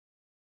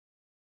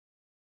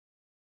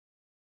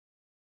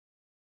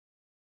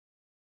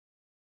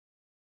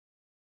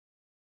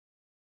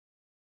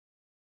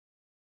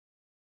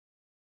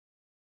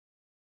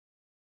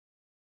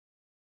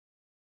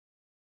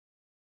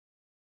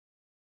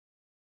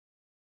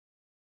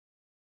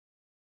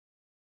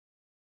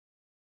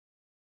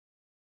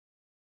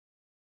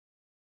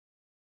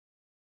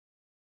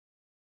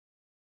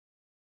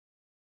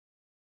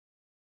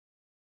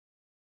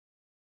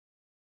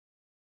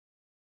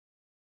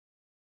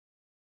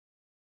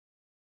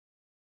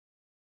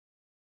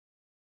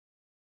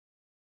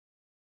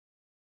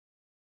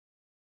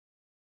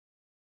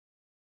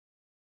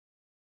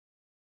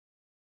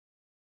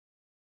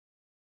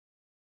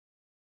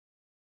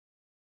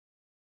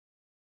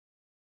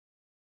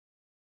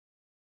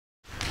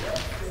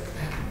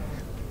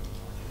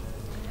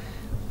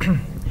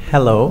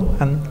Hello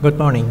and good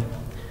morning.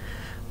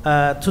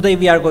 Today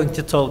we are going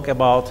to talk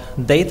about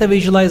data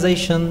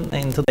visualization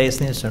in today's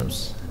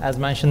newsrooms, as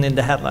mentioned in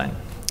the headline.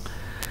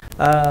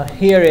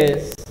 Here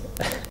is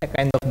a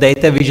kind of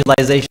data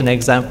visualization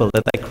example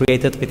that I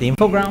created with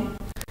Infogram.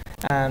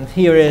 And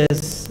here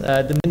is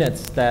the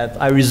minutes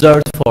that I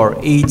reserved for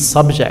each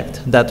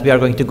subject that we are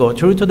going to go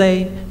through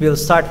today. We'll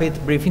start with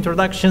a brief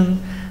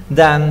introduction,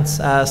 then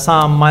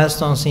some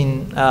milestones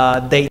in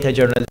data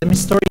journalism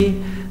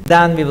history.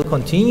 Then we will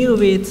continue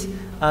with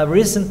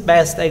recent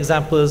best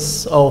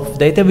examples of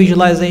data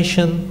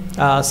visualization.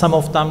 Some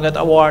of them got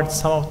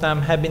awards, some of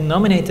them have been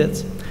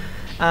nominated.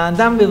 And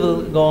then we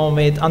will go on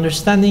with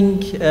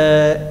understanding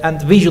and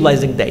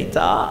visualizing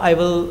data. I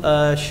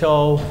will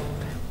show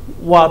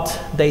what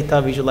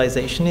data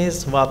visualization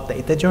is, what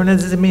data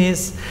journalism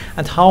is,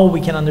 and how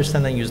we can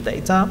understand and use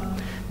data.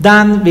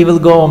 Then we will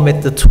go on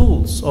with the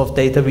tools of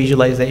data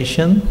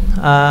visualization.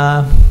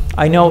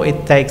 I know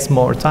it takes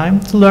more time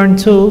to learn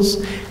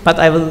tools, but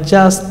I will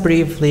just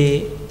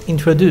briefly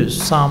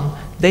introduce some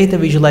data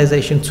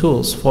visualization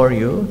tools for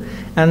you.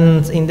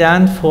 And in the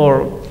end,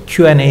 for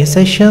Q&A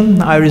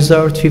session, I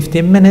reserved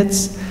 15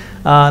 minutes.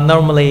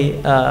 Normally,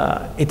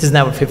 it is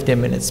never 15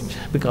 minutes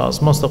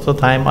because most of the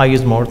time I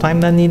use more time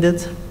than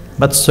needed,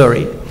 but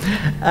sorry.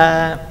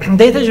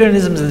 Data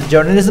journalism is a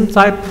journalism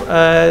type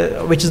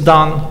which is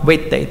done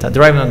with data,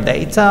 derived on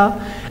data,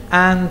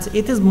 and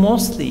it is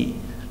mostly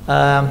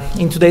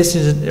in today's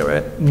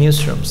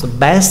newsrooms the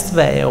best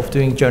way of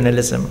doing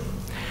journalism.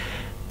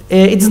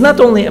 It's not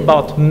only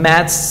about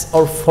maths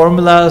or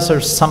formulas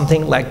or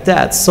something like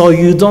that, so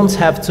you don't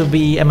have to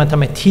be a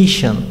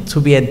mathematician to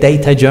be a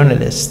data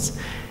journalist.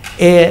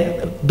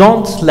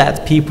 Don't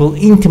let people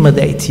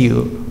intimidate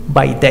you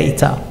by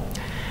data.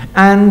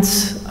 And,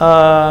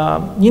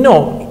 you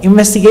know,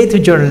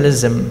 investigative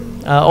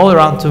journalism all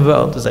around the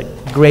world is a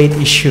great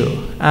issue.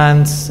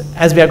 And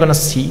as we are going to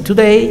see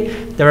today,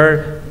 there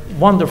are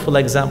wonderful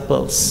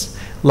examples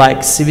like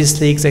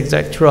CivisLeaks,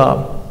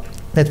 etc.,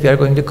 that we are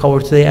going to cover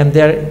today. And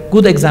they are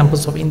good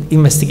examples of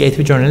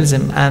investigative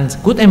journalism and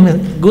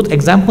good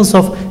examples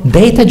of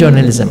data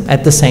journalism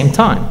at the same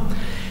time.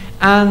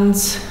 And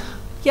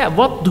yeah,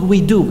 what do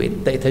we do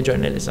with data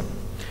journalism?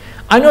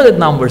 I know that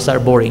numbers are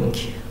boring.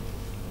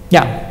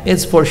 Yeah,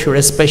 it's for sure,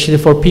 especially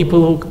for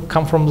people who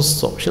come from the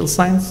social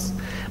science.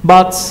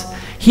 But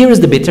here is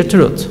the bitter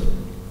truth.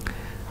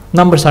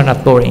 Numbers are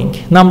not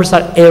boring. Numbers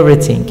are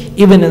everything,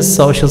 even in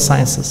social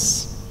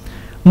sciences.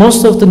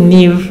 Most of the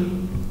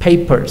new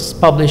papers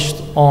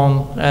published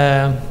on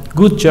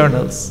good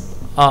journals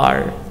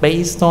are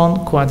based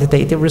on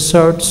quantitative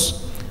research,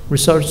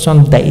 research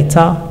on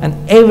data, and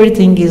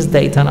everything is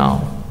data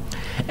now.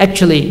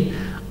 Actually,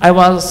 I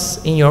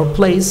was in your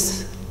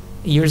place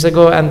years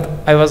ago, and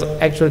I was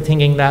actually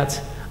thinking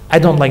that I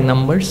don't like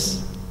numbers.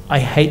 I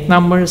hate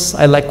numbers.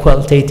 I like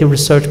qualitative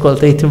research,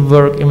 qualitative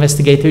work,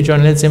 investigative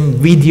journalism,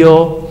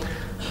 video.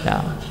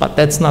 Yeah, but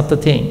that's not the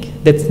thing.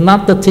 That's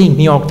not the thing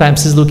New York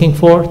Times is looking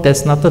for.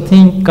 That's not the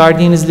thing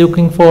Guardian is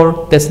looking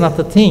for. That's not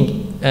the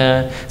thing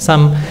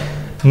some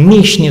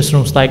niche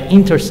newsrooms like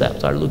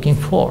Intercept are looking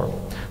for.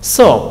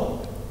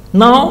 So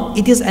now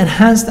it is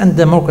enhanced and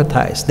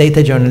democratized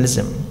data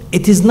journalism.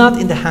 It is not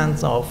in the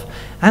hands of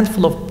a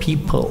handful of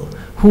people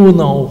who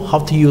know how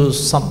to use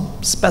some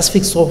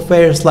specific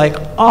softwares like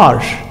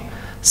R.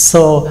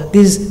 So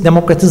this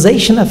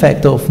democratization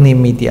effect of new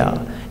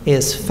media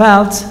is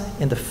felt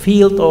in the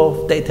field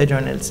of data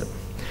journalism.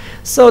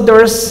 So there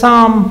are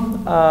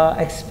some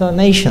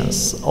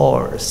explanations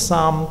or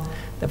some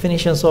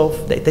definitions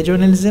of data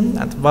journalism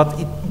and what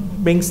it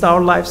brings to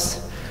our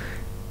lives.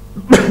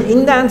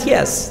 In the end,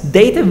 yes,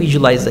 data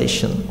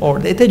visualization or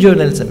data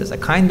journalism is a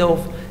kind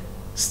of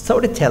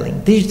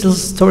storytelling, digital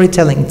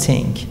storytelling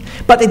thing.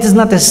 But it is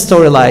not a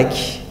story like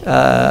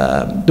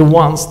the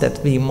ones that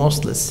we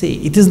mostly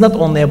see. It is not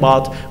only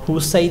about who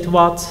said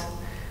what,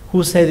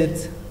 who said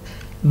it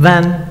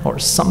when, or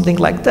something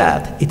like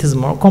that. It is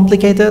more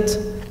complicated,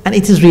 and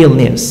it is real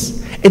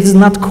news. It is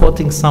not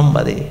quoting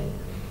somebody.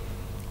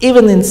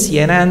 Even in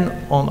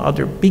CNN, on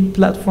other big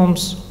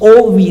platforms,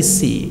 all we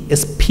see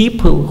is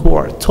people who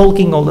are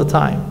talking all the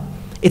time.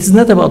 It's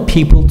not about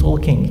people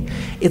talking.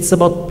 It's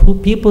about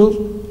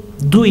people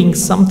doing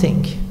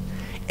something.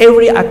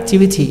 Every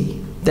activity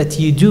that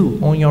you do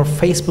on your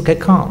Facebook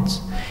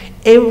account,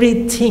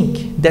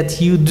 everything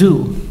that you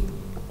do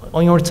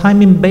on your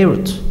time in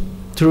Beirut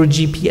through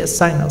GPS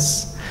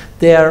signals,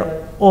 they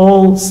are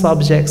all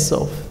subjects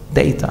of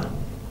data.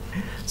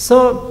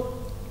 So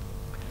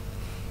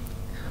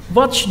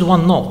what should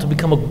one know to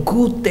become a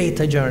good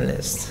data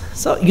journalist?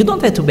 So you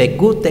don't have to be a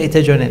good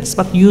data journalist,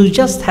 but you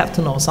just have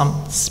to know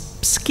some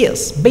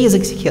skills,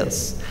 basic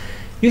skills.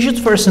 You should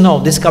first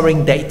know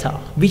discovering data,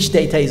 which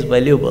data is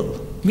valuable,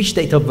 which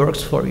data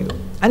works for you.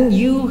 And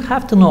you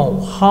have to know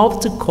how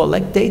to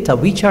collect data,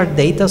 which are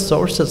data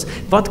sources,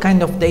 what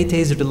kind of data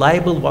is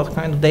reliable, what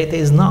kind of data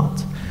is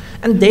not.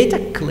 And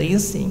data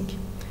cleansing.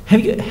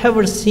 Have you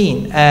ever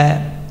seen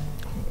a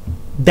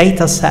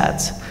data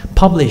set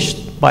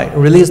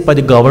released by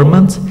the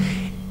government?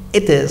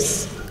 It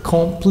is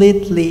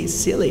completely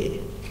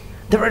silly.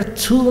 There are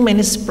too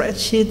many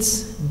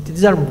spreadsheets.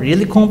 These are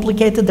really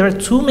complicated. There are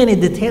too many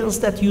details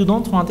that you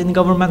don't want in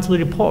governmental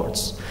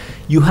reports.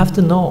 You have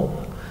to know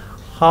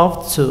how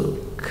to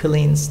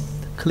clean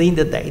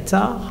the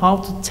data, how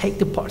to take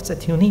the parts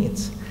that you need.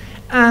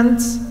 And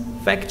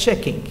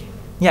fact-checking.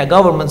 Yeah,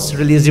 governments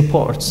release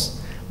reports.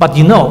 But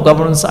you know,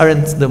 governments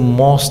aren't the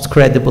most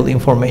credible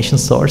information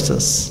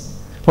sources.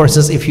 For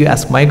instance, if you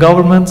ask my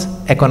government,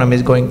 economy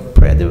is going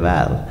pretty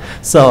well.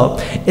 So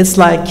it's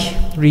like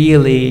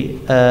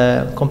really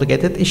a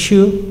complicated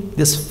issue.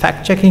 This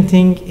fact-checking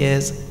thing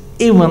is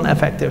even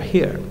effective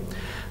here.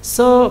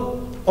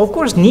 So of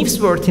course,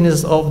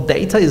 newsworthiness of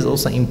data is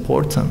also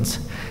important.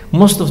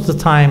 Most of the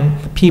time,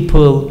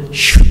 people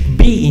should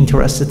be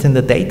interested in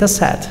the data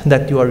set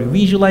that you are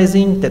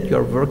visualizing, that you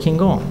are working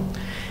on.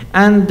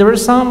 And there are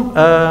some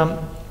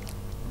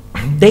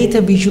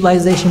data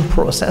visualization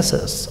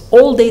processes.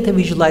 All data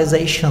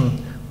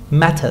visualization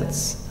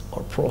methods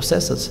or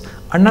processes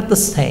are not the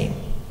same.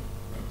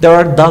 There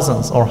are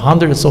dozens or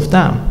hundreds of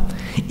them.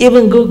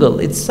 Even Google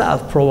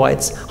itself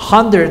provides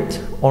 100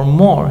 or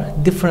more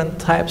different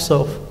types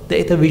of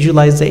data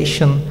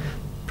visualization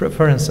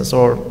preferences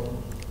or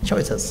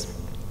choices.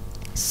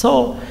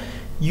 So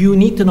you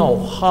need to know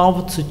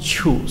how to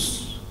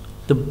choose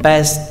the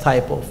best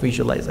type of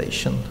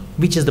visualization,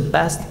 which is the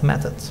best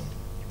method.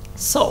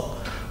 So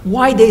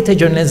why data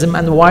journalism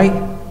and why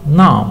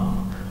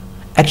now?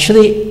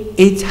 Actually,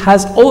 it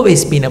has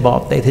always been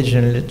about data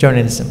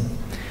journalism.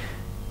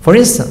 For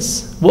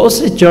instance, Wall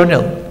Street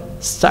Journal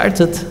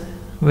started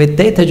with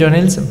data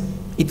journalism.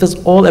 It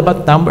was all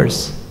about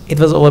numbers. It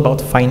was all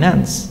about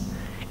finance.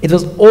 It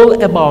was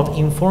all about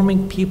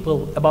informing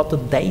people about the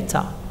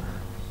data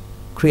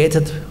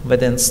created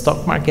within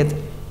stock market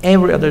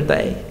every other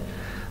day.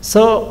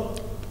 So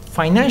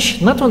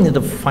not only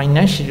the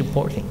financial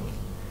reporting,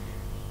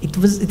 it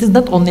is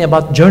not only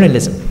about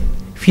journalism.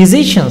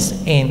 Physicians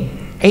in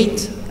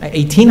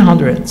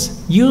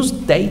 1800s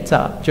used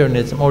data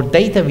journalism or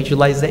data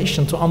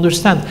visualization to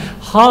understand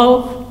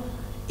how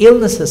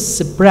illnesses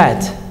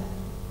spread,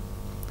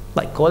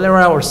 like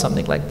cholera or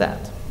something like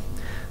that.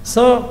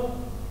 So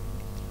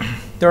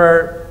there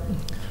are,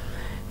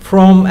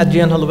 from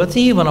Adrian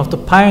Holubati, one of the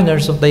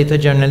pioneers of data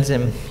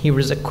journalism, here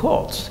is a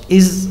quote: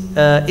 is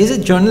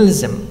it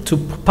journalism to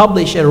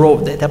publish a raw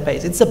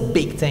database? It's a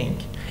big thing.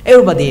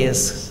 Everybody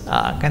is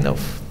kind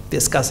of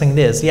discussing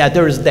this. Yeah,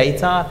 there is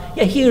data.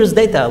 Yeah, here is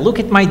data. Look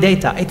at my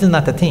data. It is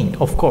not a thing,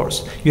 of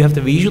course. You have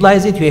to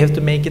visualize it. You have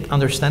to make it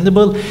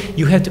understandable.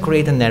 You have to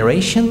create a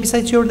narration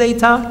besides your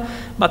data.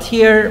 But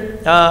here,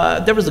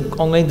 there was an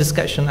ongoing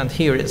discussion, and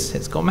here is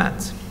his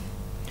comment.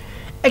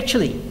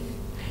 Actually,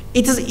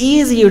 it is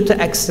easier to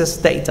access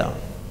data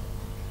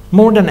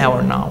more than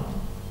ever now.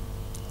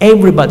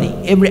 Everybody,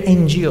 every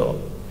NGO.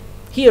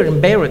 Here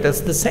in Beirut, it's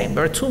the same.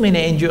 There are too many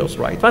NGOs,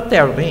 right? What they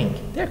are doing?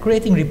 They are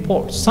creating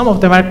reports. Some of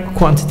them are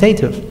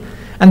quantitative.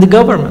 And the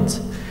government,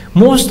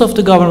 most of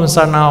the governments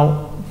are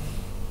now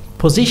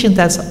positioned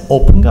as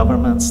open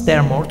governments. They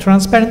are more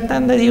transparent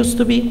than they used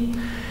to be.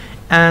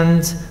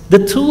 And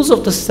the tools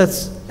of the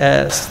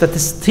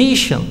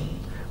statistician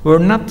were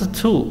not the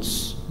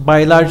tools, by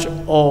and large,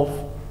 of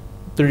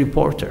the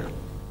reporter.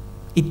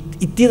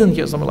 It didn't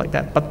use something like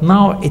that, but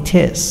now it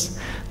is.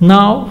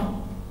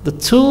 Now, the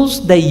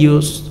tools they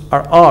use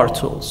are our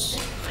tools.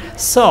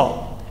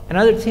 So,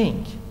 another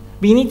thing,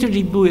 we need to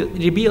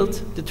rebuild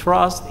the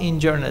trust in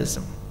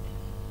journalism.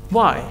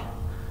 Why?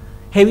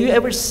 Have you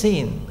ever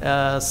seen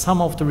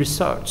some of the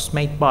research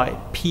made by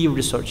Pew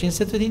Research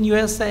Institute in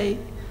USA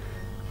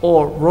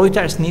or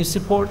Reuters News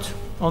Report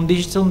on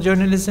digital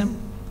journalism?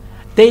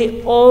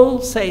 They all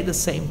say the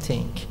same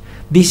thing.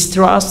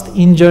 Distrust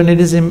in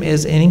journalism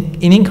is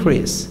in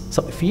increase.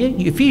 So if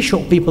you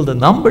show people the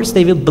numbers,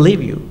 they will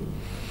believe you.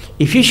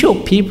 If you show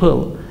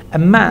people a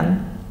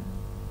man,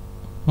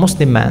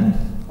 mostly man,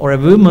 or a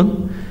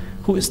woman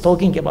who is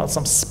talking about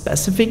some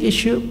specific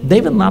issue, they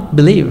will not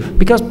believe,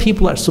 because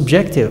people are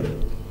subjective.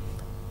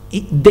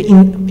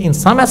 In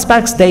some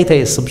aspects, data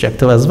is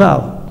subjective as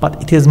well,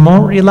 but it is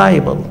more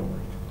reliable,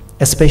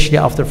 especially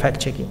after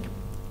fact-checking.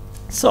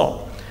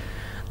 So,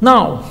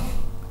 now,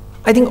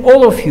 I think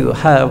all of you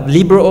have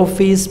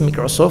LibreOffice,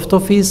 Microsoft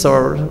Office,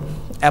 or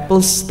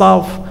Apple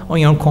stuff on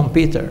your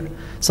computer.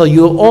 So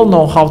you all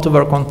know how to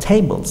work on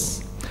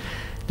tables.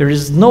 There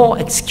is no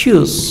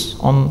excuse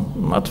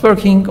on not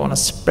working on a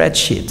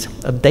spreadsheet,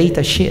 a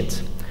data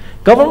sheet.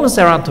 Governments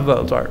around the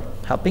world are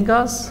helping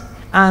us,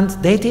 and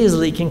data is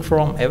leaking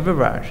from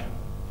everywhere.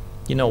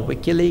 You know,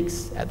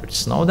 WikiLeaks, Edward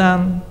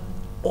Snowden,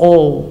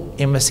 all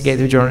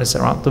investigative journalists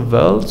around the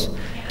world,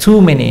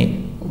 too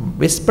many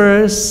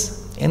whispers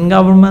in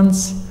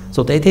governments,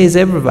 so data is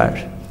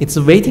everywhere. It's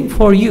waiting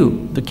for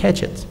you to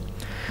catch it.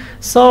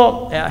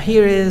 So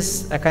here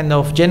is a kind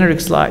of generic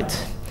slide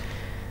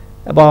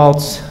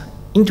about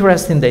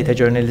interest in data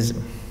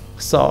journalism.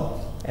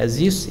 So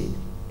as you see,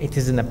 it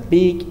is in a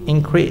big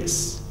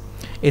increase.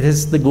 It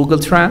is the Google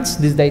Trends.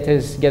 This data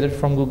is gathered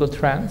from Google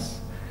Trends.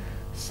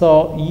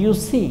 So you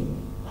see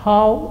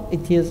how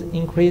it is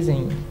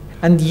increasing.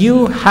 And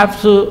you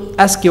have to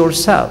ask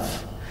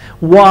yourself,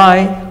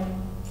 why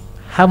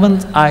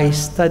haven't I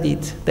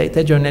studied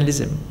data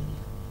journalism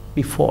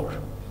before?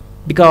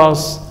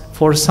 Because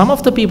for some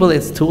of the people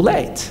it's too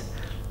late.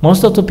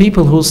 Most of the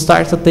people who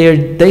started their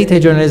data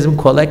journalism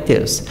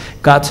collectives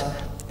got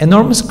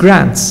enormous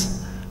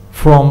grants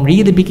from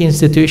really big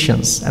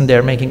institutions, and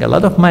they're making a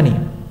lot of money.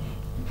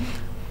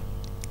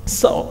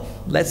 So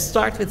let's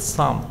start with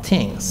some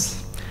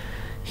things.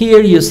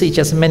 Here you see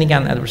Jason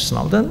Menigan and Edward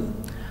Snowden.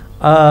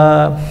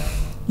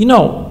 You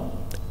know,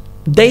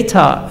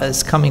 data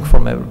is coming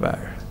from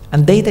everywhere,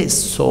 and data is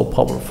so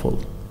powerful.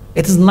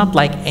 It is not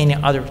like any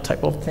other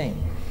type of thing,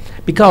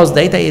 because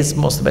data is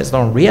mostly based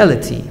on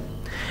reality.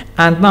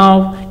 And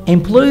now,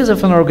 employees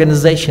of an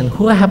organization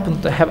who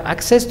happen to have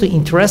access to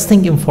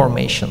interesting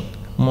information,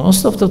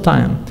 most of the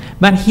time,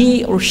 when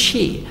he or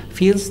she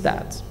feels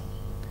that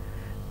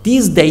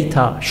these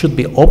data should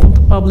be open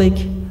to public,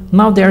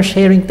 now they are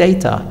sharing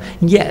data.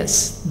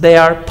 Yes, they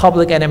are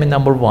public enemy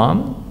number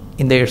one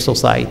in their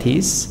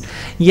societies.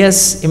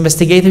 Yes,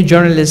 investigative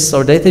journalists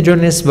or data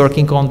journalists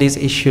working on these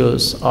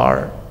issues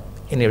are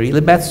in a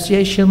really bad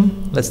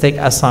situation. Let's take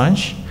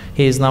Assange.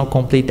 He is now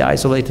completely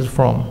isolated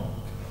from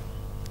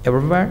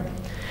everywhere.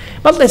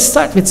 But let's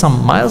start with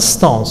some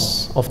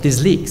milestones of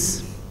these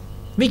leaks.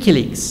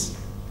 WikiLeaks.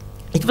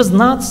 It was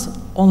not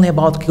only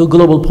about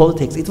global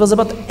politics. It was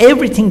about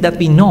everything that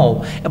we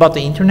know about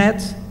the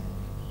internet,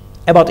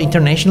 about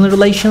international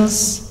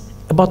relations,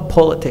 about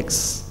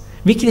politics.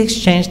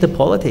 WikiLeaks changed the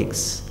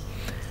politics.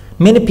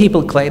 Many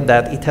people claim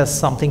that it has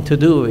something to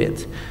do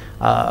with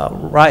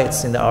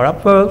riots in the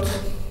Arab world.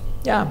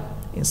 Yeah,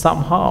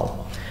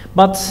 somehow.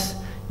 But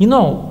you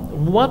know,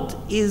 what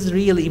is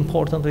really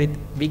important with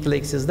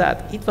WikiLeaks is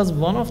that it was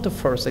one of the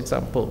first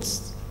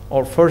examples,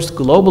 or first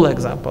global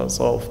examples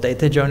of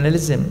data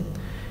journalism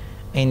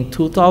in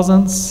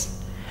 2000s.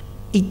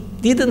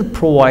 It didn't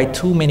provide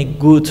too many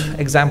good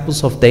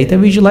examples of data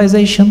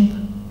visualization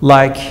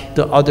like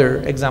the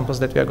other examples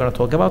that we are going to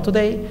talk about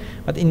today,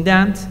 but in the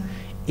end,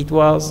 it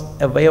was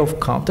a way of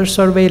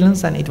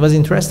counter-surveillance, and it was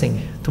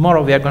interesting.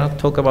 Tomorrow we are going to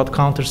talk about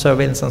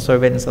counter-surveillance and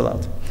surveillance a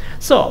lot.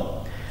 So,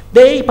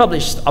 they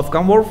published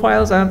Afghan war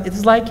files, and it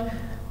is like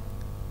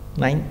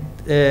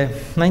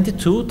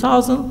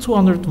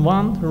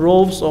 92,201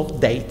 rows of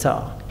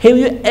data. Have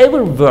you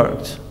ever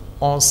worked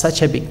on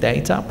such a big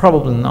data?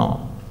 Probably no.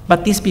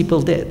 But these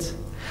people did.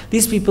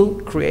 These people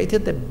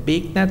created a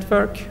big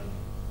network.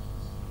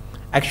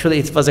 Actually,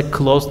 it was a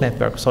closed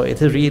network, so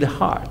it is really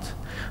hard.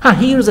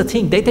 Here's the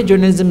thing. Data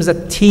journalism is a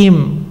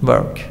team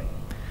work.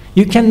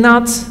 You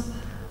cannot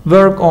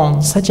work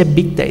on such a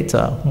big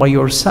data by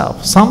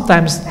yourself.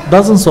 Sometimes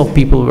dozens of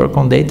people work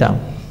on data,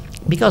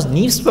 because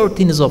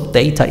newsworthiness of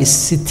data is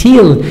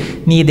still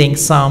needing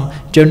some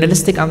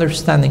journalistic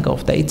understanding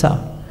of data.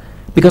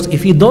 Because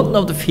if you don't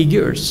know the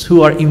figures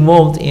who are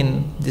involved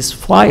in these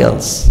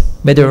files,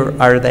 whether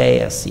are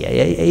they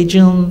CIA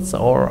agents,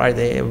 or are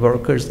they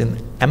workers in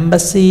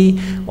embassy,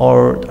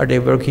 or are they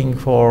working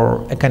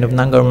for a kind of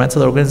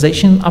non-governmental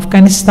organization in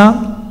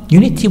Afghanistan,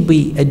 you need to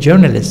be a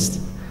journalist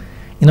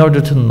in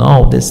order to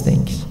know these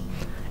things.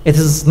 It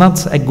is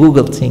not a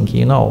Google thing,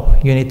 you know.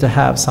 You need to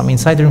have some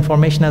insider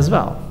information as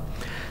well.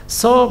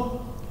 So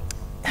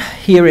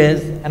here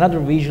is another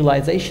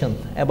visualization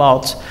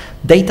about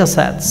data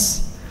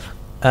sets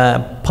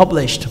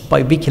published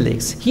by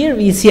WikiLeaks. Here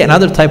we see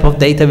another type of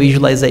data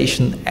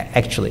visualization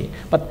actually.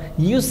 But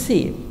you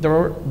see there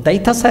are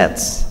data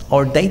sets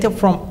or data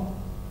from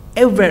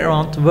everywhere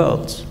around the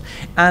world.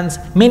 And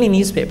many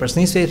newspapers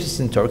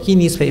in Turkey,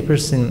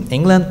 newspapers in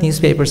England,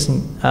 newspapers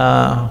in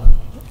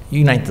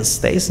United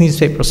States,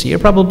 newspapers here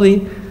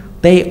probably,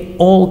 they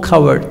all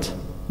covered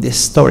these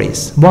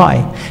stories.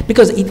 Why?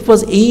 Because it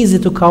was easy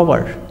to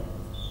cover.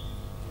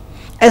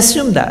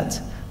 Assume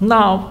that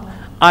now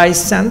I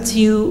sent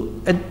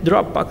you a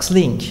Dropbox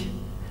link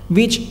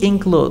which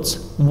includes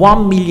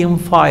 1 million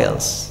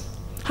files.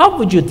 How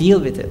would you deal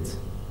with it?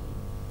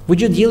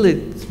 Would you deal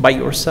with it by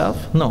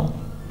yourself? No.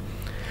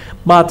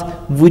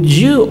 But would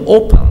you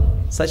open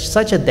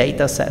such a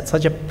data set,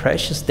 such a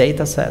precious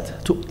data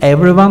set to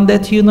everyone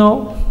that you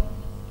know?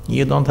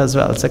 You don't as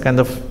well. It's a kind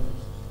of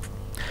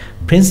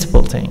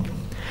principle thing.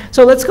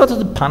 So let's go to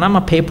the Panama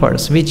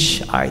Papers,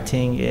 which I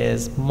think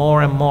is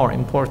more and more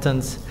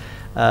important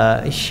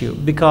issue,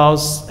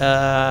 because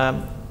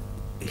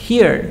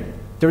here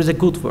there is a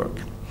good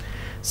work.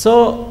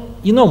 So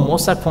you know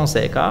Mossack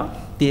Fonseca,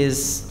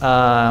 this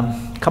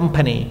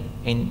company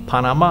in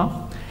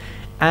Panama,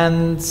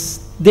 and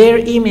their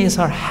emails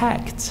are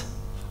hacked.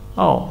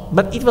 Oh,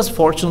 but it was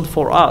fortunate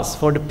for us,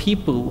 for the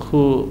people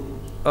who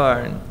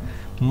earn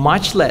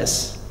much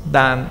less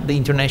than the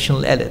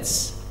international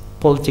elites,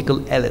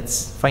 political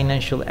elites,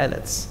 financial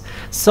elites.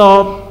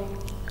 So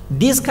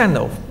these kind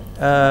of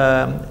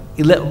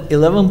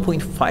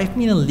 11.5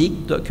 million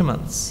leaked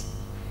documents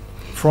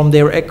from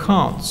their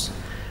accounts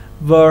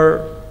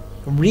were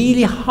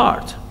really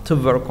hard to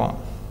work on.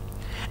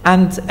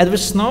 And Edward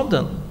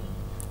Snowden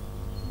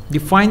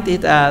defined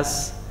it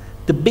as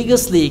the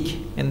biggest leak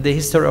in the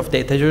history of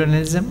data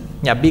journalism.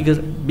 Yeah,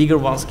 bigger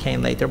ones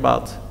came later,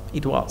 but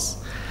it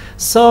was.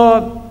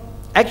 So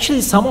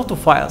actually some of the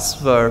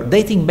files were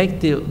dating back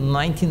to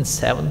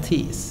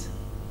 1970s.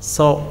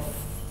 So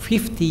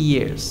 50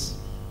 years.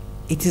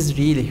 It is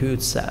really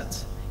huge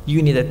set.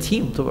 You need a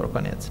team to work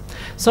on it.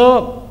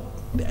 So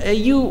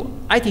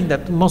I think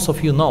that most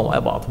of you know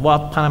about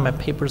what Panama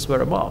Papers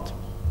were about.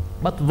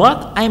 But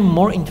what I'm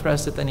more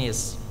interested in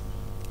is,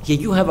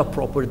 you have a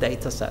proper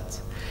data set.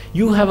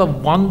 You have a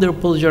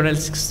wonderful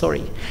journalistic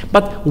story.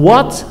 But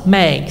what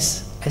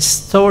makes a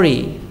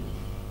story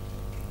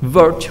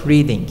worth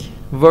reading,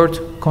 worth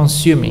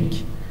consuming?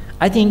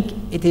 I think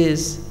it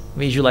is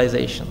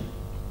visualization.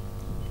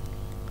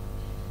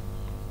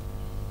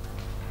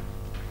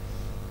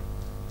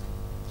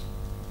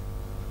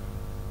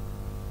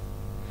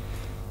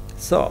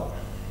 So,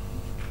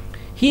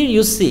 here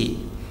you see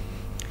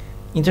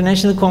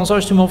International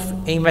Consortium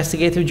of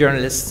Investigative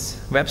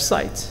Journalists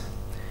website.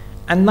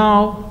 And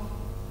now,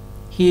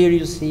 here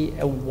you see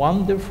a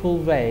wonderful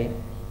way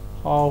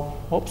of,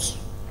 oops.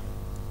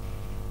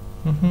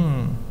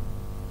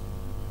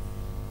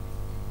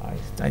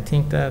 I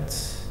think that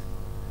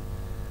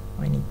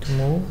I need to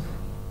move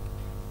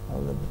a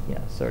little bit,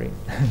 yeah, sorry.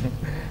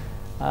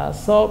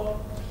 So,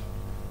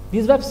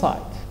 this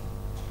website,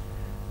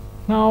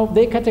 now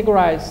they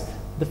categorized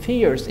the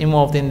figures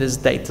involved in these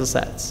data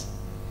sets.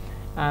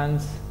 And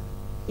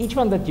each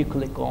one that you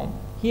click on,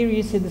 here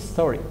you see the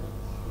story.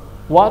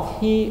 What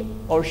he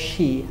or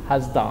she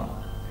has done.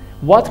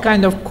 What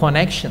kind of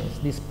connections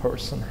this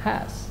person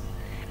has.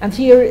 And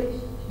here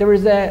there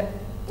is a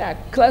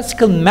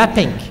classical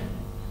mapping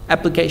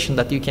application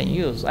that you can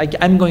use.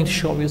 I'm going to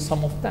show you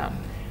some of them.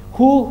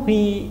 Who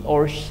he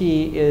or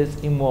she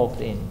is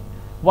involved in.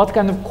 What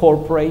kind of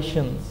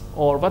corporations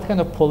or what kind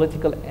of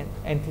political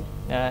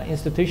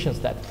institutions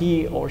that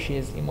he or she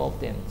is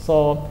involved in.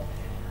 So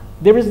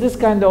there is this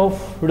kind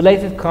of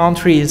related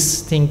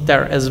countries thing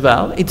there as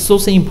well. It's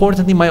also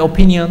important in my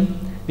opinion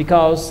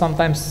because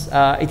sometimes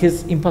it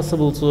is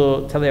impossible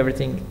to tell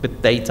everything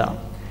with data.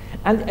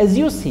 And as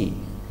you see,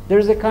 there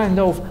is a kind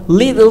of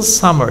little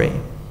summary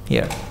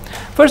here.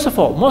 First of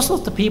all, most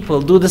of the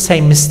people do the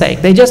same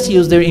mistake. They just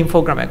use their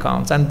Infogram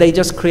accounts and they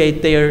just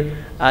create their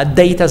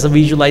data as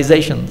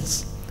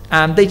visualizations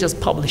and they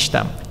just publish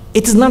them.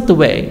 It is not the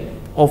way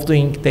of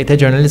doing data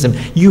journalism.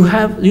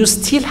 You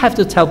still have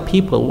to tell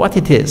people what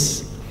it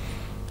is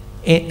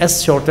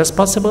as short as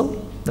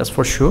possible, that's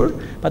for sure,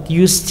 but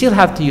you still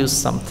have to use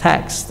some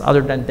text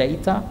other than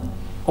data,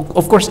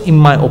 of course, in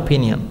my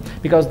opinion,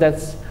 because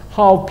that's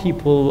how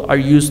people are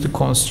used to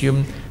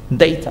consume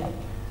data.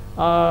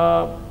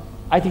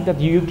 I think that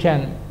you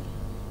can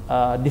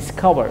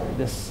discover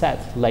the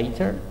set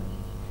later.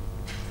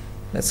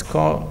 Let's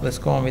go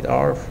on with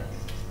our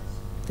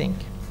thing.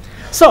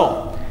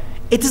 So,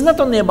 it is not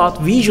only about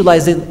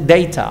visualizing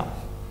data,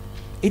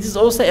 it is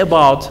also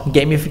about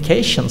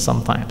gamification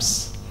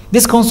sometimes.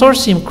 This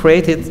consortium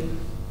created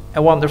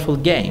a wonderful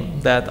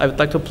game that I would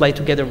like to play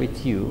together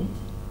with you.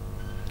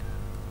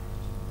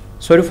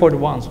 Sorry for the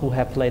ones who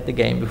have played the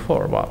game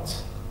before,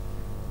 but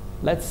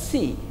let's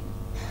see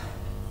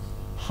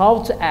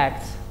how to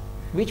act.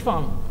 Which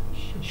one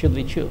should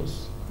we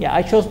choose? Yeah,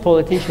 I chose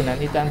politician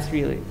and it ends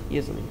really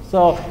easily.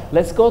 So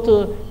let's go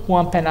to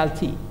one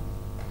penalty.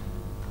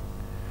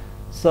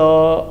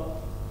 So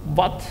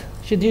what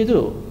should you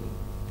do?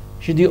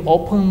 Should you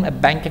open a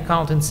bank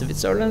account in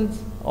Switzerland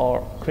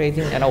or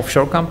creating an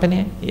offshore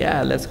company?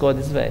 Yeah, let's go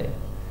this way.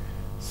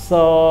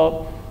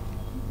 So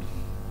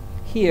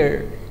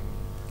here,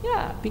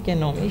 yeah, pick a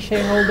nominee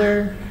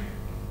shareholder,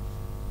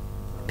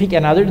 pick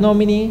another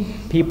nominee,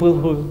 people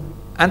who,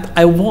 and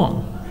I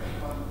won.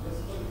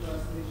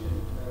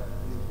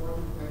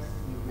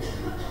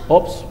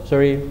 Oops,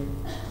 sorry.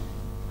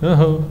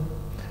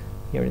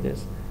 Here it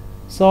is.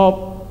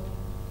 So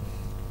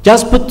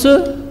just put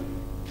two.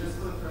 Just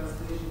for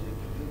translation,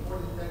 if the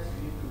important text,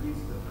 you need to reach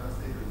the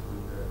translators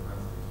with the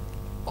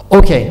translation.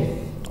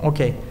 Okay,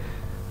 okay.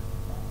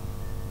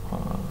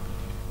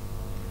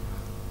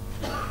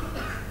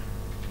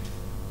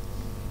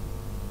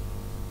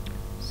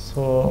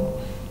 So,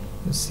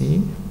 you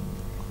see.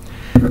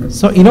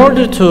 So, in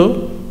order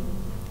to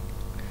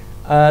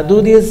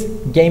do this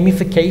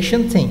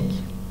gamification thing,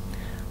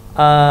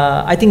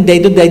 I think they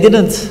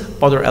didn't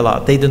bother a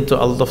lot. They didn't do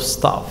a lot of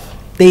stuff.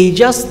 They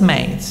just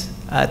made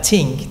a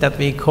thing that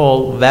we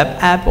call web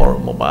app or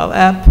mobile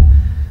app.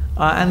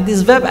 And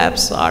these web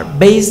apps are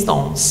based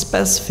on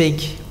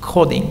specific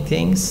coding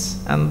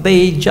things. And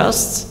they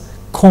just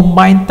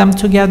combined them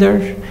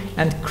together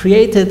and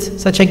created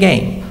such a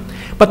game.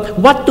 But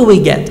what do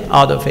we get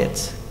out of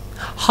it?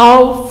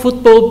 How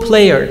football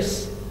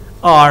players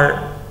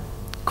are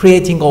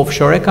creating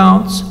offshore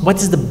accounts. What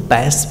is the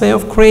best way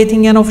of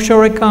creating an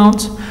offshore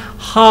account?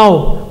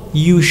 How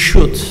you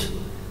should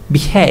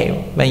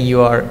behave when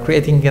you are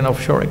creating an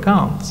offshore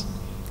account.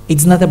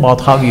 It's not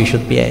about how you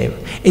should behave.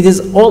 It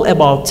is all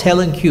about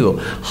telling you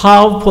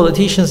how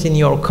politicians in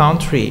your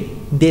country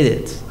did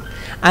it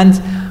and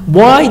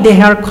why they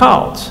are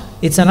caught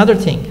it's another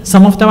thing.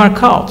 Some of them are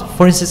caught.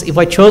 For instance, if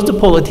I chose the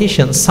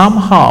politician,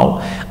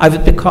 somehow I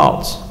would be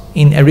caught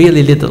in a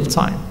really little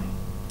time.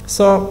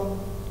 So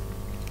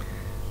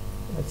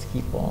let's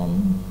keep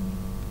on.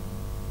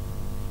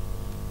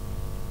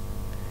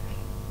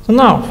 So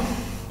now,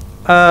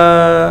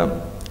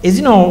 as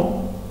you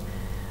know,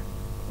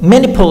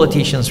 many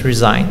politicians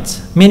resigned.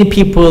 Many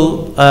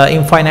people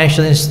in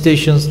financial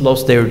institutions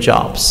lost their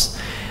jobs.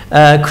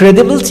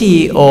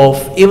 Credibility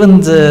of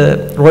even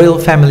the royal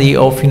family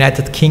of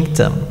United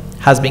Kingdom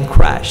has been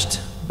crashed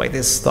by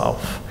this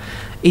stuff.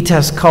 It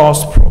has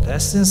caused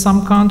protests in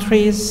some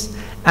countries,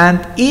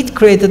 and it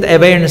created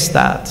awareness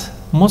that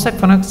Mossack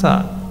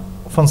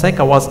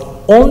Fonseca was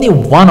only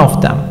one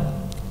of them.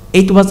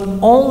 It was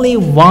only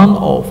one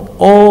of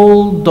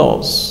all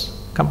those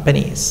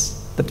companies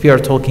that we are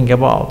talking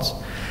about.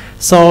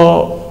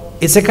 So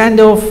it's a kind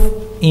of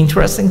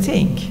interesting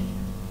thing.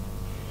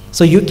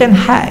 So you can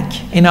hack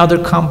another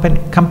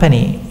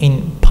company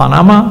in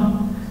Panama,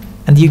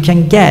 and you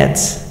can get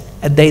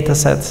a data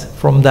set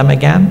from them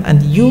again,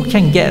 and you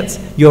can get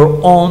your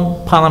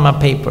own Panama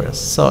Papers.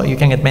 So you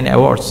can get many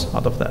awards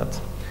out of that.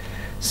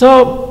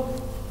 So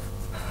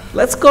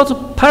let's go to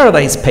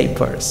Paradise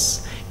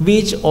Papers,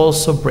 which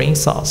also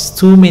brings us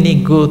too many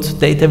good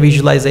data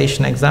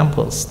visualization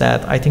examples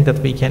that I think that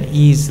we can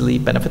easily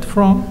benefit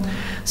from.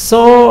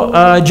 So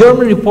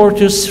German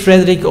reporters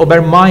Friedrich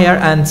Obermeier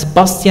and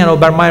Bastian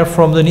Obermeier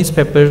from the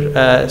newspaper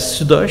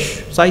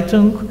Süddeutsche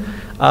Zeitung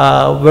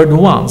were the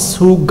ones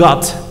who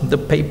got the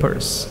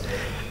papers.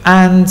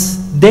 And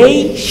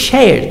they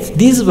shared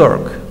this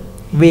work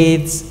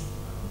with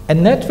a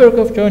network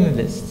of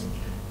journalists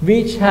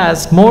which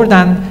has more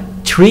than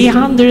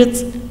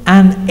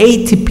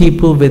 380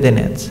 people within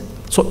it.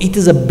 So it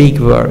is a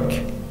big work.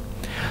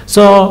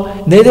 So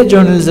data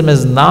journalism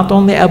is not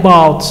only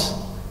about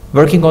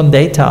working on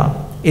data,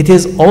 it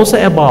is also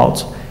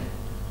about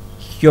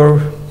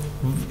your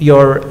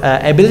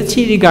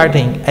ability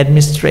regarding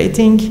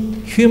administrating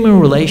human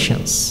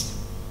relations,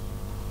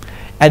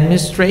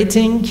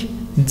 administrating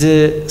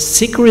the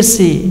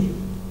secrecy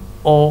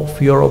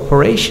of your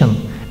operation,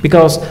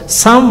 because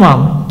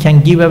someone can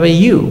give away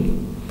you.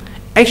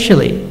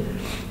 Actually,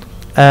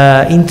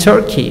 in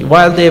Turkey,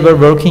 while they were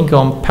working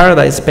on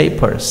Paradise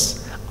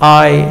Papers,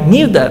 I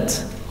knew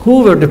that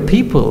who were the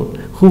people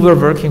who were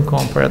working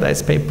on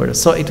Paradise Papers.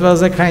 So it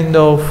was a kind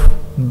of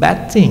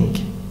bad thing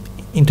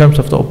in terms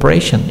of the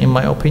operation, in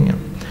my opinion.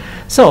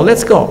 So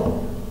let's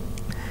go.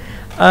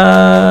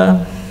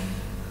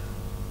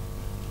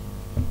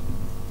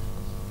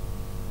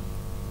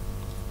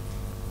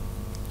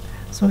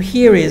 So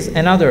here is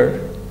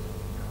another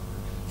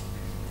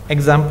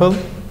example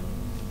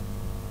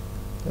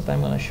that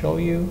I'm going to show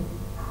you.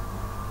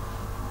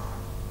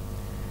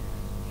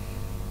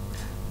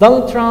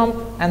 Donald Trump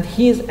and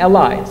his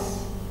allies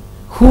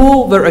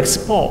who were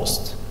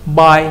exposed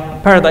by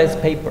Paradise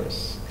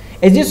Papers.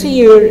 As you see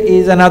here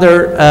is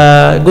another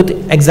good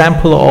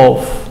example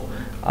of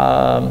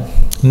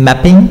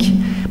mapping,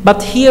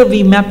 but here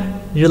we map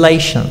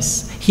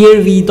relations.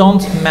 Here we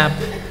don't map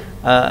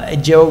a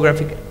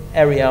geographic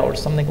area or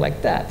something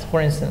like that.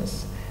 For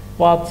instance,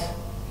 what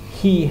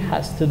he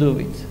has to do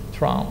with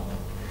Trump,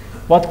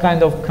 what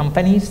kind of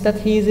companies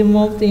that he is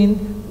involved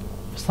in,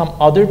 some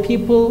other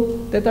people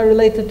that are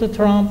related to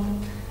Trump,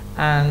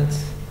 and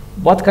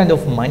what kind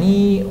of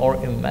money or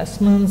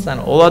investments and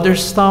all other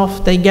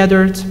stuff they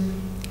gathered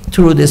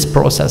through these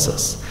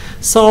processes.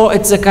 So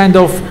it's a kind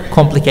of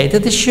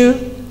complicated issue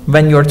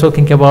when you're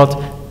talking about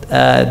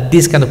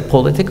this kind of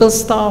political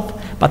stuff.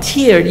 But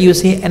here you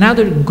see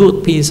another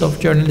good piece of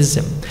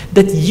journalism,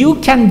 that you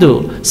can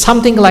do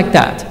something like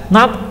that,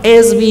 not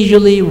as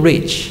visually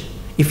rich.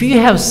 If you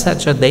have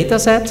such a data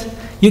set,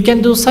 you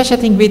can do such a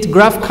thing with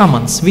Graph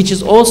Commons, which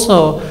is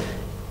also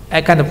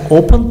a kind of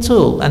open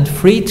tool and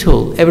free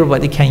tool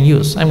everybody can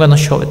use. I'm going to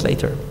show it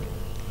later.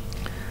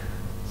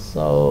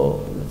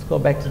 So let's go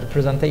back to the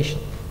presentation.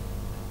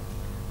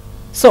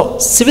 So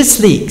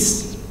Swiss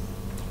Leaks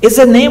is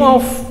the name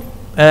of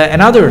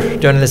another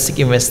journalistic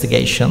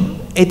investigation.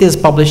 It is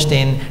published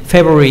in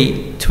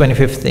February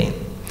 2015.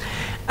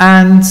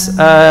 And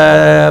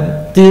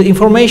the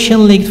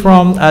information leaked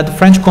from the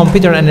French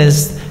computer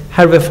analyst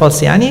Hervé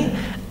Falciani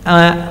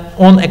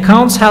on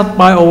accounts held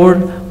by over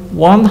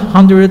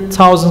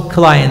 100,000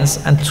 clients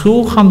and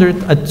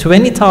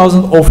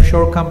 220,000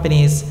 offshore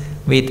companies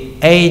with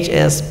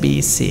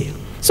HSBC.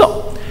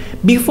 So,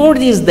 before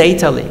these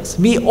data leaks,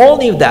 we all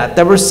knew that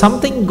there was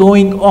something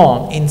going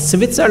on in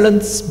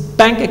Switzerland's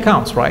bank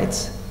accounts,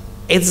 right?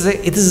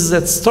 It is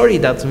a story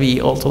that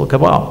we all talk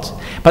about.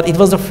 But it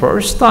was the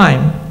first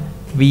time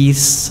we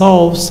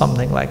saw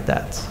something like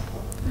that.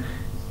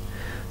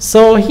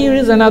 So here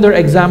is another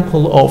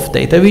example of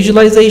data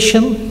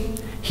visualization.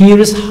 Here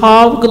is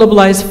how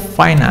globalized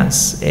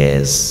finance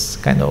is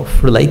kind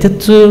of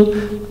related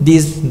to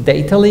these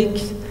data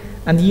leaks.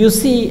 And you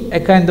see a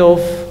kind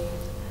of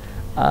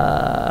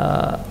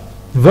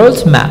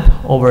world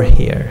map over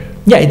here.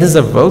 Yeah, it is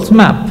a world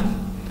map.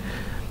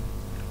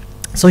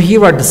 So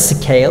here are the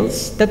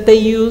scales that they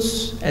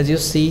use. As you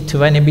see,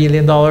 $20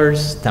 billion,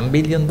 $10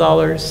 billion.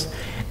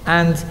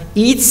 And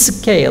each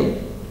scale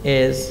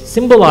is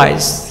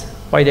symbolized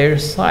by their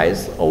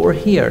size over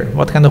here.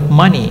 What kind of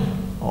money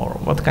or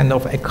what kind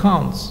of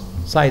accounts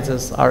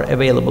sizes are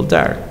available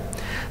there.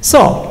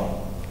 So,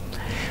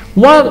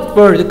 what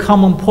were the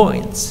common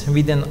points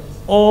within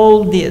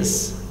all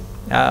these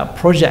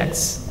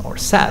projects or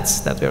sets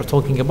that we are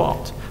talking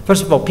about?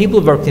 First of all,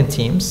 people worked in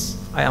teams.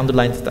 I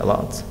underlined it a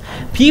lot.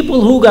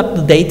 People who got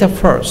the data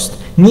first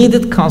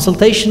needed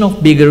consultation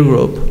of bigger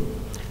group,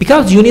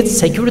 because you need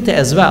security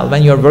as well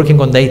when you are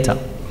working on data.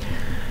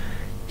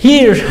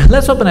 Here,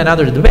 let's open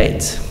another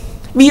debate.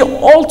 We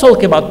all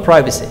talk about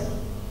privacy,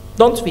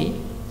 don't we?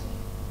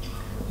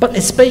 But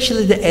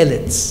especially the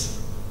elites.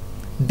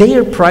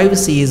 Their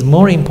privacy is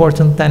more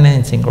important than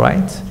anything,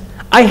 right?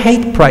 I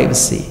hate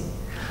privacy.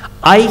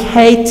 I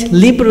hate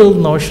liberal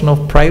notion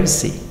of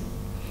privacy.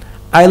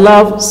 I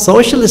love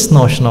socialist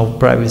notion of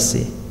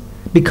privacy,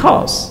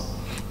 because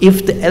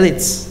if the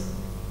elites,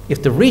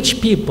 if the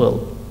rich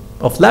people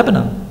of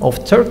Lebanon,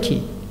 of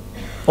Turkey,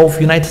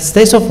 of United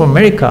States of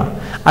America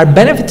are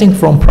benefiting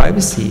from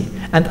privacy,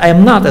 and I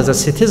am not as a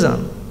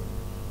citizen,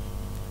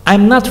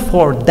 I'm not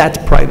for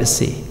that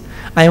privacy.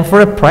 I am for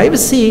a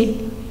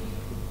privacy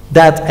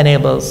that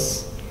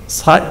enables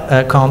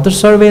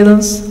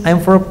counter-surveillance. I am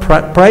for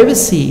a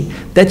privacy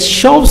that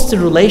shows the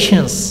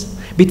relations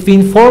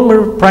between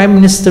former Prime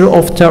Minister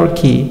of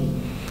Turkey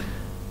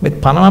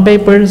with Panama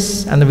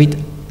Papers and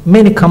with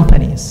many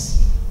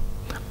companies.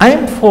 I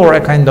am for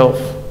a kind of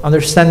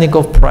understanding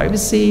of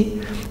privacy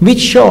which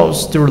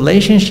shows the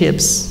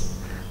relationships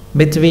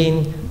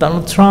between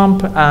Donald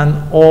Trump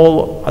and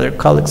all other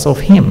colleagues of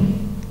him.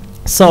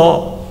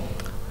 So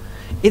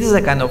it is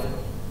a kind of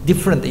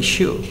different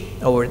issue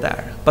over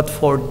there. But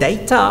for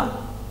data,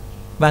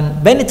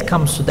 when it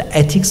comes to the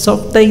ethics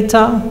of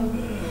data,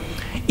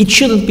 it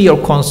shouldn't be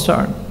your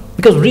concern,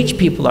 because rich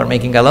people are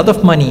making a lot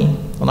of money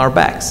on our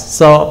backs.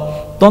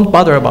 So don't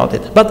bother about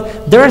it.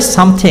 But there are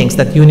some things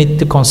that you need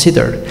to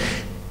consider.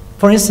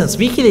 For instance,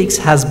 WikiLeaks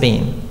has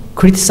been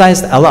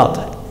criticized a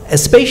lot,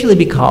 especially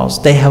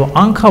because they have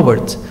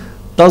uncovered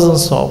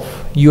dozens of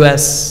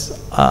US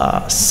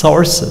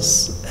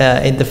sources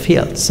in the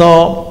field.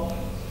 So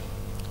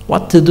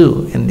what to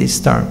do in these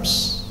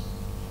terms?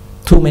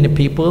 Too many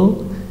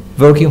people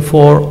working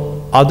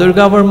for other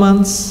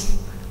governments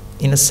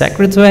in a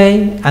secret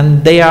way,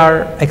 and they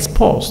are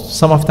exposed.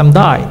 Some of them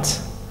died.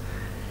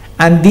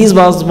 And this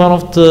was one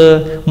of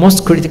the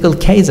most critical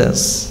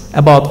cases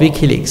about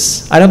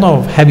WikiLeaks. I don't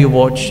know, have you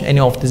watched any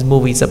of these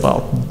movies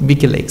about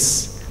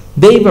WikiLeaks?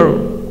 They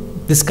were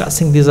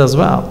discussing this as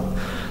well.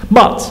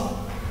 But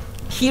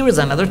here is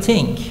another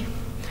thing.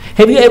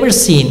 Have you ever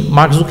seen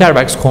Mark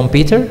Zuckerberg's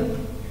computer?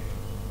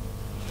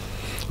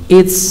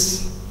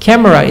 Its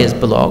camera is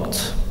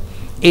blocked.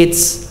 Its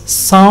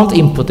sound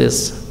input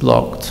is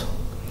blocked.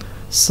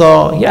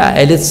 So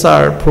yeah, elites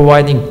are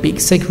providing big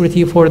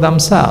security for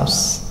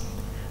themselves,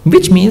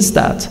 which means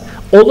that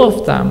all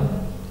of them,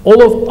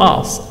 all of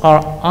us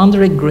are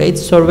under a great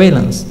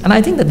surveillance. And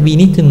I think that we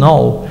need to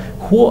know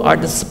who are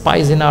the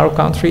spies in our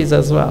countries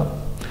as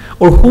well,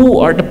 or who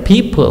are the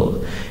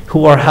people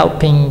who are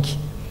helping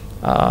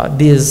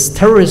these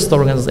terrorist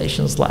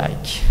organizations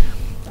like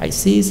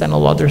ISIS and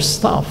all other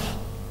stuff.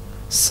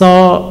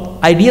 So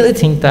I really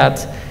think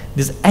that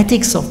this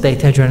ethics of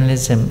data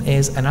journalism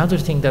is another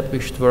thing that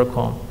we should work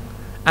on.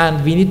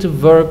 And we need to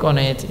work on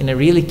it in a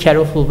really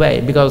careful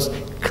way, because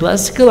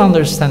classical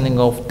understanding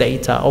of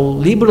data or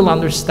liberal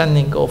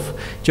understanding of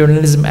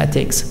journalism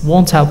ethics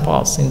won't help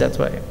us in that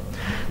way.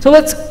 So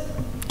let's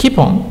keep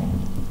on.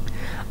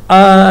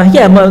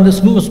 Yeah,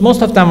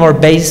 most of them were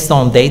based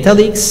on data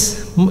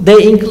leaks.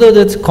 They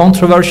included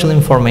controversial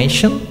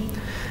information,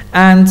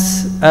 and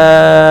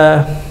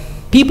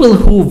people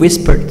who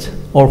whispered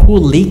or who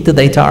leaked the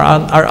data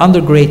are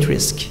under great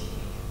risk.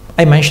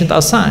 I mentioned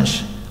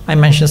Assange, I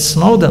mentioned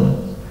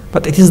Snowden,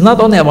 but it is not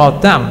only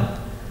about them.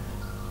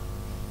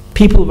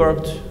 People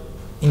worked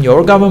in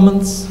your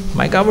governments,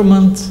 my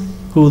government,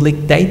 who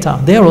leaked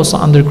data. They are also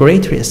under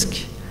great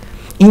risk.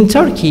 In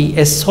Turkey,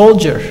 a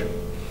soldier,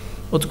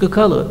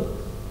 Uzunoglu,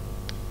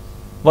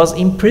 was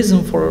in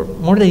prison for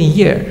more than a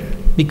year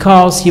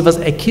because he was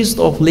accused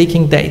of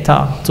leaking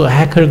data to a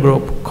hacker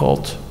group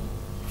called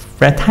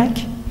Red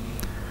Hack.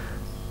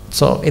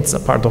 So it's a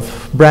part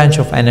of branch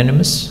of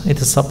Anonymous. It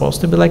is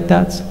supposed to be like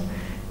that.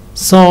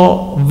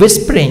 So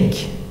whispering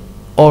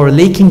or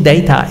leaking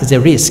data is a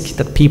risk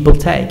that people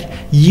take.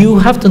 You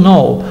have to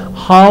know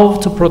how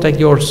to protect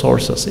your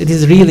sources. It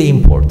is really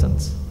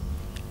important.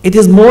 It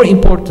is more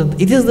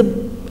important. It is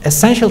the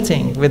essential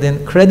thing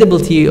within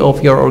credibility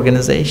of your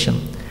organization.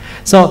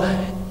 So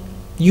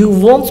you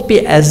won't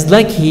be as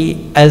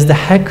lucky as the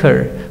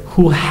hacker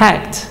who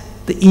hacked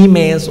the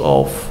emails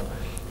of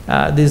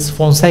this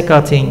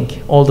Fonseca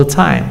thing all the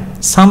time.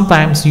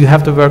 Sometimes you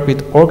have to work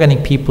with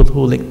organic people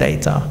who leak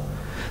data.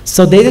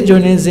 So data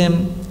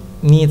journalism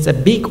needs a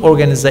big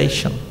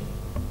organization.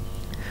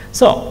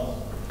 So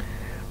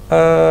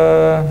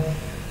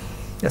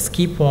let's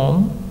keep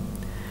on.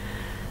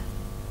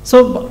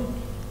 So,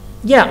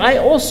 yeah,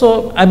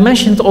 I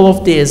mentioned all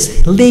of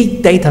these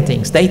leaked data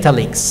things, data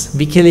leaks,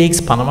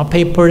 WikiLeaks, Panama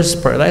Papers,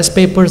 Paradise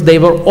Papers. They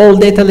were all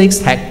data leaks,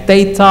 hacked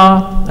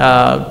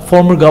data,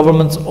 former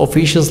government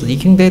officials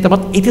leaking data.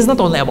 But it is not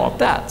only about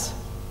that.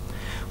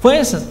 For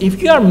instance,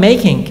 if you are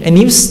making a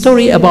news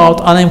story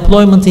about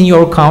unemployment in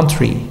your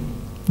country,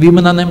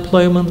 women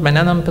unemployment, men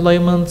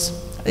unemployment,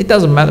 it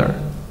doesn't matter.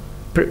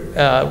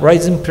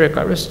 Rising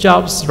precarious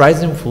jobs,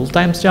 rising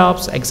full-time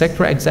jobs,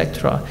 etc.,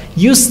 etc.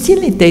 You still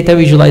need data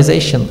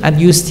visualization and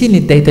you still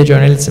need data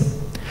journalism.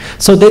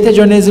 So data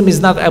journalism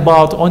is not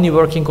about only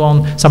working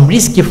on some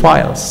risky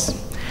files.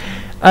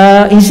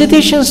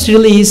 Institutions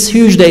release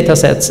huge data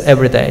sets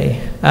every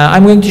day.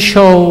 I'm going to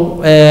show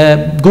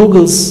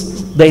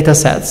Google's data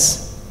sets.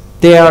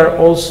 They are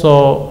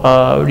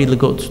also really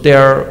good. They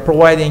are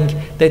providing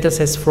data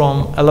sets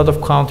from a lot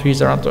of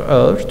countries around the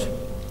earth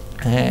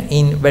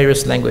in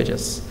various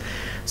languages.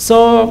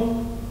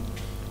 So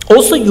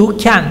also you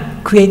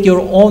can create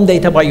your own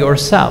data by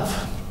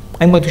yourself.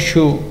 I'm going to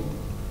show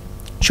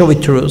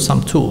it through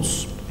some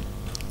tools.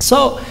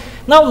 So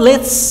now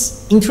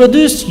let's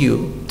introduce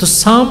you to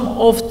some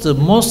of the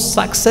most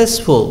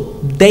successful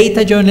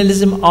data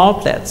journalism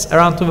outlets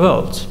around the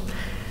world.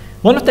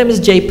 One of them is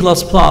J++.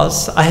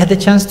 I had a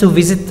chance to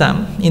visit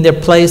them in their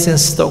place in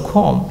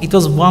Stockholm. It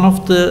was one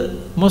of the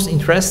most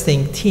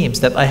interesting teams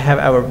that I have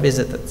ever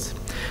visited.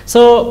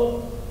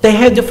 So they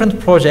have different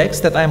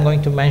projects that I'm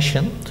going to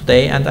mention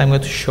today and I'm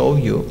going to show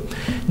you.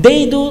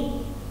 They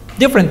do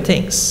different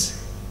things.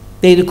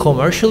 They do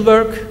commercial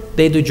work,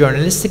 they do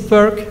journalistic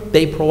work,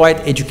 they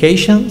provide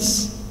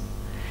educations,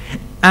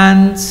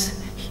 and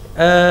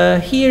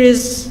here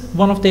is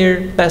one of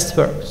their best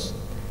works.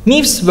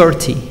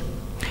 Newsworthy.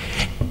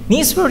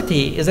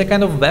 Newsworthy is a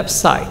kind of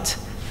website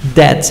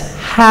that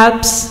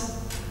helps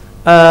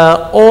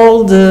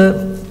all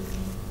the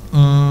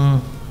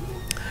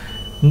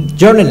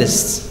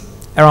journalists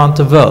around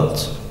the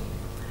world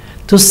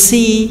to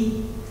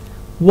see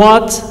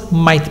what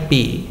might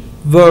be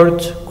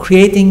worth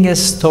creating a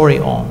story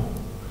on.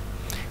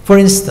 For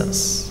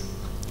instance,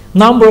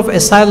 number of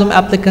asylum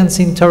applicants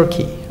in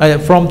Turkey,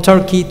 from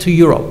Turkey to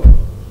Europe.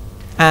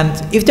 And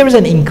if there is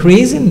an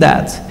increase in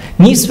that,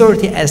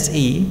 Newsworthy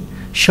SE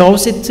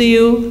shows it to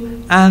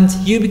you and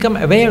you become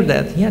aware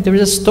that, yeah, there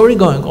is a story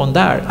going on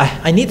there.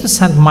 I need to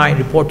send my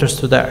reporters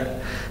to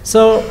there.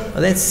 So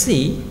let's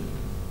see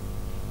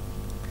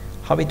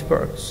how it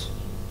works.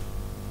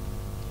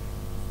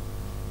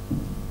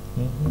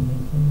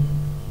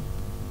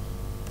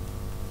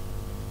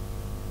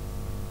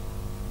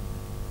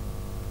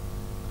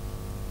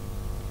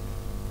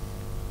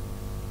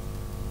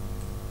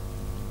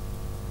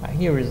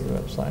 Here is the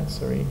website,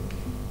 sorry.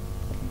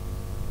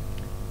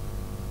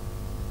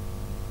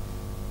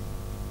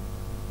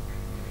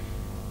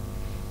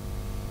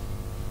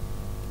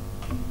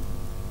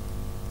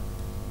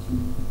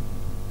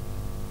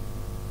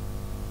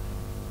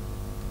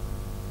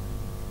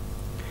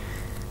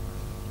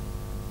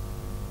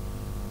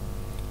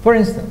 For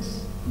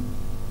instance,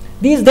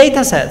 these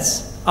data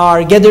sets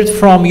are gathered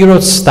from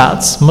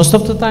Eurostat most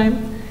of the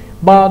time,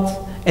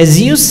 but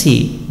as you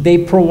see, they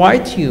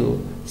provide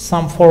you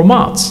some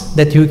formats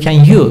that you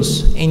can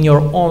use in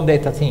your own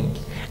data thing.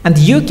 And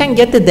you can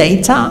get the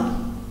data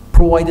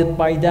provided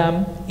by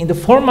them in the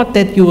format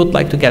that you would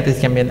like to get.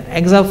 It can be an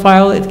Excel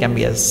file, it can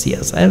be a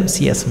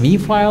CSV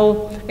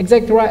file,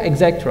 etc.,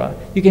 etc.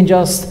 You can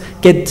just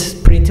get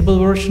printable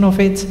version of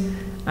it,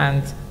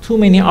 and too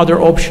many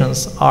other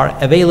options are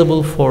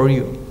available for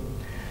you.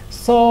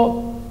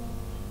 So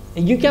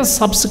you can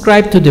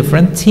subscribe to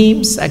different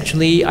teams.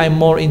 Actually, I'm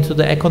more into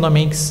the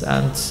economics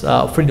and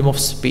freedom of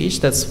speech.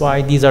 That's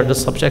why these are the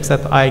subjects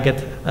that I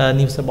get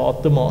news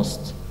about the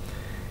most.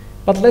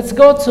 But let's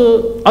go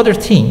to other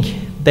thing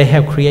they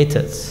have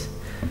created.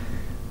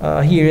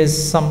 Here are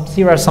some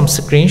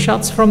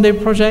screenshots from their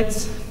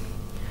projects.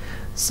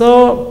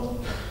 So,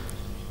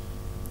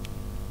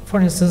 for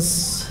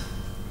instance,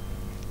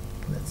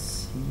 let's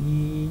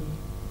see.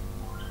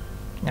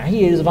 Now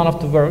here is one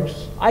of the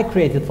works. I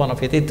created one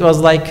of it. It was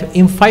like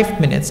in 5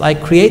 minutes. I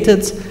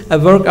created a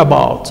work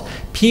about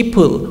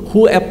people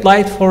who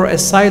applied for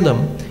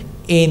asylum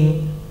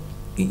in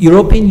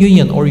European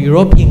Union or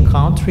European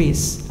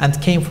countries and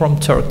came from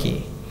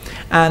Turkey.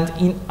 And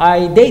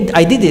I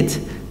did it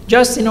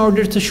just in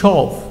order to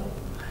show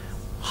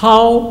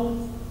how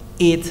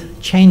it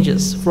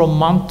changes from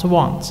month to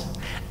month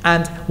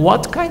and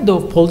what kind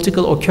of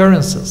political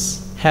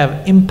occurrences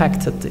have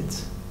impacted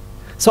it.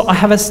 So I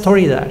have a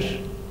story there.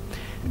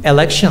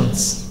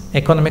 Elections,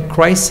 economic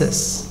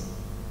crisis,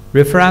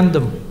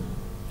 referendum,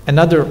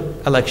 another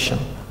election.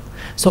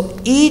 So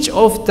each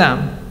of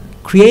them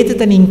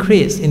created an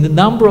increase in the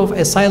number of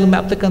asylum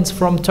applicants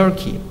from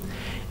Turkey.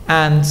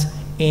 And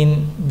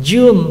in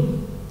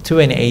June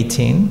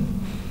 2018,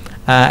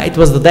 it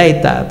was the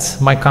date that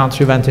my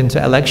country went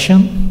into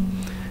election,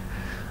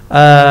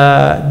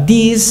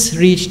 these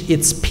reached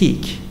its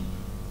peak.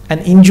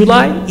 And in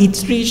July,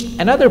 it reached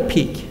another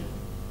peak.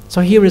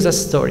 So here is a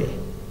story.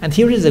 And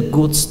here is a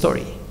good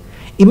story.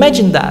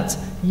 Imagine that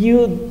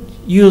you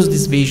use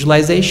this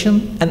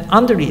visualization, and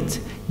under it,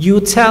 you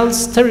tell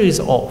stories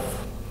of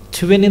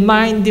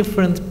 29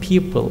 different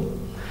people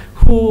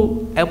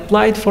who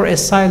applied for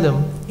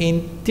asylum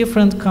in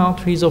different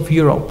countries of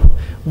Europe.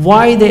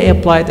 Why they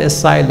applied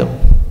asylum,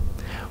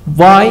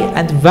 why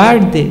and where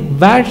did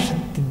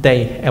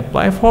they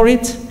apply for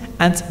it,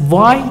 and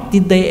why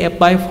did they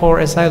apply for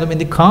asylum in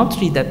the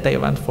country that they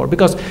went for?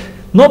 Because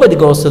nobody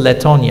goes to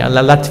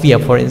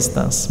Latvia, for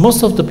instance.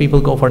 Most of the people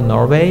go for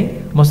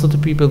Norway, most of the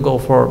people go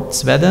for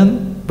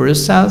Sweden,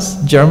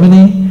 Brussels,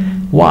 Germany.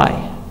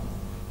 Why?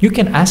 You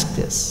can ask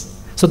this.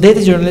 So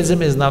data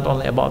journalism is not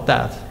only about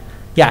that.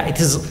 Yeah, it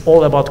is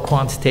all about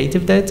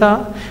quantitative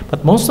data,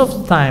 but most of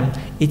the time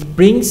it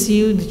brings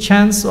you the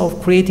chance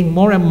of creating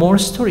more and more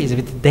stories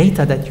with the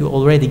data that you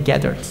already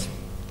gathered.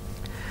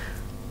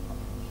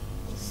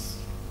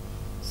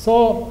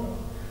 So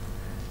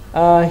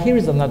here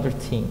is another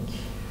thing.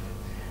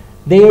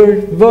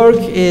 Their work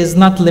is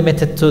not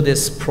limited to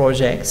these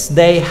projects.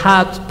 They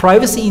had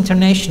Privacy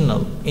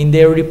International in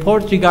their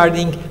report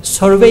regarding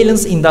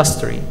surveillance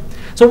industry.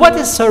 So what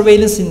is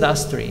surveillance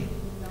industry?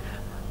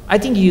 I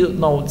think you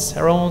know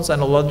drones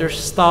and all other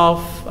stuff,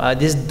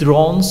 these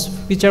drones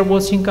which are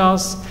watching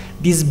us,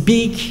 these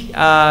big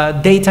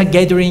data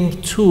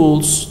gathering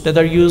tools that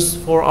are used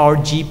for our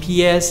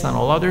GPS and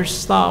all other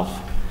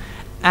stuff.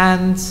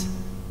 And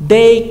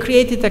they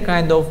created a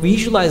kind of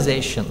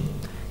visualization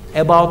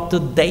about the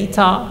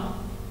data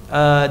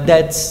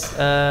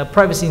that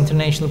Privacy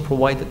International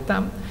provided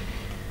them.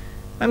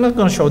 I'm not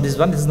going to show this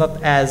one. This is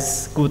not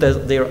as good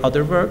as their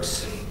other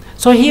works.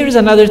 So here's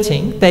another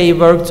thing. They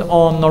worked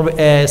on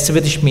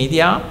Swedish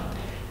media,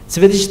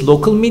 Swedish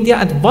local media,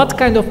 and what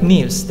kind of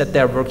news that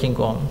they're working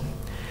on.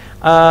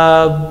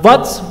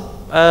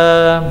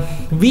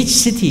 Which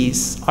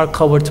cities are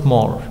covered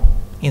more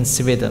in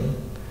Sweden?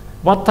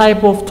 What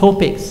type of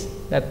topics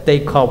that they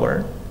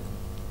cover?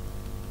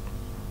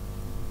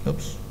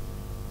 Oops.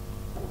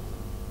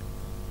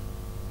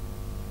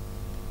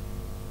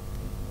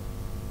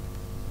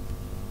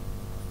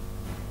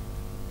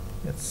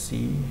 Let's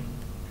see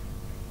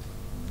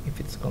if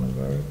it's gonna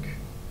work.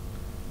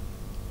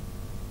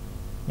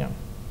 Yeah.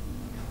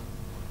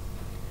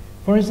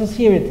 For instance,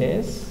 here it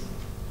is.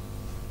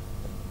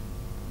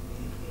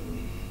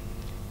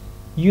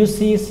 You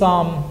see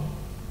some,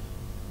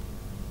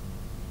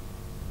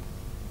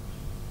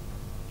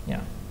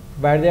 yeah,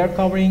 where they are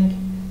covering,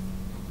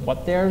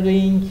 what they are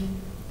doing.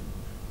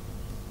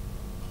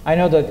 I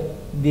know that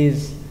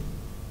this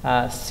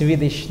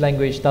Swedish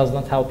language does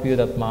not help you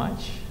that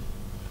much.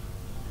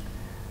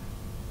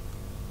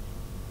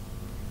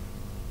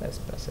 Let's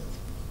press it.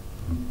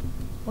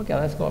 Okay,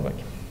 let's go back.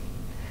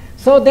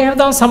 So they have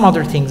done some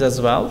other things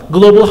as well.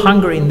 Global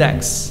Hunger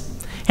Index.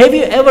 Have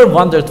you ever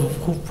wondered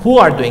who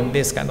are doing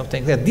this kind of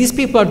things? Yeah, these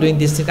people are doing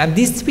this thing, and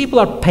these people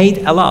are paid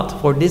a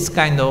lot for this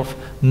kind of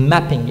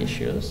mapping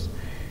issues.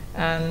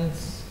 And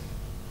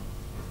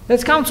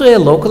let's come to a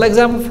local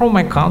example from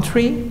my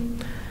country.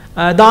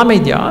 Da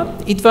Media.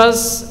 It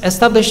was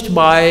established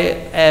by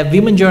a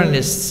women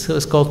journalist who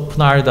is called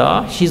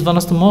Pınar'da. She's one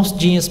of the most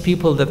genius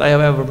people that I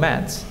have ever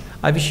met.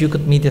 I wish you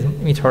could meet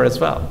her as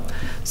well.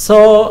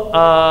 So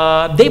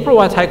they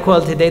provide high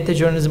quality data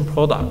journalism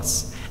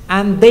products,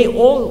 and they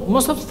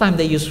most of the time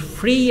they use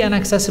free and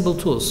accessible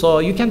tools. So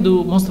you can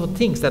do most of the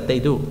things that they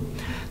do.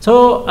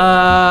 So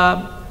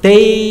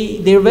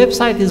their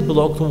website is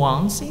blocked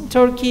once in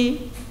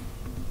Turkey.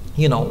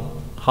 You know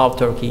how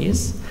Turkey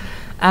is.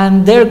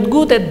 And they're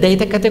good at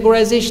data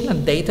categorization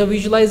and data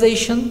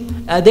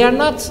visualization. They are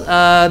not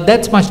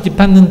that much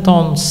dependent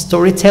on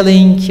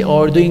storytelling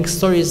or doing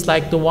stories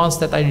like the ones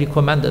that I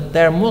recommended.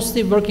 They're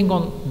mostly working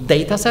on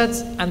data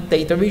sets and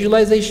data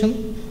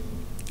visualization.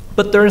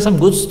 But there are some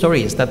good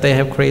stories that they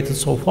have created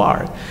so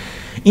far.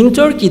 In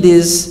Turkey,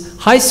 these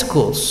high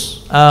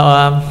schools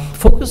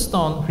focused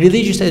on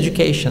religious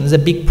education is a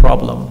big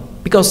problem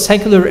because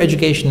secular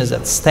education is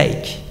at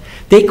stake.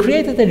 They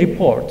created a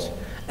report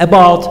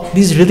about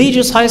these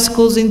religious high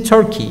schools in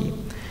Turkey,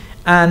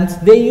 and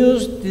they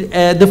used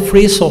the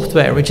free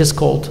software which is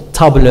called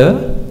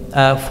Tableau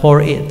for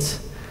it.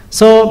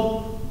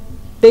 So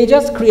they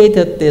just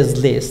created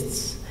these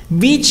lists.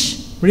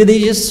 Which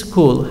religious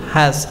school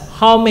has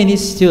how many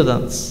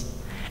students,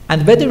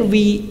 and whether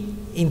we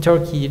in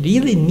Turkey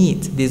really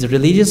need these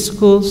religious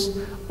schools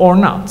or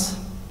not.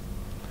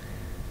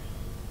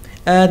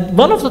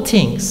 One of the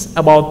things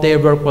about their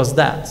work was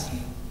that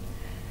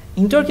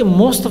in Turkey,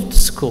 most of the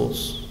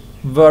schools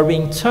were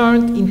being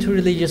turned into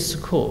religious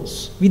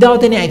schools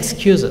without any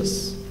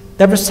excuses.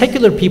 There were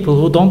secular people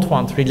who don't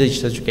want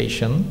religious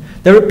education.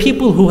 There were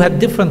people who had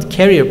different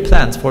career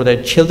plans for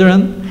their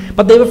children,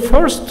 but they were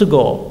forced to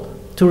go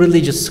to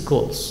religious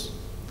schools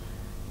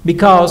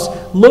because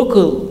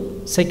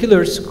local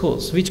secular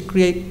schools,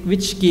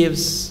 which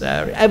gives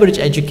average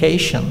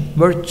education,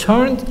 were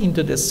turned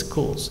into these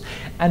schools.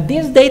 And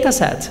this data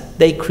set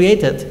they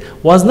created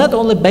was not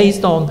only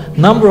based on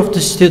number of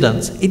the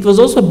students, it was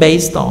also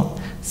based on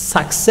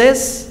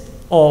success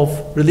of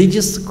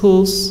religious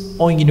schools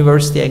on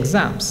university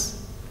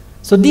exams.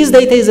 So this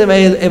data is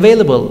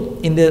available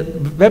in the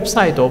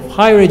website of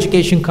Higher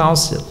Education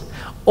Council.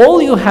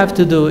 All you have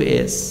to do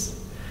is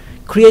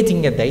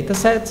creating a data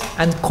set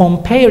and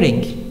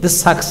comparing the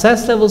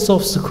success levels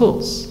of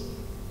schools.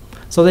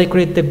 So they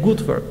create the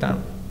good work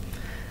done.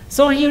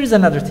 So here is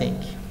another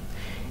thing.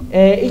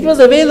 It was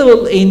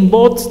available in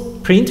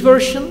both print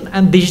version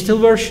and digital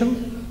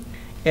version.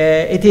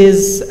 It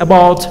is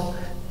about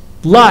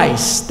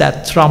lies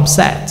that Trump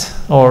said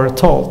or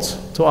told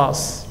to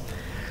us.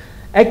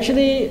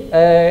 Actually,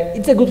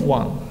 it's a good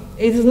one.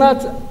 It is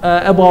not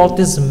about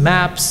these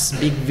maps,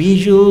 big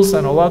visuals,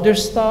 and all other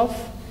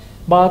stuff,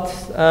 but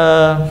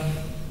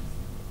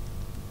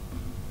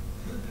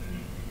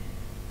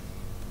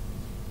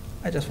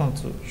I just want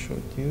to show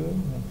it to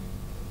you.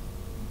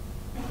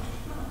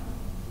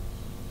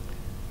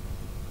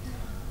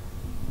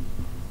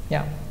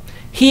 Yeah.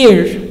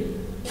 Here,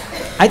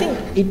 I think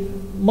it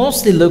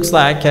mostly looks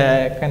like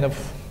a kind of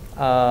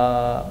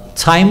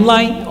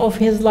timeline of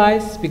his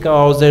lies,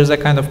 because there's a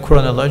kind of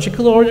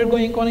chronological order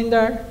going on in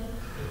there.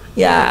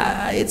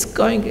 Yeah, it's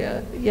going,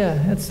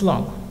 yeah, it's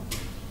long.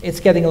 It's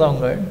getting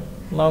longer,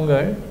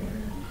 longer,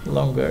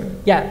 longer.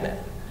 Yeah,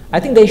 I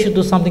think they should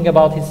do something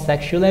about his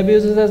sexual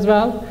abuses as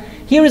well.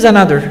 Here is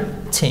another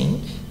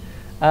thing,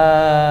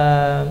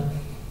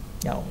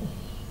 you know,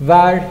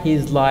 where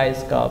his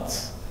lies got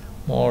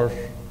more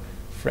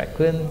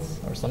frequent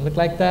or something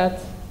like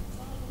that.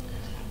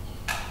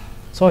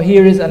 So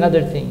here is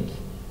another thing.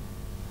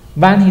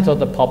 When he told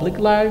the public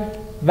lie,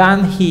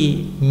 when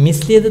he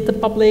misled the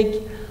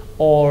public,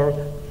 or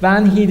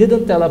when he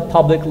didn't tell a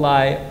public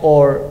lie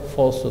or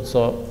falsehood.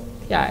 So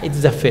yeah,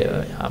 it's a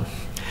fair.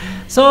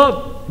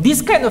 So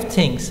these kind of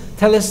things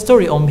tell a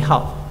story on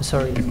behalf.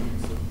 Sorry.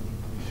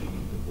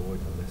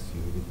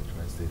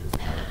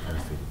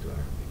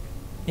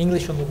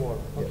 English on the board.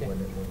 Okay.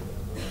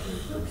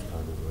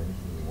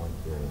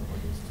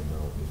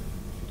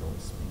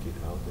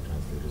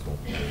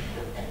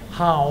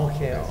 How?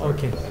 Okay.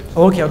 Okay.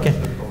 Okay. Okay.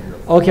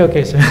 Okay.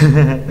 Okay.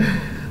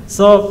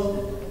 So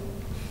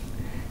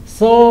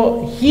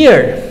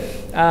here,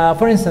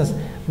 for instance,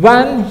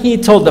 when he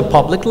told the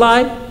public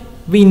lie,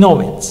 we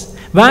know it.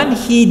 When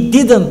he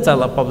didn't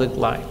tell a public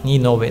lie, we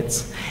know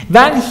it.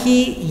 When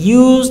he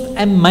used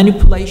a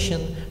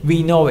manipulation,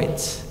 we know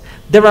it.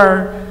 There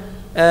are,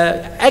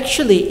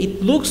 actually,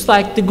 it looks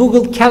like the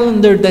Google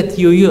Calendar that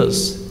you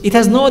use. It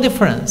has no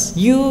difference.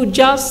 You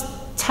just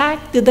tag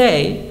the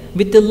day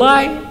with the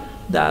lie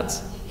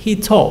that he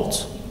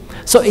told.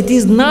 So it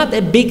is not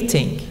a big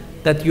thing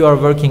that you are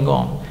working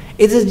on.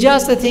 It is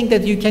just a thing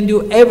that you can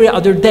do every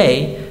other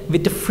day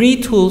with the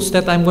free tools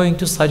that I'm going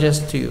to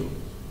suggest to you.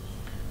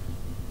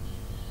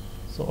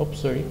 So, oops,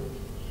 sorry.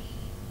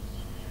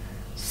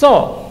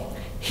 So,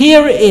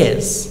 here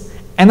is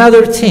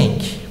another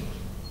thing.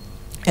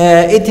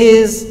 It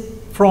is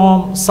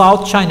from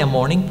South China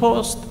Morning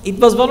Post. It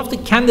was one of the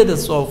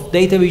candidates of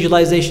Data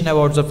Visualization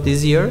Awards of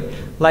this year,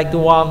 like the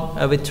one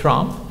with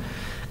Trump.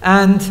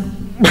 And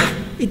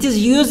it is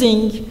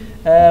using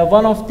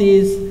one of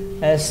these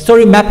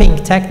story mapping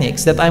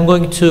techniques that I'm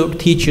going to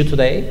teach you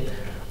today.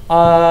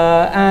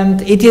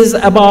 And it is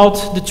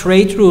about the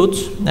trade route,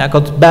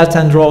 called Belt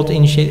and Road,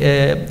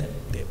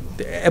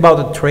 about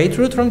the trade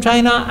route from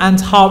China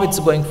and how it's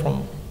going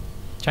from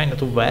China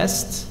to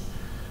West.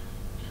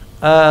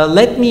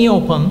 Let me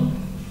open.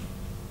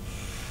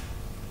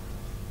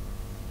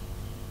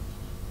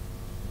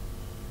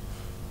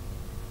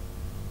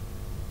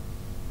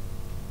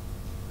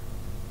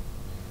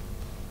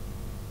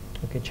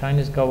 Okay,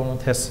 Chinese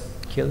government has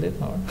killed it,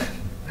 or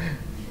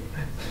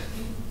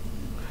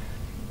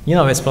you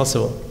know it's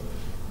possible.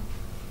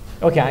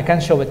 Okay, I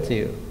can show it to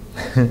you.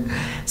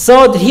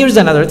 So here's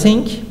another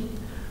thing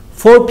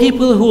for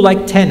people who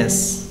like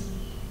tennis.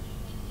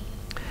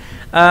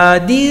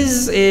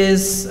 This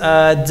is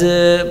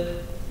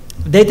the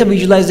data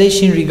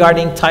visualization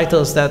regarding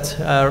titles that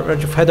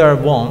Roger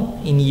Federer won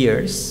in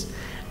years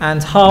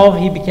and how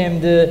he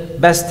became the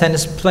best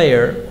tennis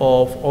player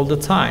of all the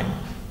time.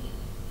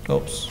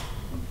 Oops.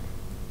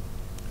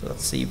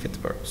 Let's see if it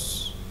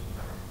works.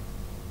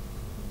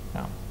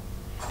 Now,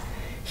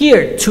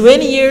 here,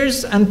 20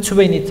 years and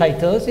 20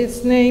 titles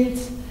it's named,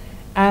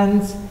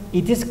 and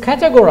it is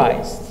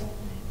categorized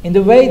in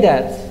the way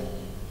that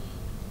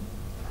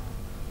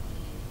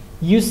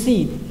you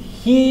see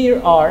here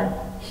are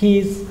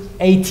his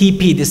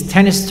ATP, this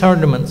tennis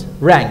tournament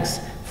ranks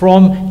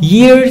from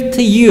year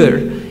to year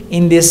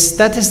in this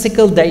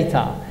statistical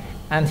data.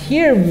 And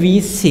here we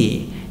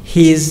see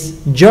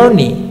his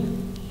journey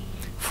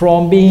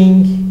from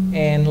being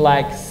in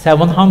like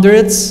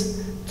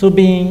 700s to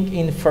being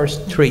in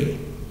first 3.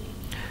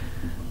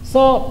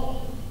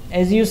 So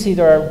as you see,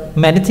 there are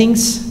many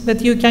things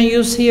that you can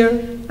use here,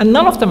 and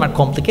none of them are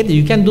complicated.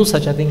 You can do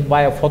such a thing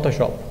via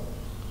Photoshop.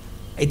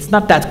 It's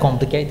not that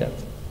complicated.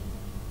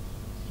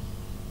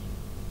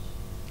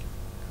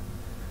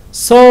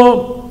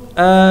 So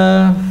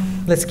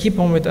let's keep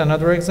on with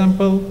another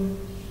example.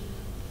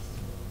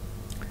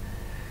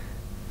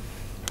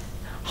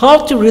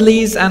 How to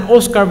release an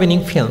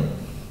Oscar-winning film.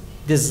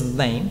 This is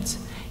named.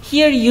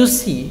 Here you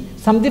see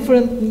some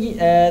different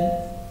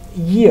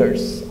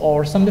years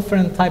or some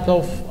different type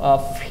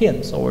of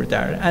films over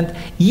there. And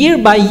year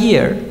by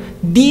year,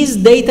 this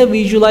data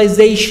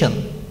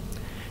visualization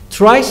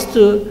tries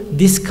to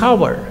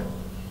discover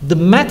the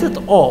method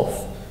of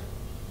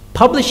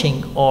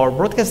publishing or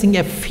broadcasting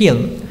a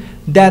film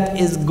that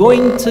is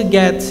going to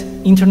get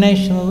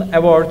international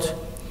award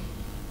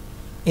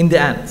in the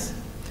end.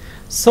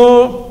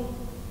 So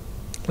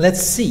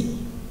let's see.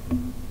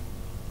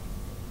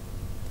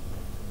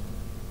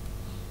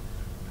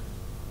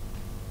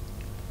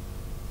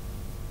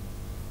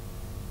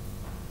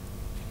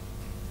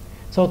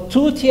 So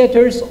 2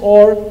 theaters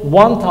or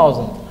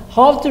 1,000.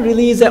 How to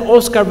release an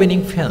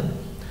Oscar-winning film?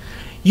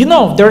 You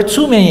know, there are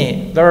too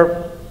many. There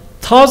are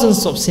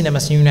thousands of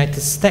cinemas in the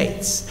United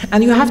States,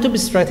 and you have to be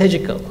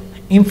strategical.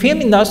 In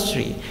film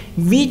industry,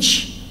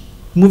 which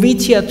movie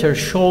theater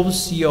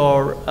shows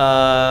your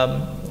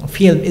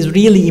film is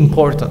really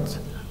important.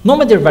 No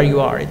matter where you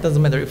are, it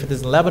doesn't matter if it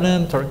is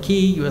Lebanon,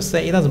 Turkey,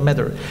 USA, it doesn't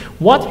matter.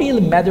 What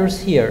really matters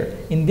here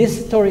in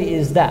this story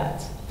is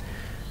that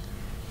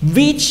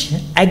which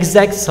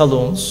exact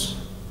salons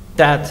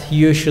that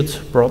you should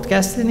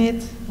broadcast in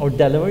it or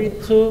deliver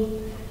it to,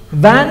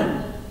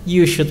 when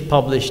you should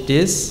publish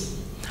this,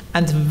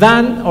 and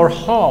when or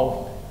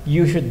how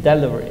you should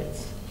deliver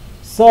it.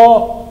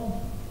 So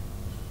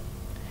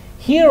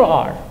here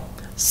are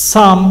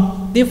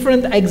some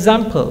different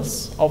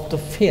examples of the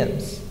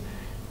films,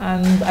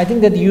 and I think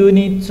that you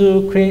need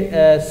to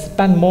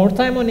spend more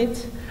time on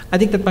it. I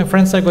think that my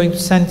friends are going to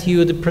send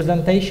you the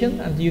presentation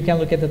and you can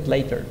look at it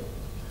later.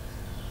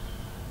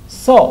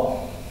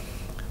 So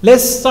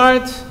let's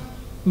start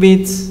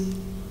with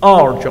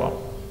our job.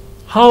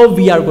 How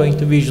we are going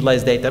to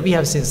visualize data. We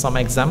have seen some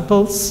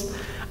examples.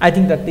 I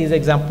think that these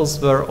examples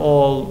were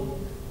all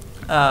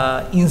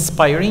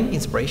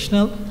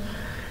inspirational.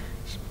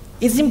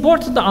 It's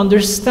important to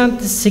understand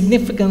the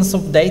significance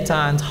of data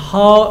and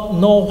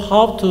know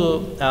how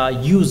to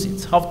use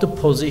it, how to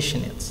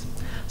position it.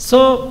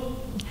 So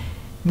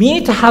we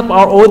need to help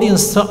our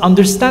audience to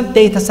understand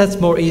data sets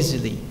more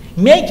easily.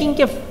 Making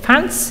a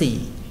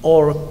fancy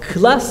or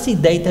classy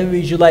data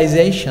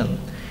visualization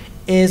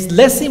is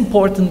less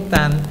important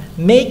than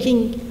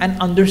making an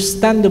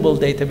understandable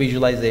data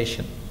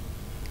visualization.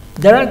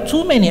 There are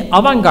too many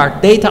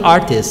avant-garde data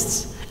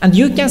artists, and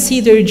you can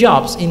see their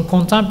jobs in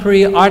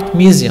contemporary art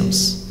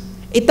museums.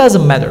 It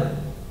doesn't matter.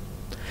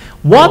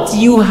 What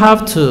you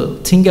have to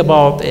think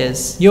about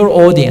is your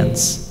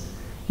audience.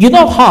 You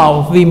know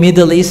how we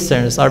Middle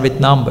Easterns are with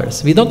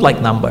numbers. We don't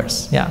like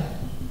numbers, yeah.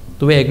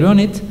 Do we agree on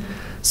it?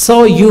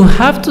 So you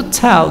have to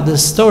tell the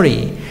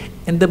story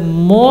in the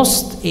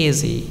most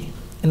easy,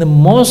 in the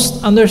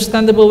most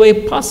understandable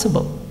way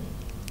possible.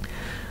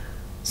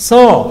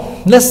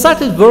 So let's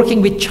start with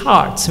working with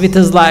charts, which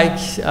is like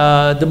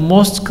the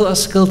most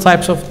classical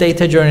types of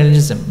data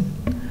journalism.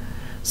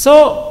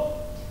 So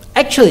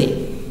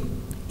actually,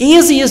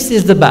 easiest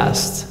is the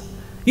best.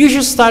 You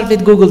should start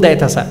with Google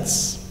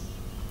datasets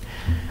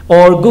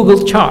or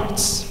Google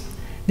Charts.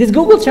 This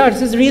Google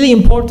Charts is really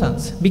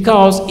important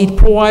because it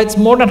provides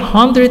more than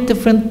 100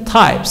 different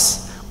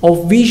types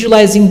of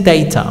visualizing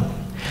data.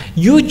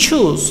 You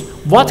choose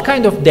what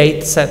kind of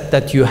data set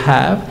that you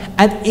have,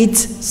 and it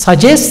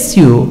suggests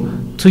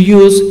you to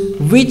use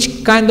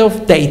which kind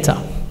of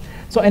data.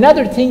 So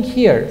another thing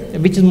here,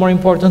 which is more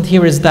important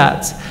here, is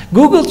that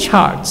Google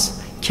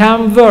Charts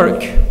can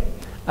work.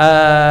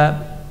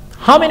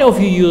 How many of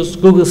you use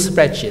Google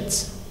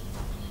Spreadsheets?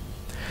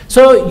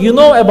 So you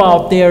know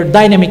about their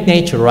dynamic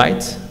nature,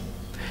 right?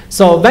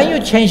 So when you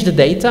change the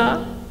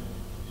data,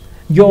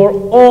 your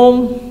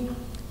own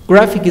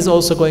graphic is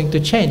also going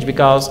to change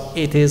because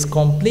it is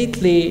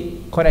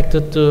completely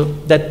connected to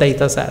that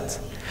data set.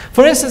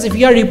 For instance, if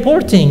you are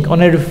reporting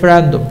on a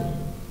referendum,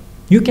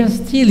 you can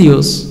still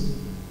use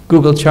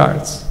Google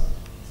Charts.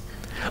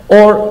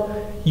 Or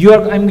you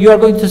are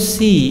going to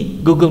see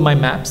Google My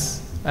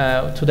Maps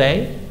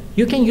today.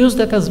 You can use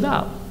that as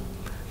well.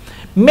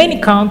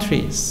 Many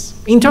countries,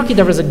 in Turkey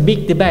there was a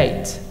big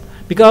debate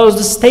because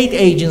the state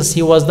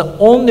agency was the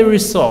only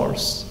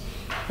resource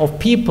of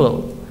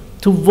people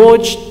to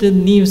watch the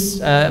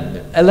news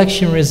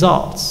election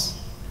results.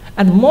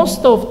 And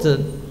most of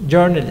the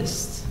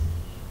journalists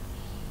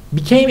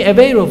became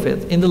aware of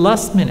it in the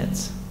last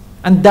minute.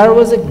 And there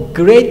was a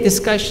great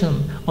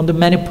discussion on the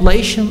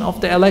manipulation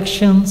of the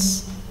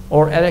elections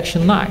or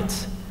election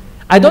night.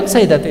 I don't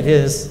say that it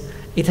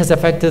has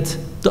affected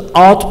the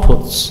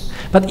outputs,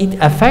 but it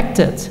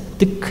affected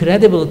the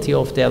credibility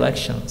of the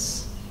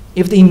elections.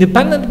 If the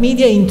independent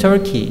media in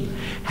Turkey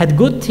had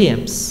good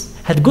teams,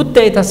 had good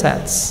data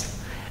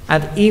sets,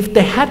 and if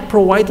they had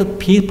provided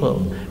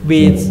people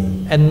with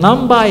a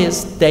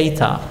non-biased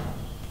data,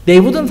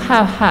 they wouldn't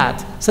have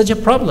had such a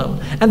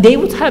problem, and they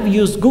would have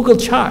used Google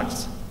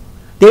Charts.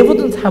 They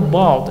wouldn't have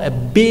bought a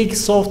big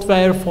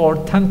software for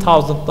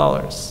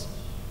 $10,000.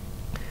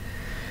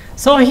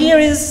 So here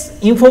is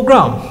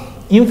Infogram.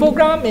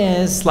 Infogram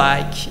is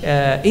like,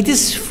 it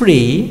is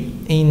free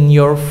in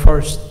your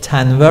first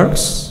 10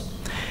 works.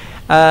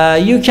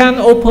 You can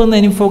open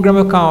an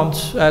Infogram account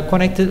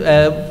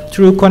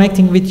through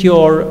connecting with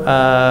your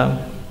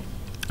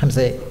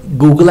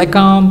Google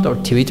account or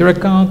Twitter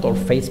account or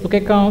Facebook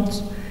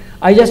account.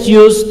 I just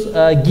used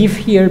GIF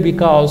here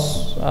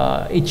because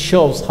it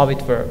shows how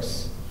it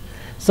works.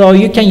 So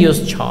you can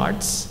use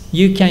charts,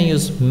 you can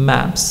use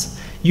maps,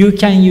 you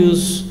can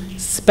use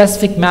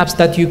specific maps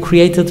that you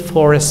created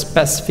for a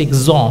specific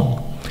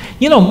zone.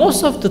 You know,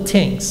 most of the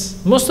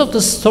things, most of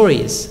the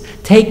stories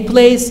take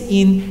place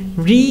in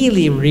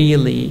really,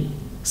 really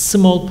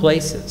small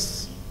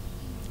places.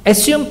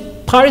 Assume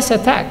Paris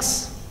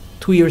attacks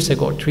 2 years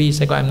ago, 3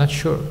 years ago, I'm not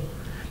sure.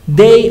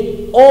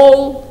 They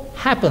all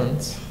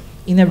happened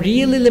in a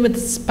really limited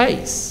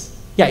space.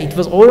 Yeah, it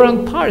was all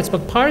around Paris,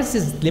 but Paris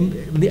is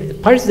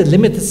a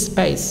limited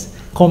space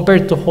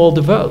compared to whole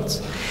the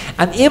world.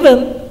 And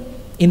even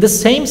in the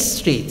same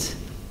street,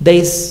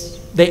 they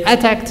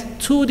attacked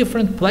 2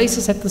 different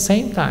places at the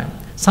same time.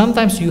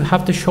 Sometimes you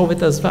have to show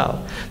it as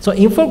well. So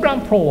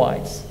Infogram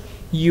provides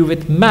you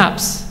with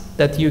maps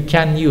that you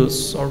can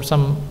use or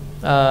some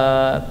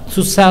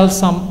to sell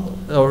some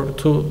or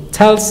to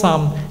tell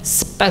some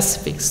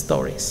specific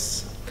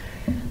stories.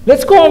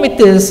 Let's go on with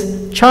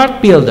this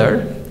chart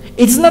builder.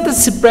 It's not a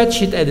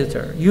spreadsheet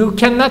editor. You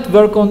cannot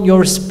work on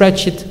your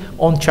spreadsheet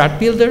on chart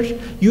builder.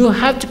 You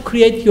have to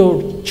create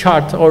your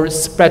chart or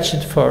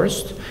spreadsheet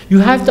first. You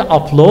have to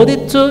upload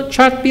it to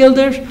chart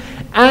builder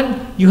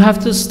and you have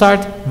to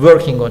start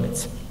working on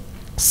it.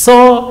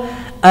 So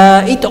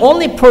it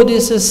only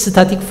produces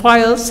static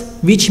files,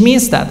 which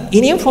means that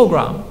in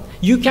Infogram,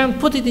 you can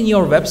put it in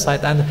your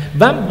website, and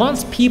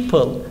once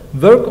people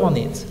work on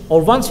it,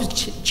 or once you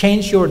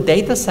change your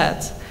data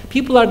set,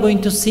 people are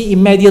going to see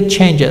immediate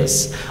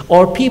changes,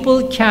 or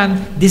people can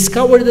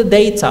discover the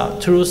data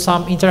through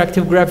some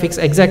interactive graphics,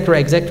 etc.,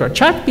 etc.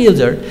 Chart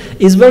Builder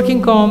is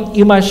working on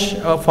image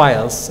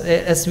files,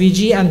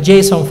 SVG and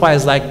JSON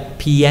files like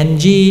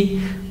PNG,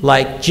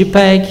 like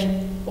JPEG,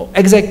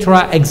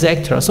 etc.,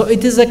 etc. So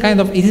it is a kind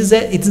of,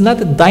 it's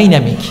not a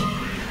dynamic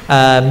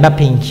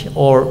mapping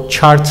or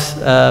chart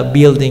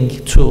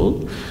building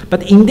tool,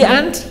 but in the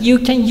end you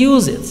can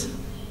use it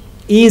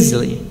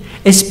easily,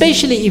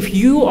 especially if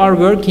you are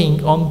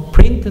working on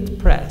printed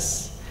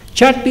press.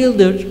 Chart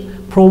Builder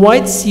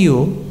provides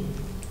you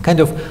kind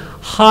of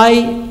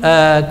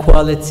high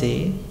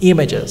quality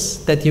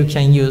images that you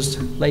can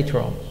use later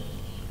on.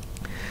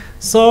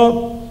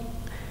 So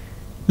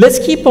let's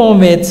keep on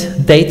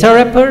with data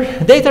wrapper.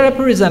 Data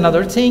wrapper is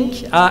another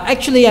thing,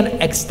 actually an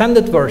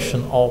extended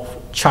version of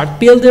Chart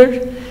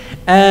Builder.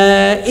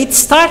 It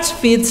starts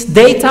with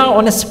data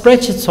on a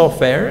spreadsheet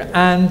software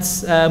and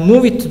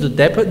move it to the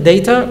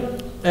data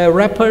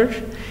wrapper.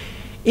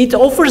 It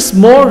offers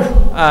more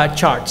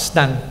charts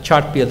than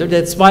Chart Builder.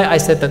 That's why I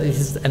said that it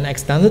is an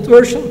extended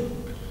version.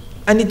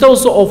 And it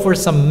also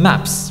offers some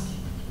maps,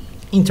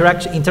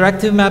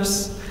 interactive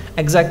maps,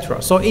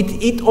 etc. So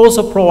it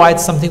also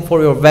provides something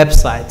for your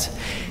website.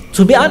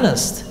 To be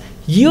honest,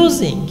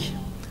 using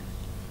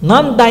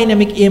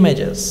non-dynamic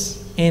images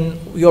in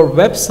your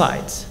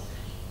website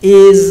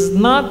is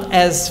not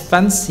as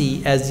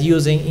fancy as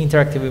using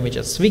interactive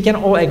images. We can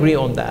all agree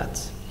on that.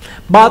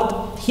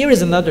 But here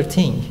is another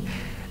thing.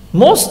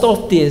 Most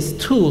of these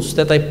tools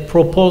that I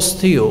propose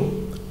to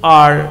you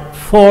are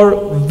for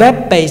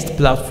web-based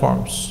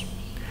platforms.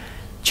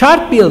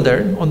 Chart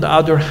Builder, on the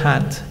other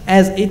hand,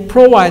 as it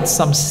provides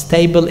some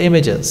stable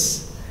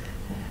images,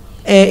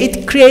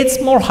 it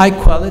creates more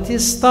high-quality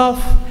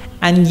stuff,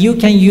 and you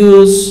can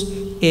use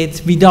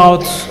it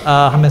without,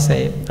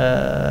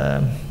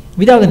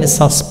 without any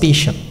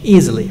suspicion,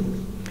 easily.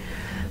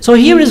 So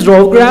here is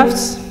row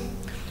graphs.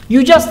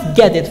 You just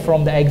get it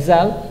from the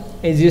Excel,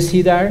 as you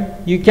see there.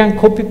 You can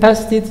copy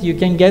paste it, you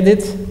can get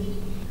it.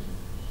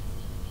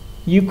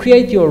 You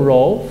create your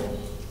row.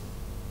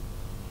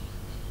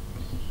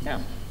 Yeah,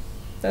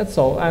 that's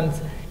all. And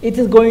it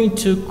is going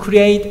to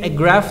create a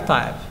graph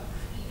type,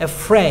 a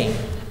frame,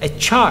 a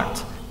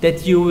chart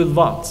that you will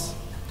want.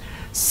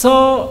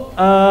 So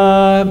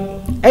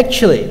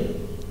actually,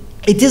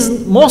 it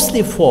is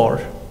mostly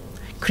for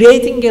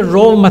creating a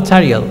raw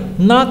material,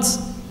 not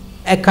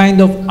a kind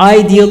of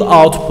ideal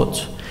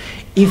output.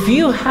 If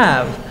you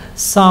have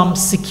some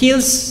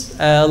skills,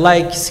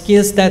 like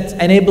skills that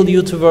enable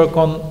you to work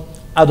on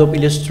Adobe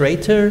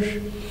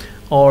Illustrator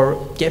or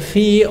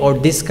Gephi or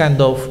this kind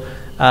of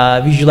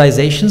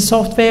visualization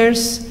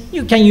softwares,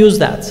 you can use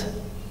that.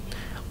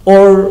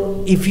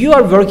 Or if you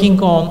are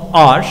working on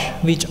R,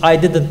 which I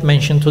didn't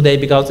mention today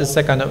because it's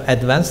a kind of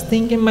advanced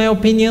thing in my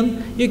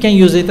opinion, you can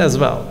use it as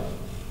well.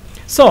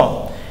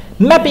 So,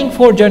 mapping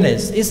for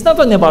journalists is not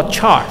only about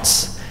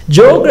charts.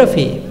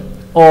 Geography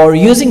or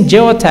using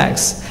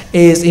geotags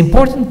is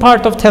important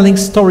part of telling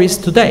stories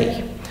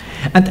today.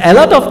 And a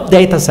lot of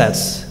data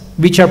sets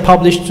which are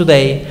published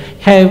today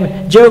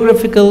have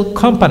geographical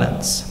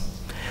components.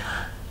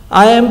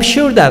 I am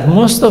sure that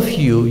most of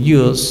you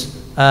use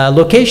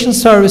location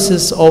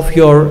services of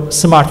your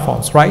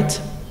smartphones, right?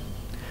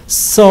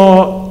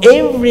 So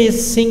every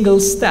single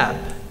step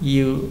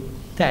you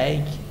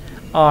take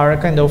are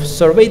kind of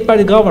surveyed by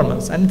the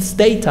governments, and it's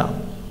data.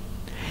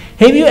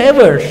 Have you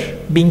ever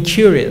been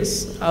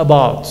curious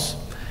about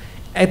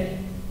a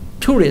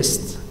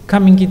tourist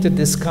coming into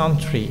this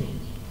country,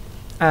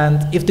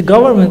 and if the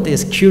government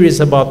is curious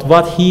about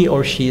what he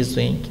or she is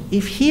doing,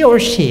 if he or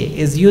she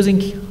is using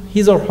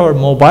his or her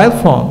mobile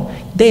phone,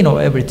 they know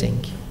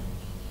everything.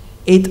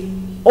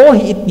 All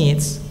it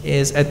needs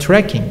is a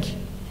tracking.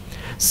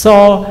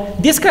 So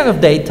this kind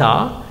of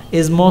data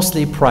is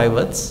mostly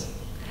private,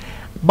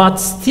 but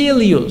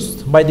still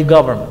used by the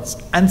governments.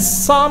 And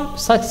some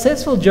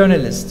successful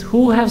journalists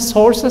who have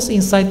sources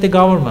inside the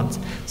government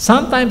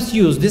sometimes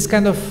use this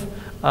kind of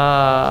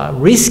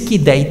risky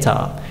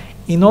data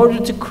in order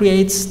to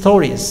create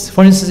stories.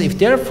 For instance, if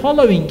they're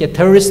following a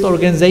terrorist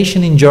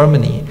organization in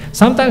Germany,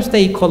 sometimes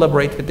they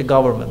collaborate with the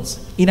governments.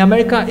 In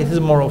America, it is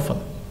more often.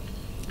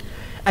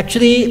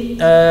 Actually, in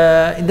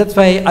that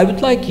way, I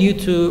would like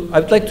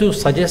to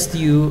suggest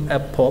you a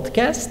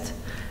podcast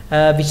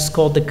which is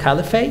called The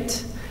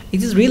Caliphate.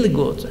 It is really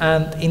good,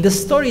 and in the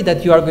story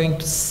that you are going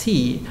to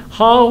see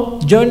how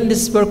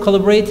journalists were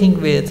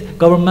collaborating with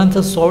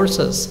governmental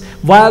sources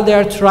while they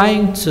are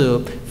trying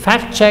to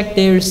fact check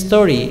their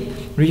story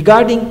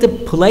regarding the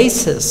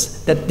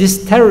places that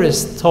this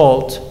terrorist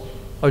told,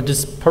 or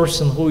this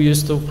person who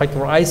used to fight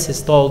for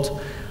ISIS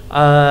told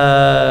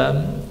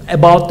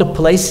about the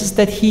places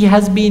that he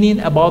has been in,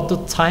 about the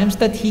times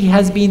that he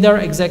has been there,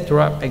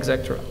 etc.,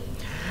 etc.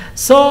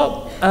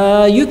 So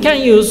you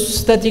can use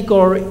static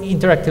or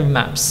interactive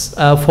maps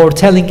for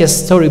telling a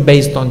story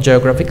based on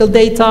geographical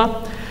data,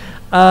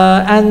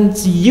 and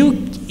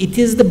it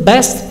is the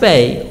best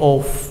way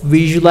of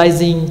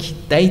visualizing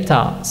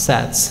data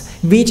sets,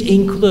 which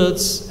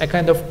includes a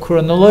kind of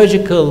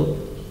chronological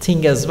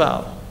thing as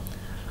well,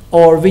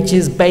 or which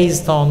is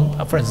based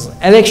on, for instance,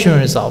 election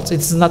results.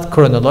 It's not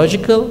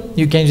chronological,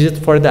 you can use it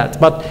for that.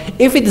 But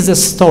if it is a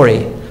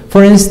story,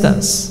 for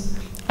instance,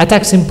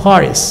 attacks in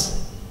Paris,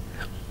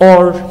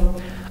 or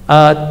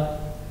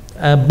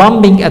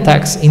bombing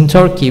attacks in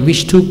Turkey,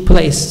 which took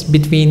place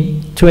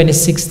between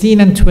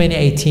 2016 and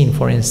 2018,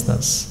 for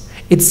instance,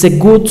 it's a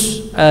good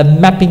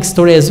mapping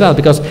story as well,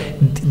 because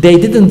they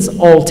didn't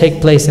all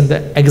take place in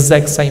the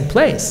exact same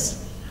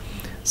place.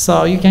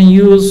 So you can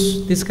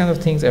use these kind of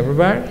things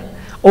everywhere.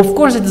 Of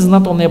course, it is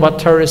not only about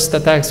terrorist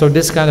attacks or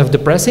this kind of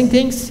depressing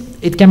things.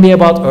 It can be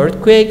about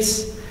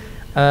earthquakes,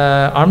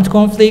 armed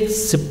conflicts,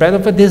 spread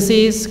of a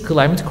disease,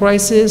 climate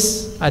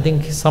crisis. I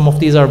think some of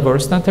these are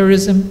worse than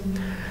terrorism.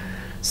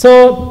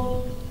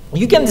 So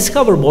you can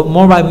discover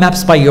mobile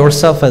maps by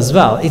yourself as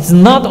well. It's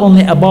not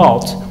only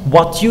about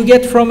what you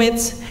get from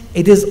it,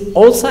 it is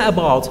also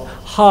about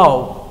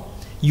how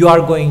you are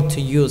going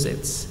to use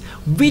it.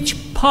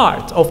 Which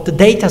part of the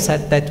data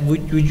set that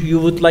you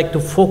would like to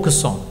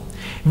focus on?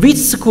 Which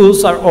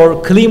schools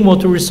or clean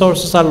water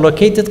resources are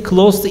located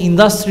close to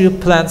industrial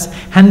plants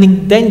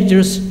handling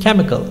dangerous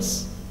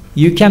chemicals?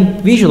 You can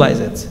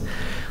visualize it.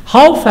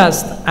 How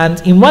fast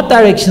and in what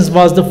directions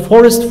was the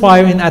forest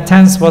fire in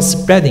Athens was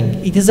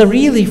spreading? It is a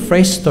really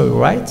fresh story,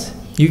 right?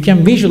 You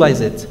can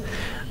visualize it.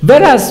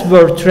 Whereas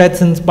were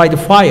threatened by the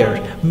fire,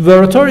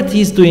 were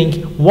authorities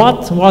doing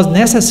what was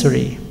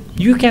necessary?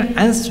 You can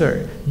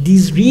answer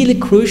these really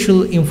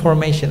crucial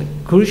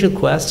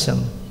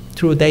question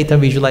through data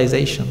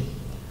visualization.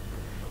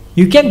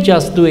 You can't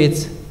just do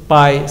it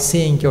by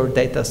seeing your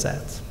data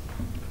set.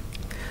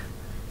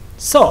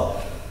 So,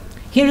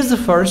 here is the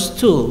first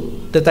tool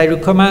that I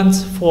recommend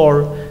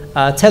for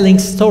telling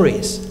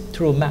stories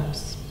through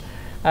maps.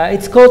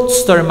 It's called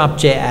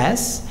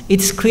StoryMap.js.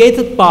 It's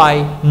created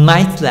by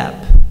NightLab,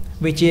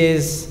 which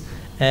is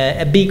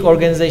a big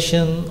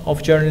organization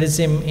of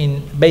journalism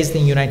based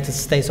in the United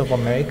States of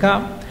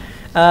America.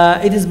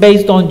 It is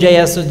based on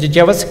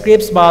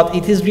JavaScript, but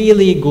it is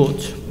really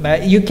good.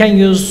 You can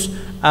use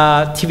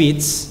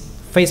tweets,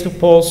 Facebook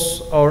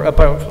posts, or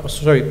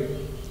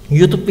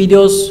YouTube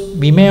videos,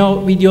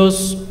 Vimeo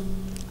videos,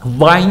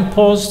 Vine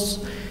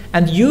posts,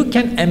 and you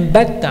can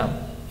embed them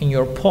in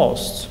your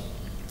posts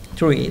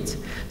through it.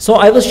 So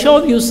I will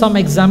show you some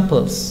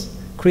examples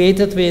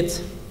created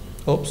with,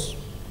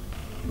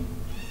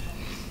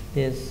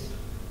 this.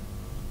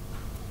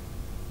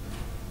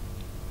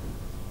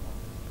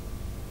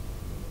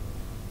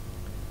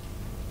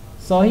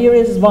 So here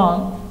is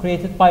one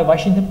created by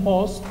Washington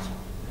Post.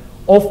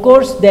 Of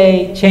course,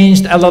 they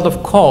changed a lot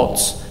of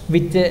codes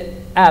with the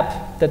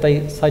app that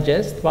I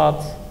suggest, but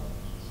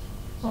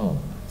it's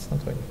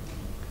not working.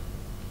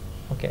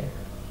 Okay.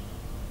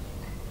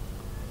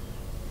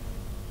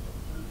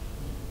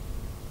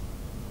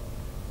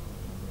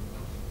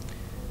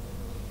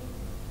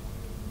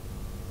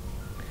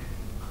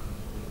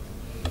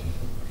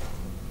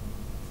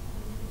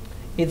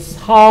 It's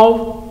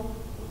how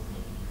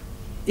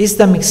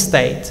Islamic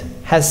State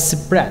has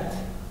spread.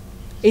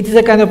 It is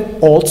a kind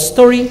of old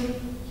story,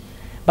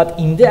 but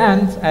in the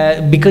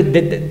end, because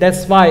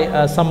that's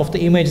why some of the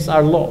images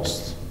are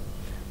lost.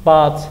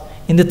 But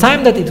in the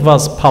time that it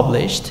was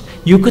published,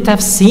 you could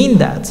have seen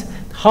that,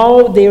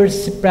 how their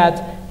spread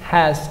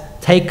has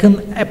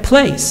taken a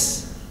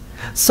place.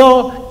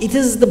 So it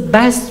is the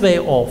best way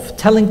of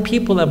telling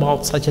people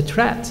about such a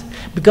threat,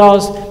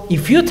 because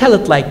if you tell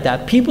it like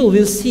that, people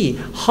will see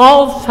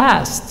how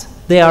fast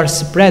they are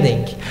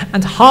spreading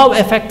and how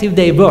effective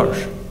they were.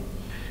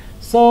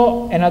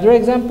 So another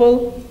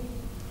example,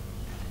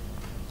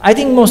 I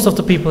think most of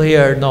the people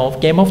here know of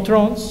Game of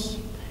Thrones.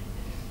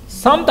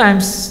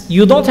 Sometimes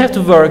you don't have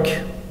to work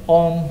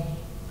on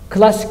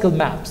classical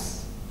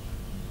maps.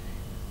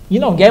 You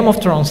know, Game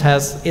of Thrones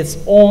has its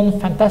own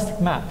fantastic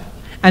map.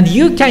 And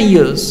you can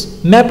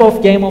use map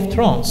of Game of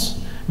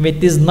Thrones with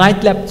this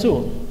Night Lab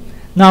tool.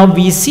 Now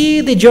we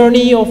see the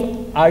journey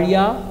of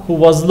Arya, who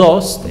was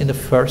lost in the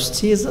first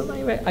season,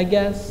 I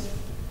guess.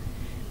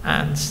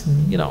 And,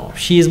 you know,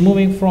 she is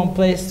moving from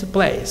place to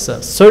place.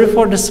 So sorry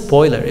for the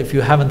spoiler if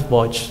you haven't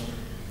watched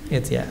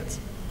it yet.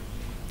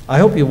 I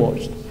hope you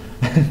watched.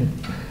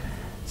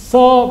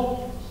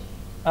 So,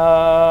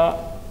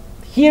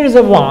 here's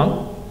a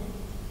one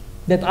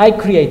that I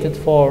created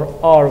for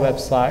our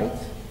website.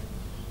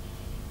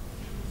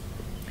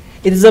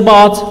 It is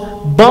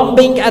about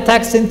bombing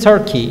attacks in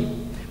Turkey,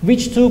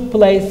 which took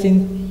place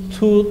in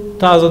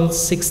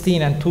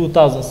 2016 and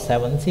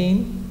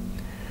 2017.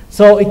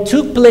 So it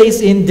took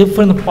place in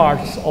different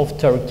parts of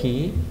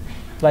Turkey,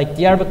 like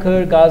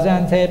Diyarbakir,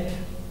 Gaziantep,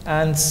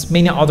 and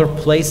many other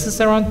places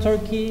around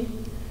Turkey.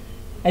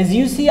 As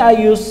you see, I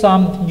used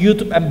some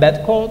YouTube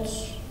embed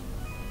codes.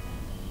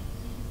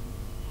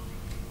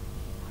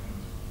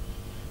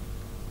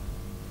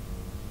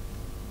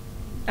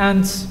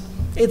 And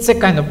it's a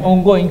kind of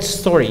ongoing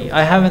story.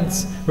 I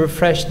haven't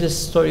refreshed this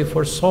story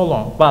for so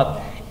long,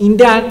 but in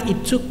that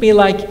it took me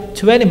like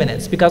 20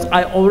 minutes because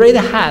I already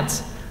had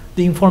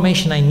the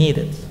information I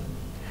needed.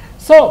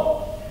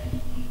 So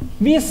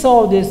we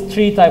saw these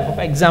three types of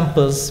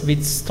examples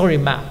with story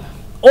map.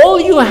 All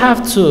you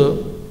have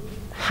to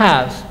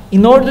have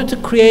in order to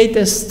create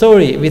a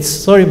story with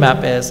story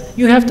map is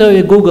you have to have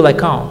a Google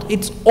account.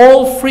 It's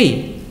all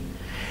free.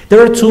 There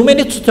are too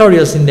many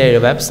tutorials in their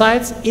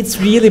websites. It's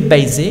really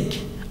basic,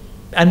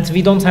 and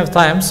we don't have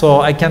time, so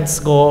I can't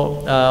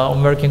go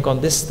on working on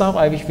this stuff.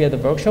 I wish we had a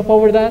workshop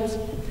over that.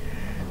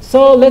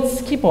 So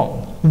let's keep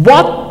on.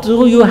 What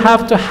do you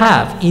have to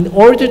have in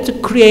order to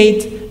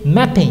create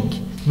mapping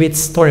with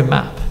story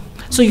map?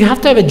 So you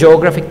have to have a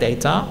geographic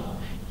data.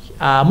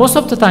 Most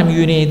of the time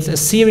you need a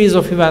series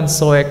of events,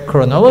 so a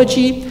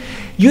chronology.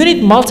 You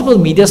need multiple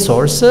media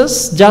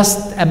sources.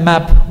 Just a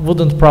map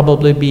wouldn't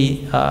probably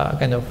be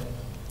kind of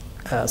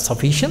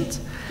sufficient.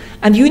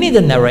 And you need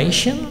a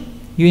narration.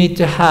 You need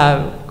to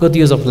have good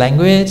use of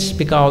language,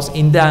 because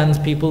in the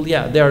end people,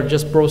 they are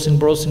just browsing.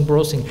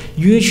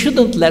 You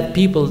shouldn't let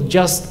people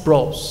just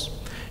browse.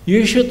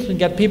 You should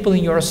get people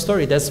in your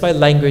story. That's why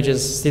language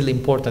is still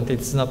important.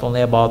 It's not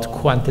only about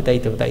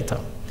quantitative data.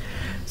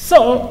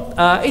 So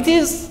it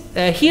is,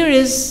 here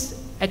is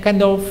a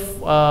kind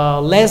of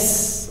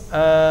less,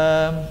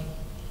 a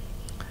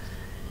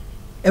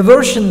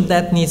version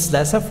that needs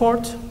less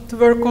effort to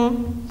work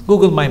on,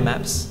 Google My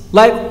Maps.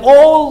 Like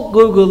all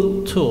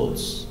Google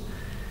tools,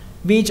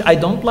 which I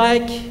don't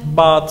like,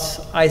 but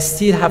I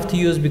still have to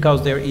use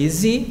because they're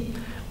easy.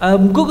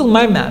 Google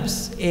My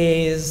Maps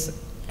is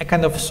a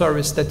kind of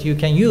service that you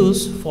can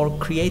use for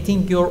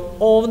creating your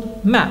own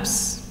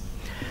maps.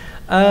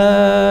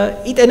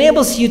 It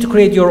enables you to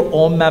create your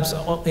own maps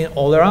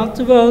all around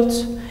the world,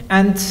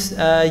 and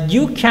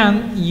you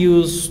can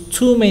use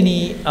too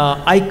many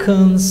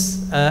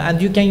icons,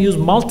 and you can use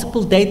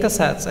multiple data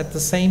sets at the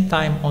same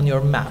time on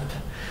your map.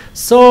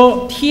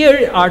 So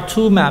here are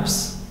two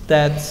maps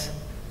that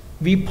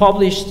we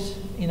published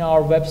in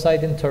our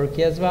website in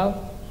Turkey as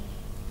well.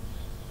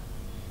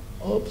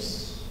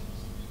 Oops.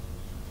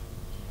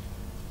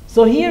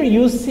 So here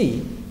you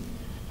see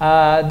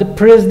the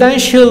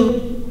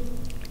presidential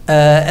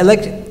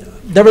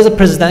there was a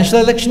presidential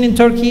election in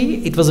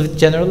Turkey. It was with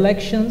general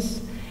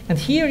elections. And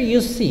here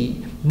you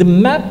see the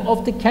map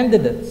of the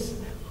candidates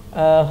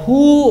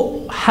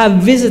who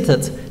have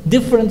visited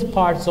different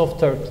parts of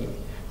Turkey.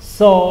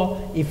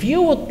 So if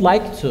you would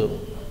like to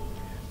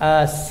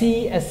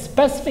see a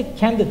specific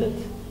candidate,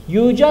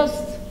 you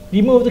just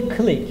remove the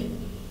click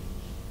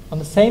on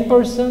the same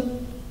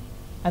person,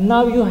 and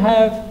now you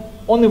have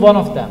only one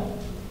of them.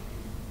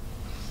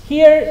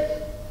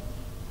 Here,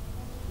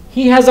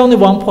 he has only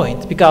 1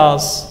 point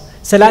because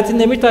Selahattin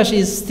Demirtas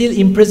is still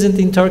imprisoned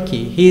in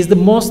Turkey. He is the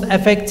most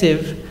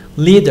effective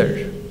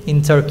leader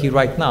in Turkey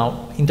right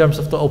now in terms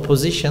of the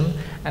opposition,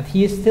 and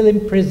he is still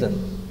in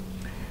prison.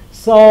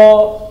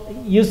 So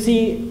you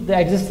see the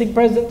existing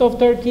president of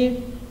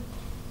Turkey,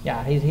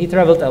 he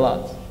traveled a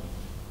lot,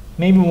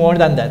 maybe more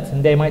than that,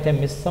 and they might have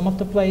missed some of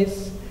the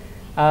place.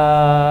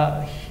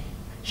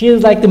 She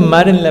is like the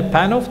Marine Le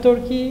Pen of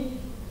Turkey,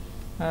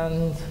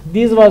 and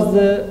this was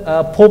the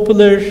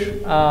popular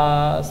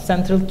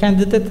central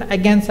candidate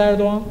against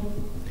Erdogan.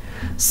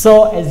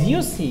 So as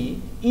you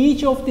see,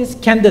 each of these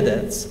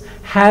candidates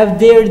have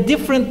their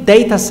different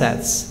data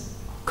sets,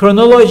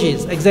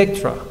 chronologies,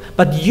 etc.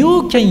 But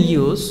you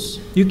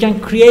can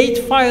create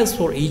files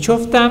for each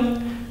of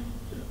them,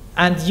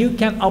 and you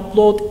can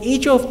upload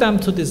each of them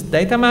to these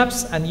data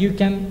maps, and you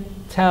can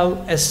tell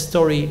a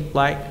story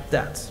like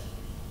that.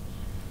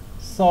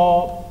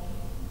 So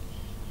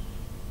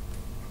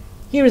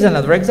here is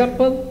another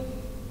example.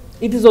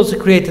 It is also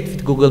created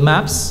with Google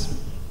Maps,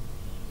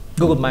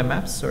 Google My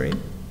Maps, sorry.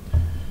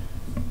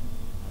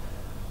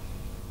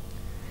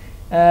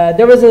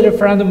 There was a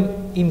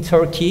referendum in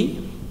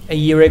Turkey a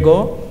year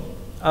ago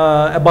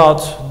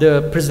about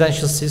the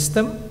presidential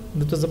system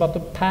that was about to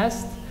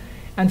pass.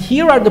 And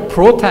here are the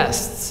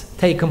protests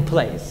taking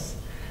place.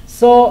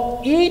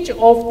 So each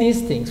of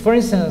these things, for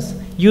instance,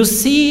 you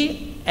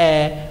see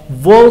a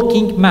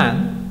walking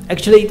man,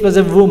 actually it was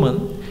a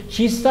woman.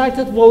 She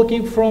started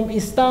walking from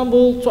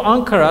Istanbul to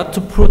Ankara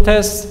to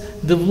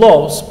protest the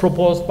laws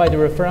proposed by the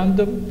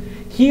referendum.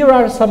 Here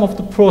are some of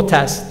the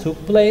protests took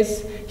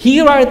place.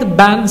 Here are the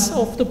bands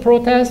of the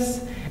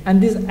protests.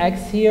 And this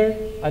X here,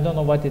 I don't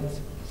know what it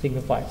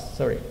signifies,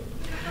 sorry.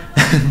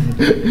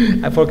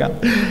 I forgot.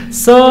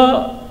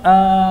 So,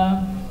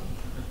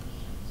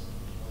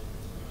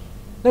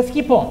 let's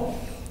keep on.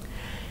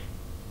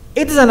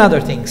 It is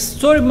another thing.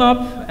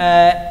 StoryMap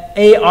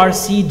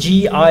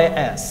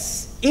ARCGIS.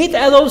 It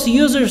allows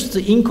users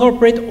to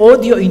incorporate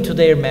audio into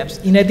their maps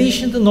in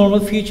addition to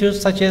normal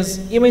features such as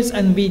image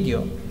and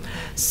video.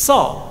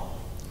 So,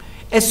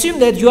 assume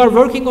that you are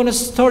working on a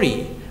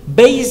story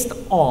based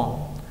on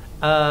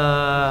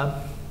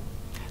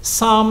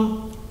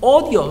some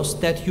audios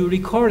that you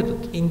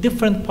recorded in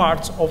different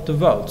parts of the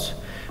world.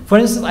 For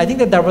instance, I think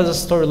that there was a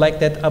story like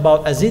that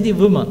about Yazidi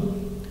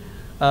women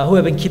who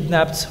have been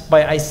kidnapped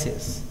by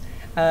ISIS.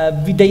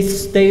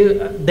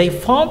 They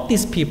found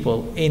these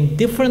people in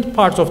different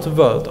parts of the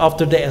world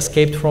after they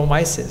escaped from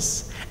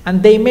ISIS,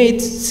 and they made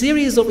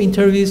series of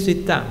interviews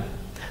with them.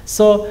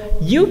 So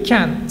you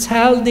can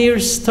tell their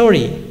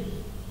story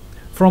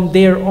from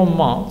their own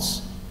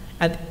mouths,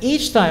 and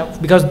each time,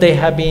 because they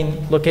have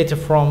been located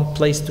from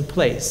place to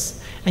place,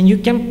 and you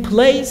can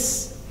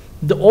place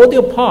the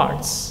audio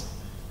parts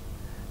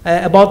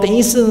about the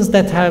incidents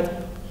that have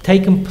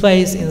taken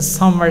place in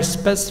somewhere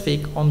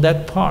specific on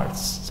that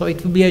parts. So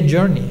it will be a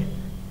journey.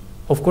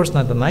 Of course,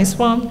 not a nice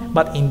one,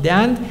 but in the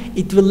end,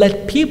 it will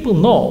let people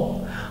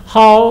know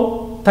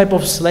how type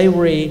of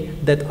slavery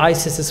that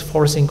ISIS is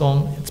forcing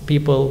on its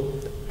people,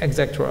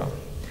 etc.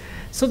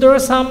 So there are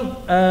some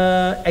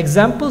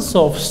examples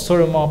of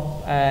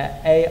StoryMap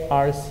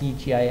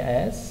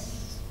ARCGIS.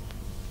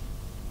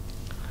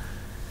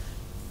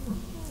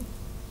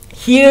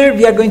 Here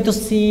we are going to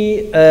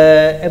see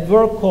a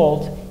work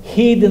called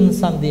Hidden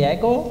San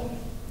Diego.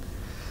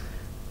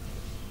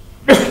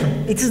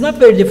 It is not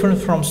very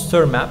different from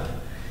StoryMap,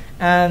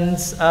 and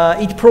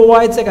it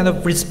provides a kind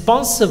of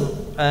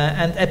responsive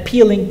and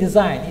appealing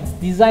design. Its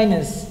design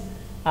is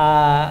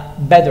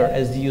better,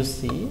 as you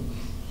see.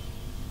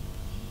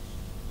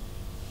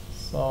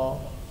 So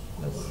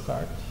let's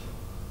start.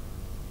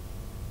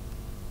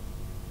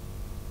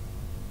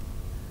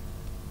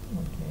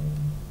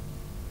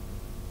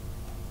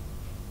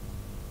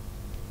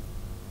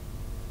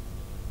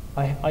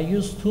 Okay. I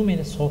use too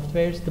many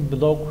softwares to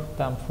block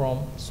them from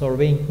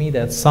surveying me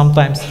that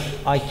sometimes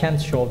I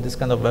can't show this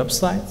kind of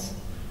websites.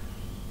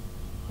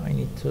 I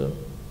need to.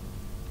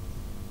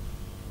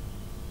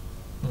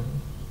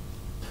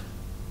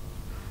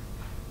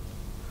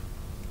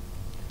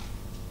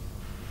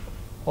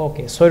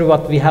 Okay, sorry,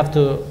 but we have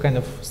to kind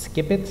of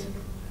skip it.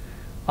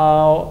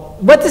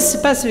 What is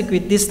specific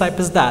with this type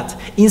is that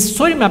in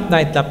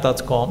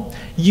storymapnightlab.com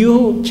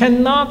you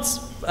cannot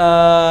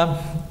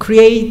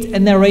create a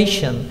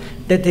narration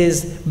that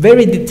is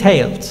very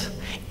detailed.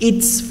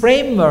 Its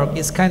framework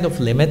is kind of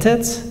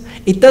limited.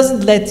 It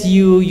doesn't let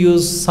you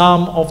use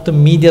some of the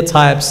media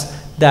types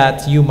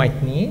that you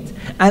might need,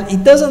 and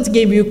it doesn't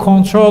give you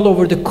control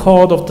over the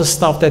code of the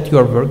stuff that you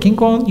are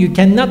working on. You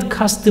cannot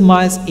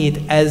customize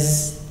it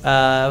as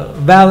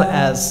well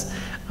as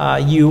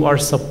you are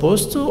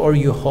supposed to or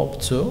you hope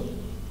to.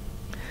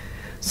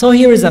 So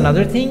here is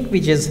another thing,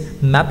 which is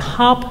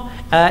MapHub.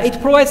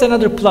 It provides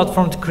another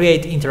platform to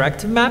create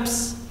interactive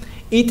maps.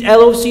 It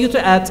allows you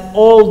to add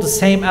all the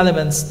same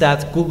elements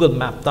that Google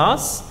Map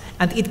does,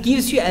 and it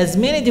gives you as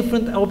many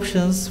different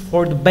options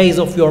for the base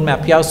of your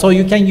map. Yeah, so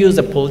you can use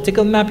a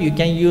political map, you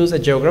can use a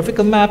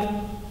geographical map,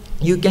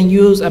 you can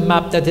use a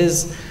map that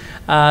is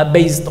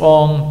based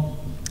on,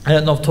 I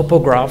don't know,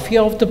 topography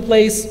of the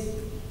place,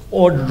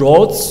 or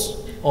roads,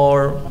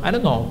 or I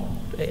don't know,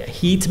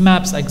 heat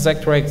maps,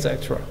 etc.,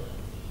 etc.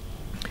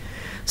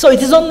 So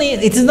it is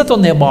not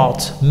only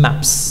about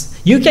maps.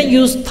 You can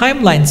use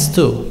timelines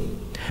too,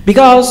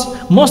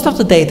 because most of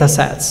the data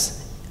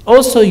sets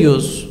also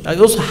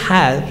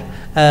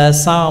have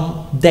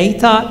some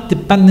data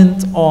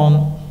dependent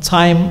on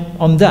time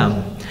on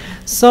them.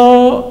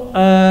 So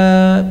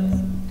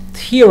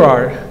here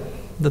are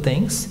the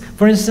things.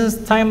 For instance,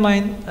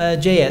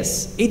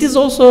 Timeline.js. It is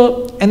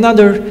also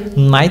another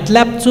night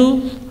lab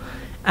tool,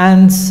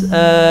 and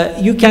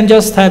you can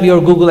just have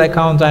your Google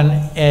account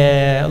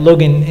and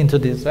log in into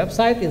this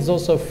website. It's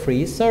also a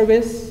free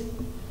service.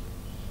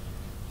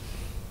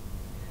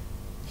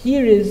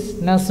 Here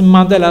is Nelson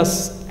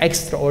Mandela's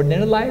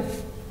Extraordinary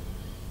Life.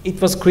 It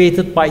was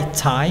created by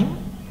Time,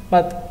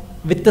 but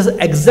with the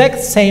exact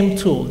same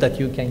tool that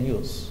you can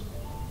use.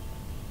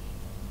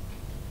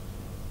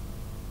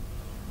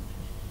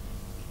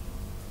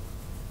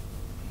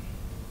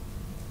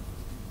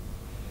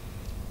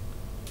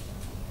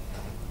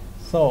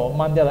 So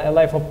Mandela, a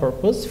life of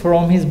purpose,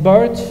 from his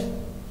birth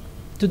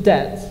to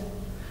death.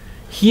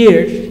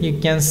 Here you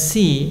can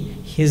see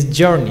his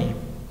journey.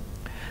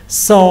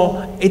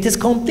 So it is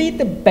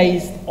completely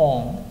based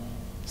on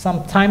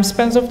some time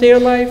spans of their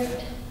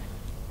life.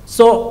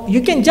 So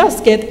you can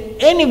just get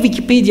any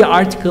Wikipedia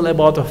article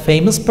about a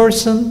famous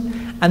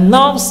person and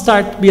now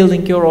start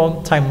building your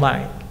own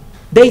timeline.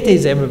 Data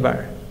is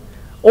everywhere.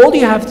 All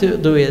you have to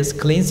do is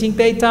cleansing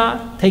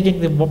data, taking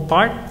the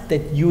part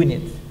that you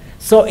need.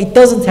 So it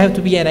doesn't have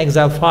to be an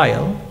Excel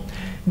file.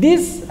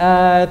 This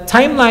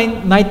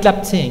timeline night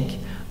lab thing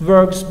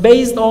works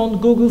based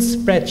on Google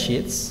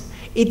spreadsheets.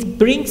 It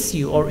brings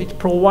you, or it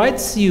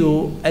provides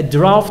you, a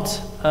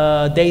draft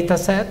data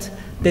set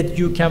that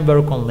you can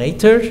work on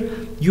later.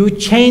 You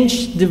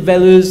change the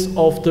values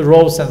of the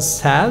rows and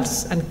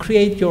cells and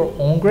create your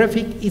own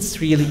graphic. It's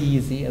really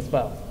easy as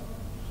well.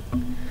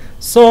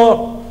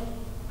 So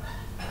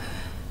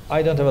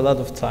I don't have a lot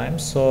of time,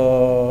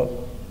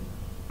 so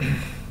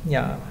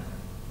yeah.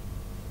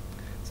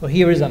 So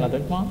here is another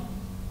one.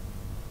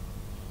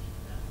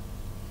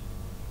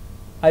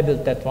 I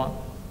built that one.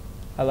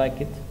 I like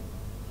it.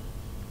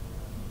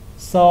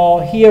 So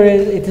here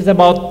it is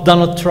about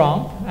Donald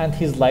Trump and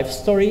his life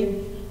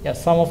story. Yeah,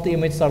 some of the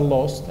images are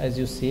lost, as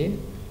you see.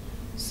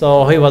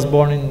 So he was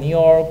born in New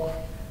York,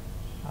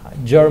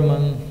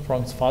 German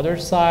from his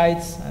father's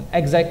side, and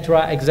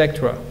etc.,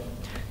 etc.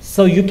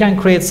 So you can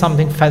create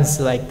something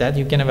fancy like that.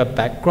 You can have a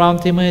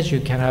background image. You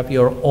can have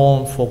your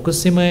own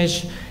focus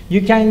image.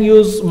 You can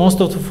use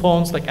most of the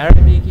fonts like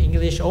Arabic,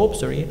 English,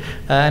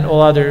 and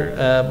all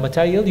other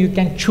material. You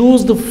can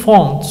choose the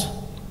font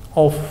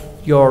of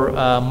your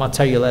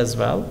material as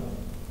well.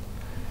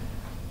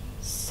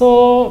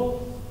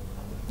 So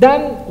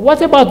then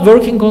what about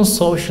working on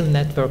social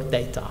network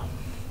data?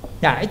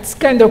 Yeah, it's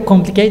kind of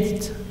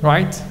complicated,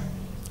 right?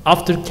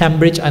 After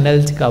Cambridge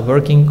Analytica,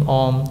 working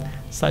on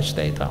such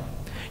data.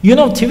 You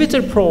know,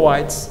 Twitter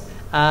provides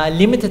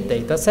limited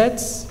data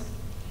sets.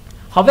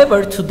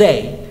 However,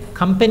 today,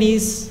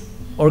 companies,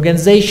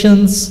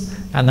 organizations,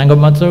 and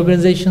non-governmental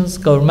organizations,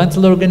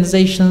 governmental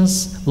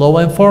organizations, law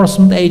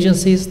enforcement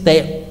agencies,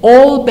 they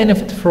all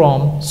benefit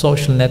from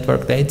social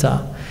network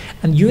data.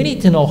 And you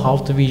need to know how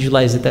to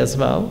visualize it as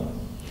well.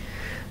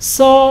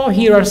 So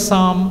here are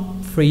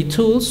some free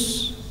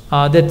tools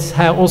that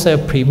have also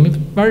have premium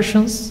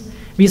versions.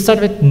 We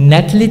start with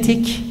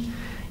Netlytic.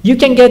 You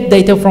can get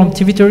data from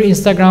Twitter,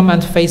 Instagram,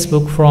 and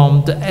Facebook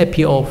from the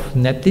API of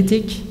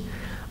Netlytic.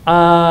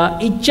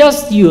 It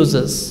just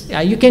uses,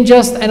 you can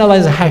just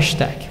analyze a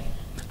hashtag.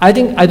 I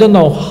don't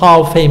know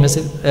how famous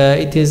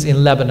it is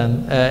in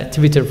Lebanon,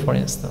 Twitter, for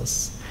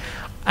instance.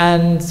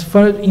 And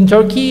in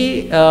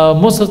Turkey,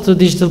 most of the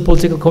digital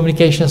political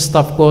communication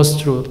stuff goes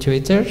through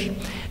Twitter.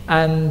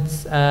 And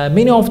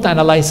many of the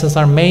analyses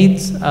are made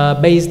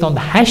based on the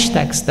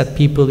hashtags that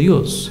people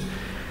use.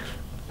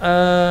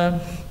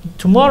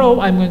 Tomorrow,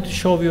 I'm going to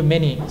show you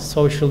many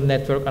social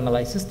network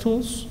analysis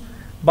tools.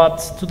 But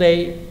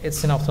today,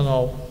 it's enough to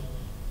know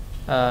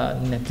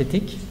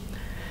Netlytic.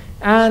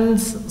 And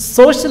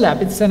social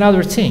app, it's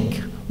another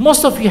thing.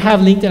 Most of you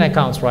have LinkedIn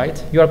accounts,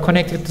 right? You are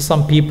connected to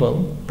some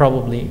people,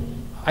 probably.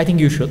 I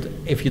think you should,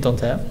 if you don't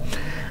have.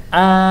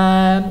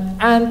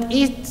 And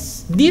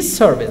this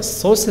service,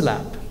 social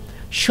app,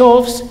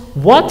 shows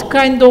what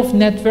kind of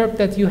network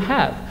that you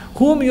have,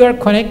 whom you are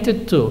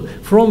connected to,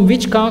 from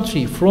which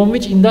country, from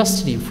which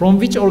industry, from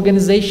which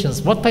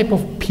organizations, what type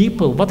of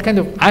people, what kind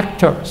of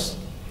actors.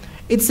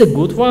 It's a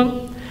good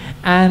one,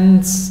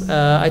 and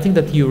I think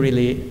that you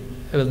really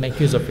will make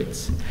use of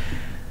it.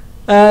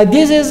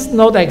 This is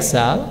not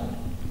Excel.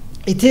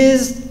 It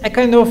is a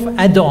kind of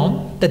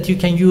add-on that you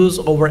can use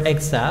over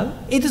Excel.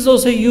 It is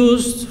also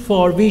used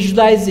for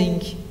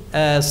visualizing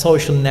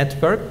social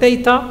network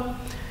data.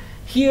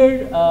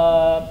 Here,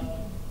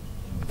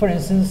 for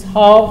instance,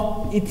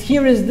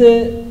 here is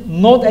the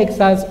not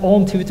Excel's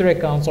own Twitter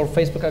accounts or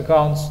Facebook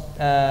accounts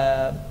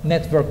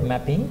network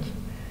mapping.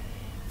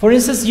 For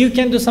instance, you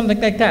can do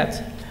something like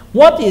that.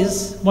 What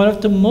is one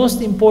of the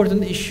most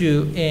important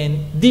issues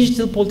in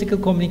digital political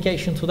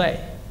communication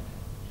today?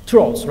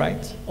 Trolls,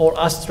 right? Or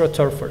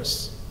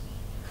astroturfers.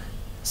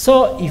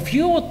 So if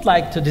you would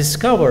like to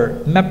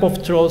discover map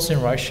of trolls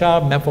in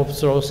Russia, map of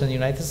trolls in the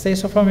United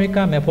States of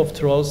America, map of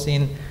trolls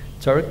in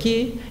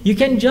Turkey, you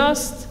can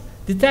just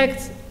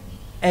detect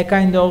a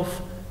kind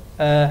of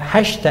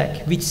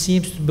hashtag which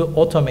seems to be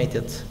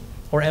automated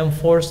or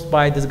enforced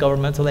by these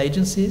governmental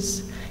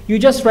agencies. You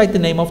just write the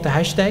name of the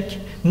hashtag,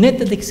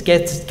 Netlytic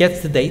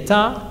gets the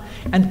data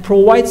and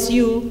provides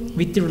you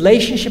with the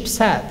relationship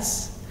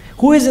sets.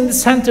 Who is in the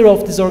center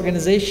of this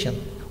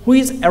organization? Who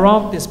is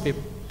around these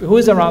people? Who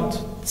is around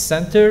the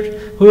center?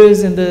 Who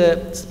is in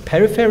the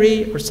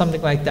periphery or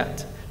something like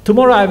that?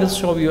 Tomorrow I will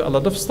show you a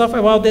lot of stuff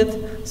about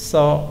it.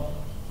 So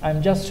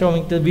I'm just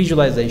showing the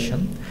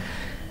visualization.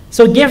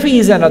 So Gephi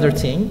is another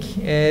thing.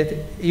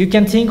 You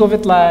can think of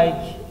it like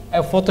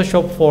a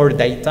Photoshop for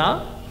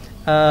data.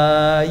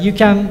 You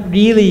can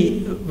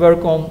really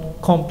work on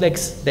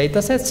complex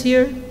data sets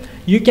here.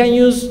 You can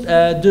use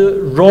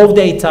the raw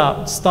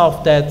data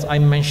stuff that I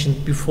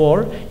mentioned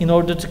before in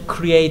order to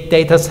create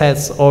data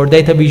sets or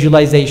data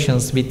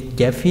visualizations with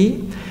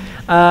Gephi.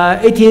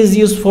 It is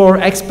used for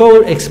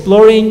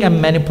exploring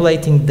and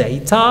manipulating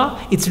data.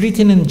 It's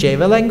written in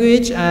Java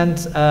language, and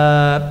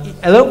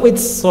along with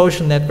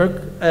social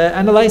network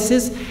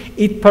analysis,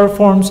 it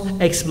performs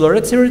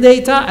exploratory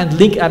data and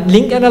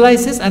link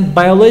analysis and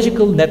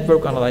biological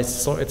network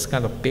analysis. So it's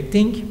kind of big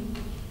thing.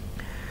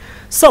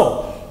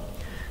 So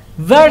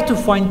where to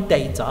find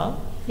data?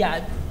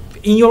 Yeah,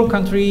 in your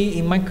country,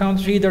 in my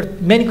country, there are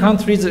many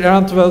countries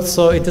around the world,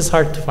 so it is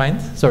hard to find.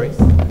 Sorry.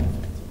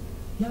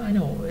 Yeah, I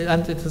know,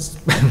 and it is.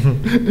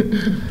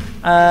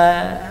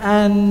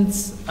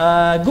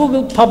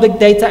 Google Public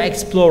Data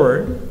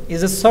Explorer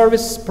is a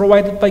service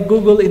provided by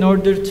Google in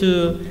order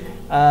to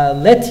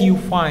let you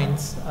find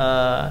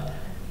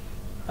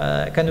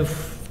kind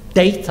of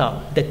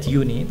data that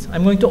you need.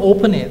 I'm going to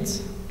open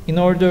it in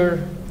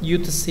order you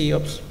to see.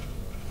 Oops.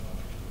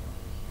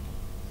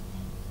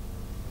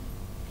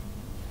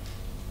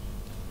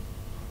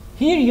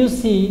 Here you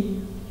see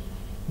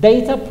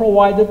data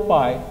provided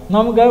by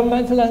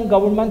non-governmental and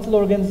governmental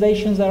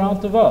organizations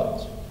around the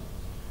world.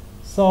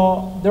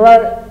 So there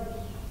are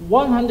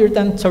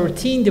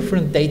 113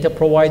 different data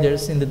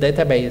providers in the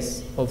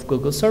database of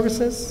Google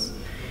services,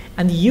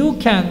 and you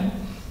can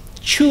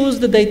choose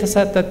the data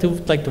set that you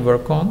would like to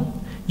work on.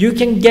 You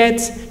can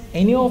get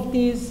any of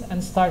these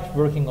and start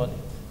working on it.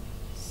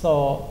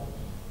 So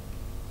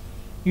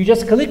you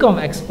just click on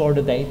Explore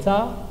the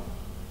Data.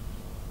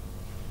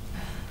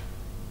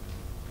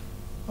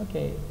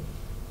 Okay,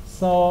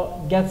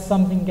 so get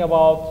something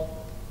about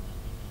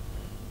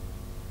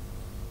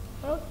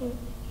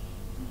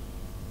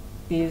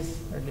this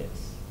or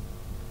this.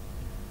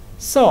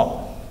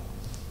 So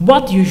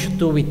what you should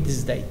do with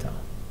this data?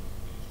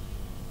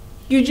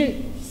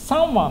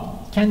 Someone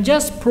can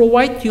just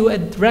provide you a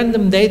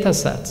random data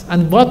set,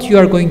 and what you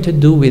are going to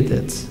do with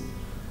it.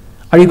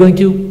 Are you going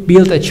to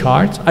build a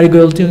chart? Are you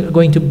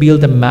going to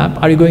build a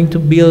map? Are you going to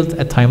build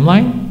a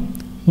timeline?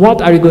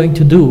 What are you going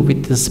to do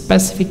with the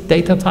specific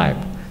data type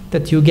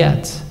that you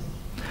get?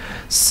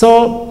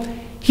 So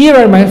here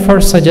are my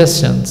first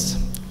suggestions.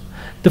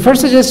 The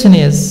first suggestion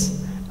is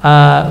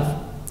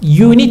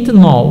you need to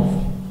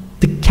know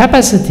the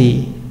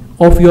capacity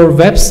of your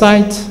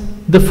website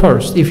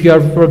if you are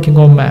working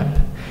on map.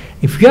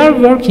 If you are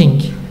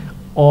working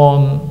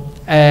on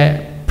a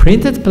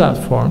printed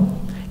platform,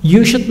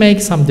 you should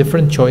make some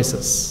different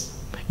choices.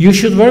 You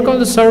should work on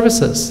the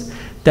services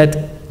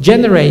that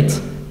generate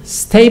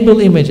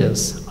stable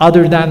images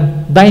other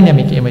than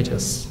dynamic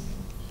images.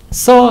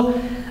 So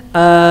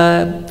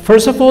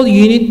first of all,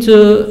 you need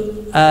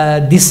to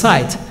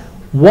decide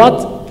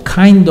what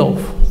kind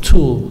of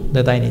tool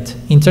that I need,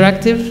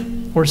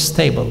 interactive or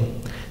stable.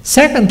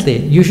 Secondly,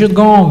 you should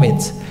go on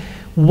with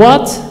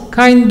what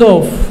kind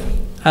of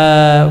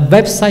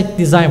website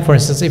design, for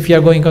instance, if you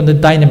are going on the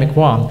dynamic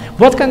one,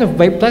 what kind of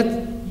website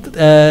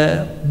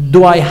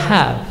do I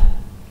have?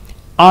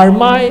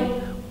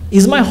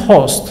 Is my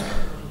host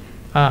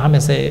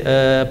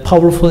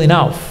powerful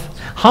enough?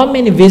 How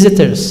many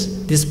visitors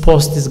this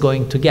post is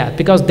going to get?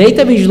 Because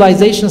data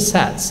visualization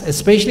sets,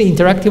 especially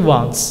interactive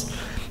ones,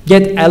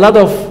 get a lot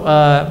of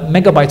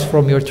megabytes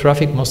from your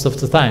traffic most of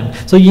the time.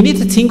 So you need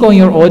to think on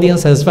your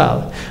audience as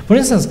well. For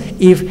instance,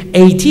 if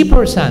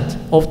 80%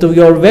 of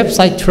your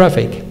website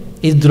traffic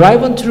is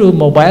driven through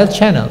mobile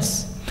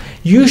channels,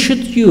 you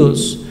should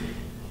use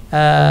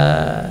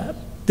the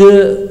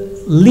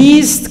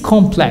least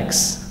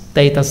complex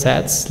data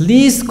sets,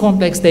 least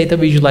complex data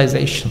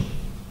visualization.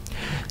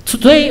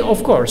 Today,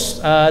 of course,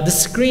 the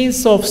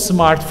screens of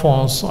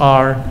smartphones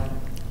are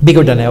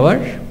bigger than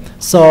ever,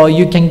 so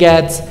you can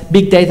get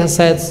big data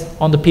sets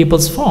on the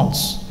people's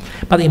phones.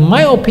 But in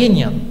my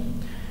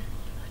opinion,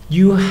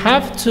 you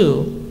have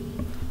to,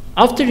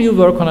 after you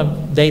work on a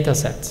data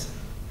set,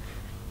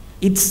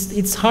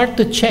 it's hard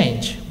to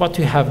change what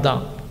you have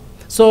done.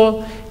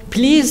 So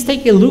please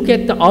take a look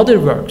at the other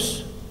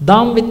works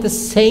done with the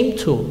same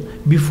tool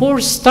before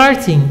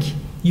starting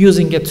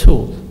using a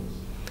tool.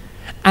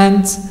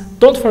 And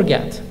don't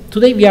forget,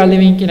 today we are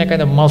living in a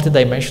kind of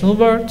multi-dimensional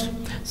world,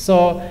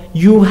 so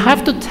you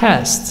have to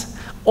test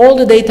all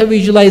the data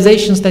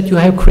visualizations that you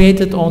have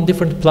created on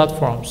different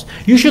platforms.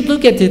 You should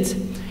look at it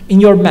in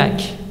your Mac.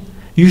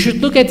 You should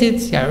look at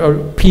it, or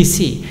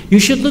PC. You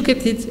should look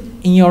at it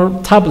in your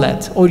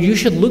tablet, or you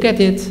should look at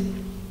it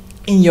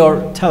in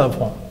your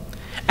telephone.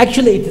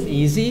 Actually, it is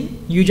easy.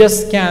 You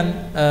just can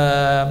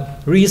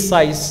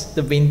resize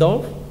the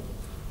window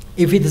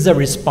if it is a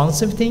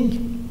responsive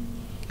thing,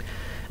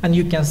 and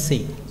you can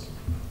see.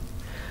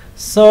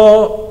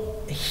 So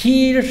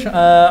here,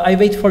 I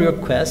wait for your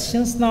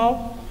questions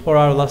now for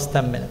our last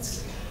 10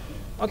 minutes.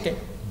 Okay,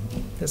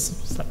 let's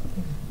start.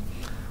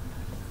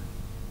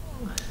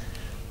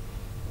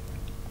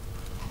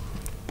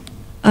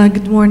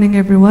 Good morning,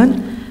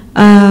 everyone.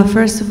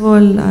 First of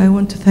all, I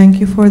want to thank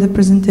you for the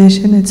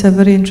presentation. It's a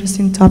very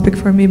interesting topic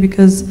for me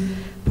because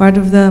part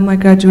of my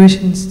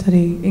graduation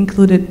study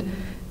included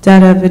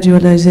data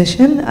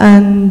visualization.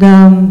 And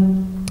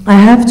I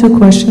have two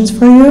questions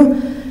for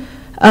you.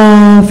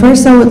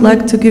 First, I would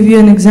like to give you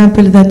an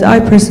example that I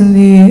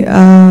personally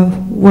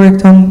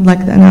worked on,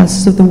 like the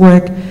analysis of the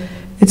work.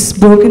 It's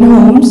broken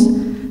homes.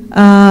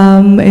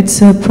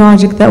 It's a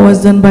project that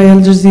was done by Al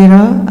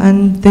Jazeera,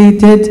 and they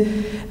did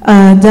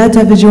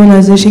data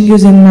visualization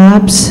using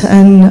maps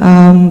and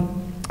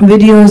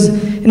videos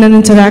in an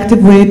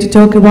interactive way to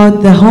talk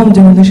about the home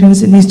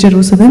demolitions in East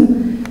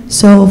Jerusalem.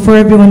 So for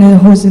everyone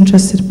who's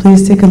interested,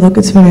 please take a look.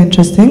 It's very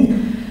interesting.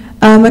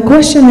 My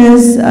question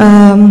is,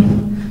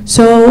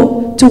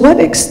 so to what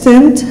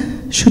extent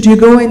should you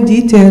go in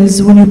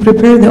details when you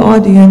prepare the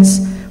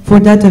audience for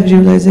data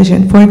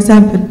visualization? For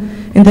example,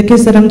 in the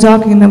case that I'm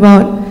talking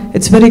about,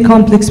 it's very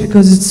complex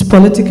because it's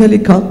political,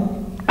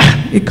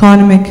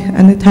 economic,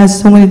 and it has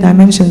so many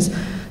dimensions.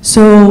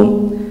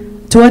 So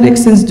to what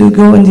extent do you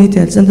go in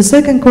details? And the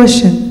second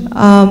question,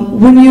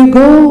 when you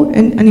go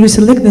and you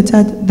select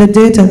the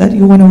data that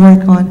you want to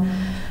work on,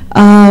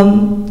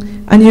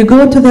 and you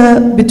go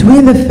to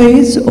between the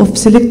phase of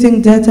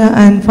selecting data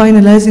and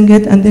finalizing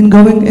it and then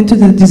going into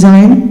the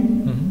design.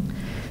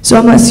 So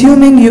I'm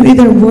assuming you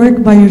either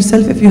work by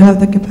yourself if you have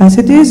the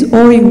capacities,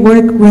 or you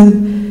work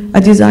with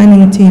a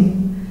designing team.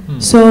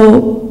 So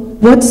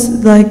what's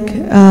like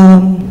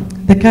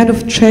the kind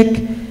of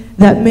trick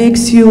that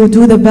makes you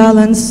do the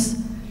balance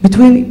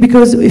between,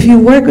 because if you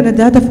work on a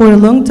data for a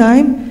long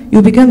time,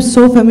 you become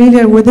so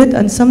familiar with it,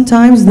 and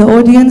sometimes the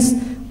audience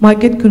might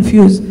get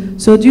confused.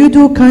 So do you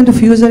do kind of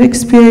user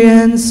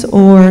experience,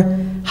 or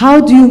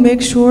how do you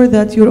make sure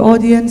that your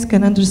audience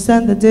can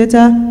understand the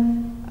data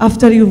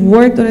after you've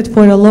worked on it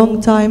for a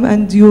long time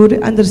and you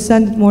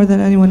understand it more than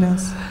anyone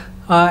else?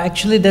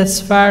 Actually, that's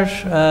fair.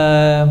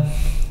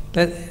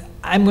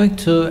 I'm going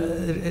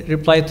to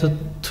reply to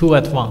two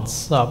at once,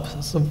 so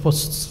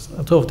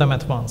two of them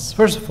at once.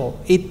 First of all,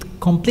 it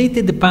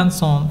completely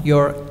depends on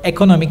your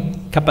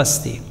economic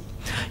capacity.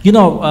 You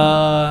know,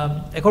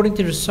 according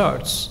to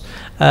research,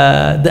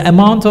 the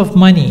amount of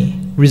money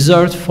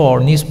reserved for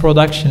news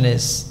production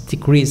is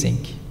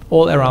decreasing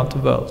all around the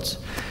world.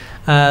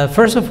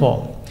 First of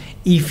all,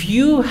 if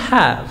you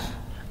have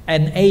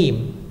an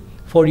aim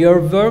for your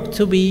work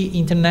to be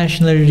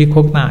internationally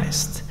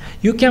recognized,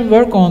 you can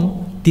work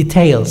on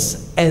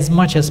details as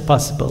much as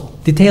possible.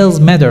 Details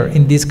matter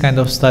in these kind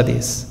of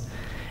studies,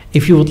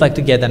 if you would like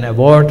to get an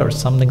award or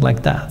something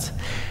like that.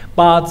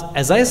 But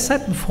as I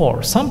said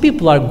before, some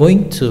people are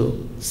going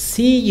to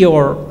see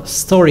your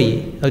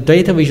story,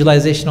 data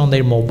visualization on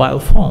their mobile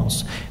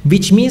phones,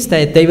 which means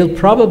that they will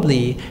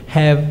probably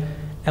have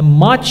a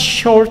much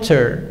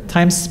shorter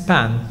time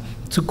span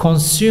to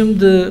consume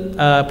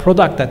the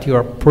product that you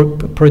are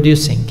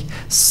producing.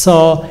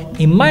 So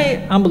in my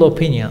humble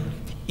opinion,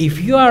 if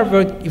you are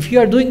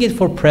doing it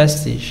for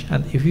prestige,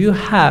 and if you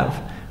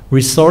have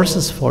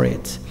resources for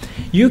it,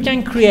 you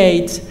can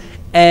create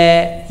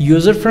a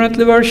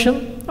user-friendly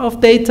version of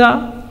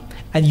data,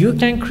 and you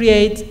can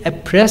create a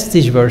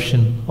prestige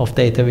version of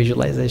data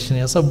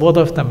visualization. So both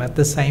of them at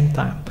the same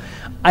time.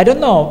 I don't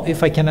know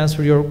if I can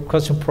answer your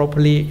question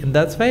properly in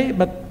that way,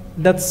 but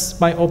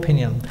that's my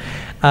opinion.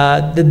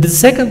 The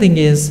second thing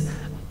is,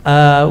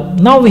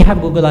 now we have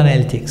Google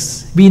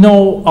Analytics. We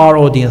know our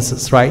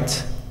audiences, right?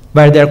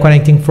 Where they're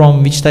connecting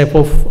from, which type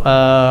of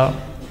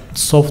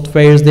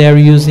softwares they are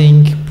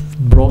using,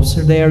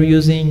 browser they are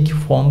using,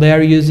 phone they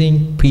are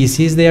using,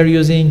 PCs they are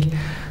using.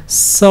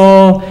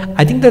 So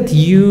I think that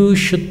you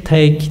should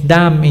take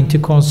them into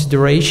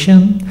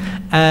consideration,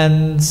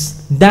 and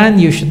then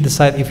you should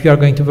decide if you are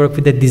going to work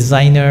with a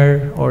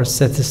designer or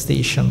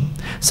statistician.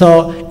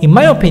 So in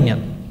my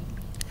opinion,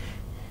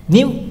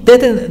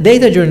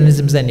 data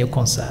journalism is a new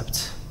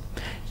concept.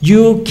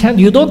 You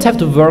don't have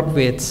to work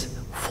with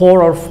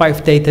 4 or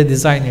 5 data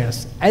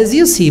designers. As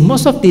you see,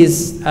 most of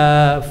these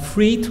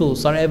free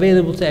tools are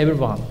available to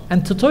everyone,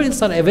 and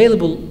tutorials are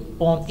available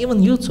on even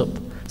YouTube.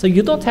 So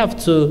you don't have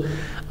to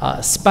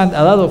spend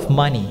a lot of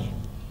money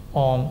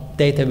on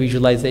data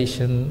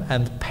visualization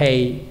and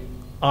pay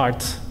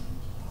art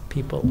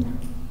people.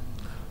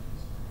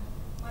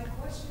 My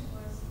question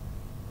was,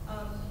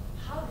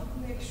 how do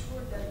you make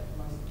sure that...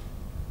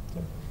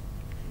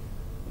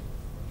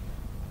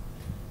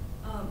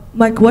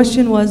 My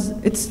question was,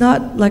 it's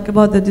not like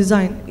about the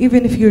design.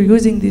 Even if you're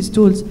using these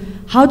tools,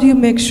 how do you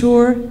make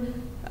sure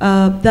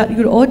that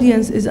your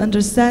audience is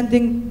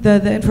understanding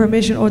the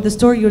information or the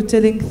story you're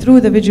telling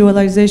through the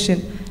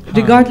visualization,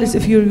 regardless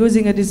if you're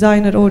using a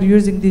designer or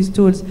using these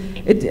tools?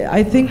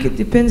 I think it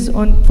depends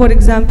on, for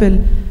example,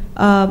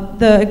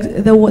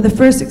 the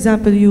first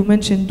example you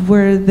mentioned,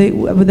 where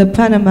with the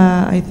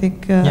Panama, I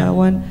think,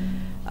 one.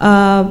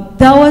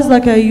 That was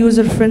like a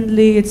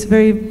user-friendly, it's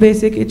very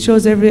basic, it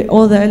shows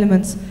all the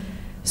elements.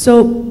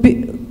 So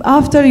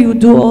after you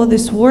do all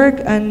this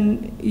work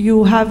and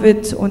you have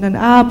it on an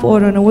app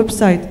or on a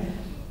website,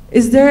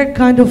 is there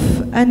kind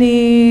of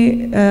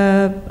any,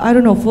 I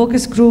don't know,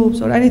 focus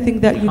groups or anything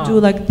that you do,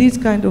 like these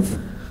kind of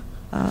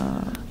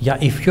Yeah,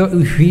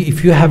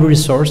 if you have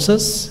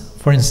resources,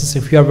 for instance,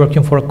 if you are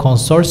working for a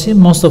consortium,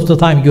 most of the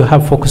time you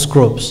have focus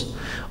groups,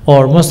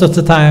 or most of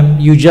the time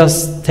you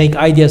just take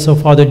ideas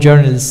of other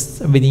journalists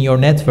within your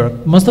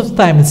network. Most of the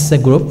time it's a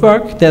group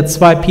work. That's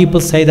why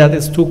people say that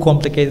it's too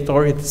complicated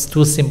or it's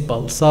too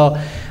simple. So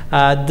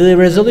the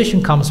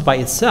resolution comes by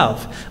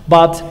itself.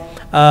 But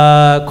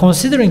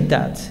considering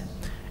that,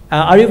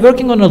 are you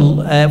working on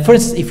for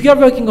instance, if you are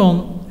working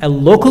on a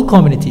local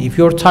community, if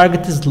your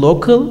target is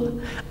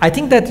local, I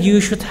think that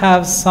you should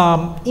have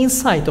some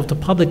insight of the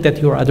public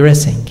that you're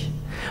addressing.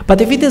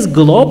 But if it is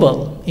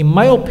global, in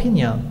my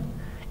opinion,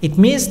 it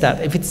means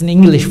that, if it's in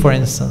English, for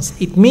instance,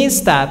 it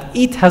means that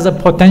it has a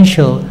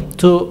potential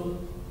to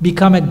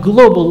become a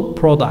global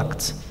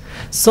product.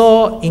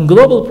 So in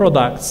global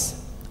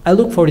products, I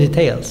look for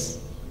details.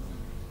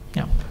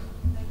 Yeah.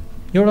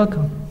 You're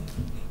welcome.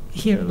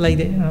 Here,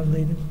 lady.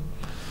 Lady.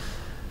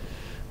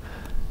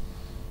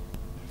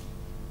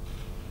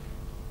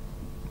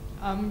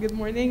 Good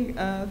morning.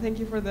 Thank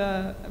you for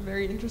the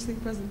very interesting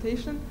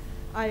presentation.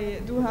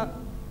 I do have,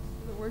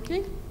 is it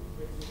working?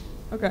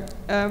 Okay.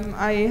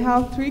 I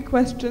have 3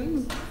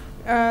 questions.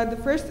 The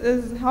first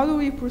is, how do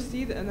we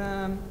proceed in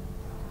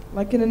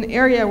in an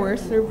area where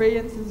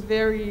surveillance is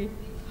very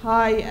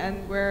high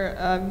and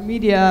where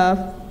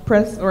media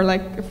press or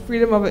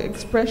freedom of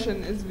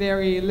expression is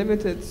very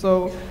limited?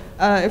 So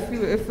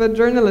if a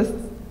journalist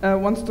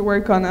wants to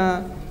work on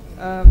a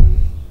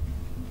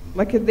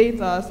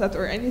data set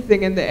or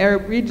anything in the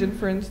Arab region,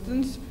 for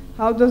instance,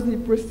 how does he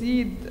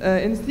proceed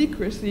in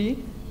secrecy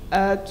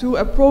to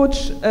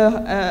approach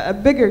a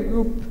bigger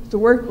group to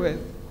work with?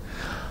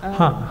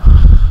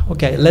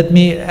 Okay, let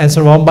me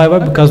answer one by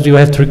one because you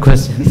have 3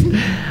 questions.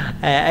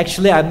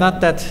 Actually, I'm not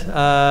that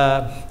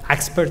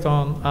expert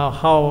on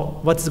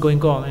what is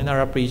going on in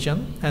Arab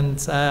region,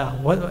 and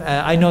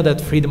I know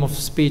that freedom of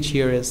speech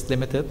here is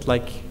limited,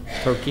 like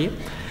Turkey.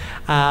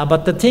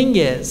 But the thing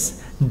is,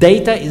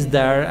 data is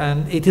there,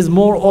 and it is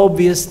more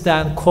obvious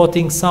than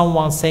quoting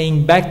someone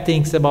saying bad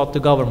things about the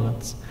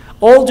government.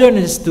 All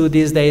journalists do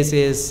these days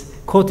is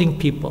quoting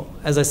people,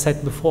 as I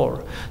said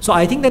before. So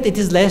I think that it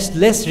is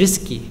less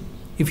risky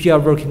if you are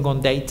working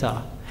on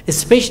data,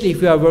 especially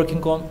if you are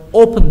working on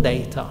open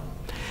data.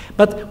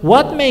 But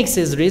what makes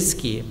it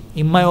risky,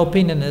 in my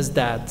opinion, is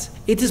that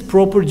it is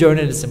proper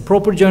journalism.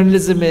 Proper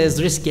journalism is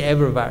risky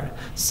everywhere.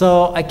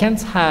 So I can't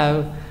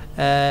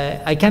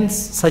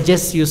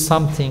suggest you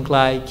something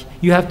like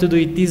you have to do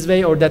it this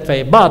way or that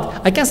way,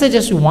 but I can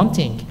suggest you one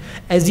thing.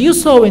 As you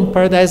saw in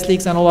Paradise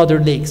Leaks and all other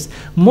leaks,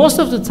 most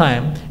of the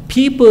time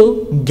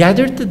people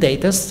gathered the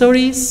data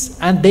stories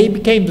and they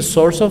became the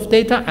source of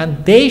data,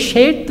 and they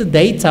shared the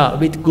data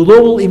with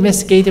global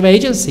investigative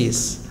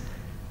agencies.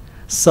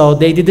 So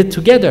they did it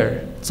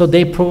together. So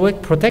they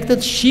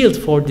protected shield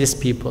for these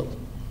people.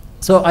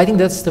 So I think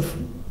that's the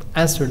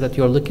answer that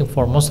you're looking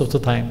for most of the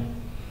time.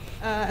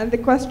 And the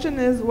question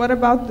is, what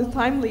about the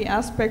timely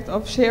aspect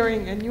of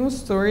sharing a news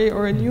story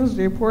or a news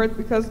report?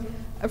 Because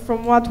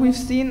from what we've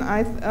seen,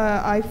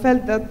 I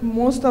felt that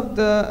most of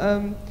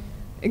the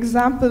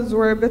examples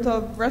were a bit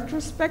of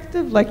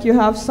retrospective, like you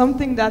have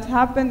something that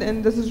happened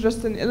and this is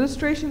just an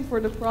illustration for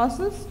the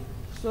process.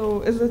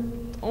 So is it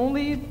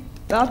only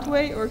that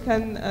way, or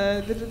can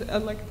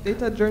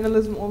data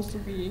journalism also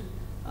be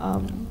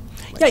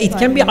yeah, it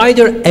can be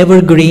either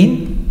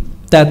evergreen,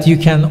 that you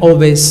can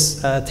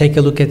always take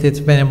a look at it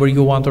whenever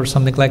you want or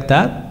something like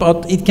that.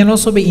 But it can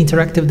also be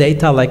interactive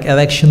data like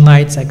election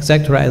nights,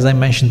 etc., as I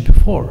mentioned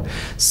before.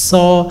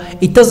 So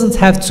it doesn't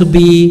have to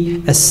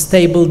be a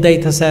stable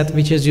data set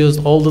which is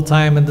used all the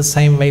time in the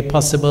same way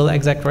possible,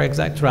 etc.,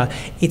 etc.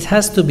 It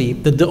has to be,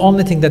 the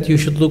only thing that you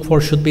should look for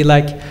should be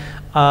like,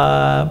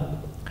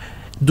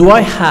 do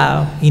I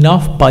have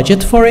enough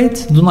budget for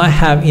it? Do I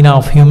have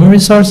enough human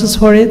resources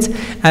for it?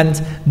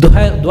 And do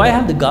I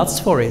have the guts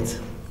for it?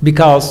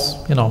 Because,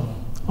 you know,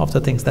 of the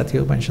things that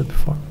you mentioned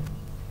before.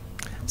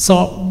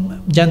 So,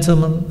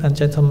 gentlemen and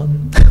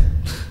gentlemen.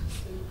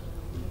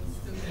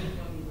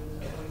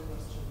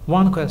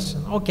 One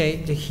question. Okay,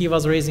 he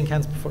was raising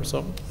hands before,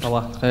 so.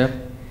 صباح الخير.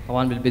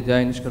 طبعا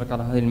بالبداية نشكرك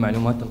على هذه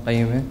المعلومات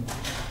القيمة.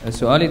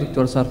 سؤالي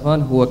دكتور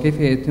سارفان هو كيف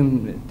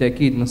يتم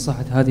التأكيد من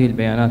صحة هذه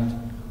البيانات؟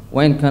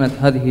 وإن كانت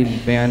هذه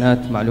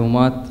البيانات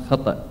معلومات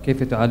خطأ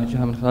كيف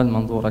تعالجها من خلال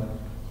منظورك؟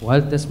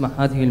 وهل تسمح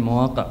هذه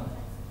المواقع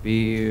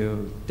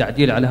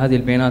بتعديل على هذه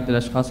البيانات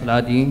للأشخاص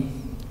العاديين؟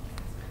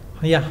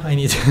 Yeah, I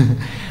need.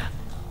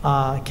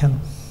 Can.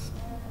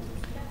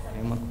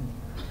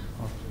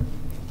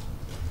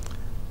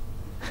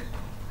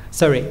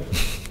 Sorry.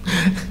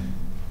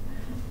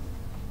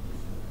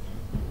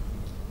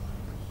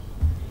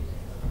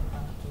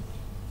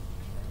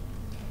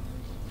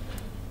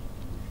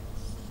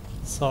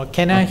 So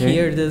can I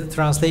hear the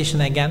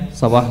translation again?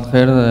 صباح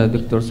الخير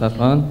دكتور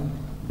سارفان.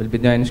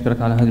 بالبداية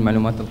نشكرك على هذه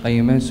المعلومات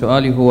القيمة.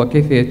 سؤالي هو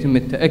كيف يتم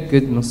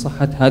التأكد من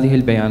صحة هذه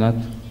البيانات؟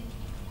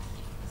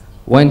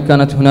 وإن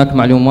كانت هناك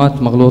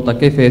معلومات مغلوطة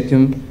كيف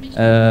يتم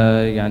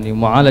يعني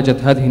معالجة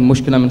هذه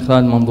المشكلة من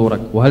خلال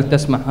منظورك؟ وهل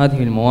تسمح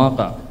هذه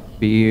المواقع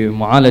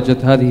بمعالجة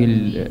هذه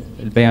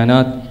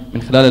البيانات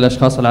من خلال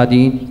الأشخاص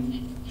العاديين؟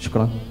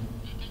 شكرا.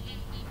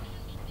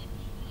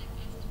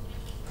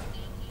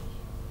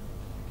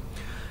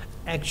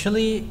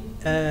 Actually,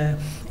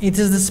 it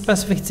is the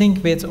specific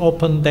thing with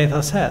open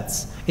data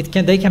sets.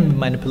 They can be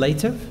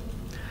manipulative.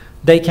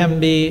 They can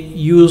be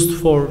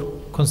used for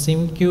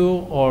consuming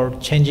you or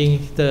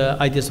changing the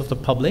ideas of the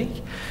public.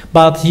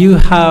 But you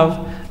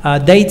have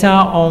data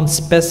on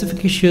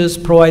specific issues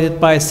provided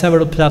by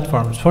several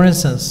platforms. For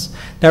instance,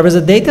 there was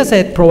a data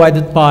set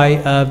provided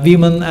by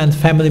Women and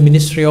Family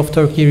Ministry of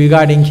Turkey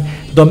regarding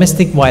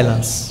domestic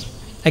violence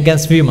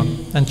against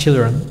women and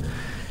children.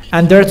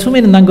 And there are too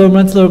many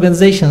non-governmental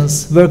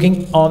organizations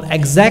working on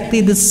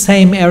exactly the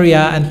same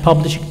area and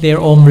publishing their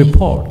own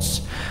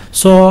reports.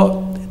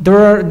 So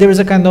there is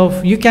a kind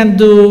of, you can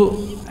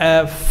do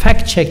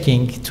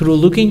fact-checking through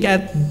looking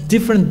at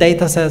different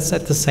data sets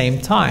at the same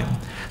time.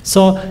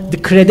 So the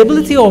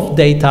credibility of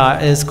data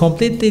is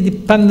completely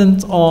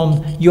dependent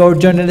on your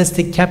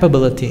journalistic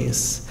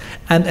capabilities.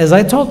 And as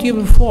I told you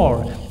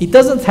before, it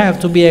doesn't have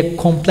to be a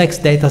complex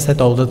data set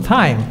all the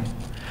time.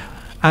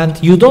 And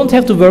you don't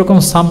have to work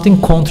on something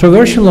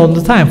controversial all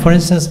the time. For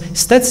instance,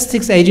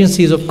 statistics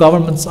agencies of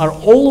governments are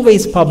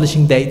always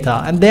publishing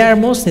data, and they are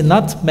mostly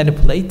not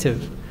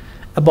manipulative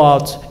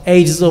about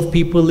ages of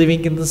people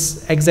living in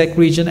this exact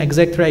region,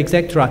 etc.,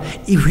 etc.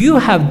 If you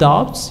have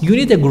doubts, you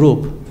need a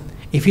group.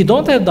 If you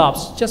don't have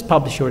doubts, just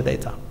publish your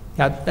data.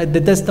 Yeah,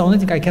 that's the only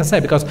thing I can say,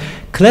 because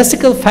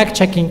classical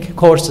fact-checking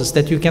courses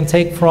that you can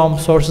take from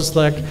sources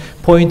like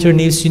Poynter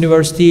News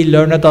University,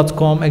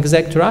 Learner.com,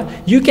 etc.,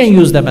 you can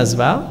use them as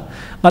well.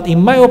 But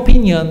in my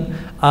opinion,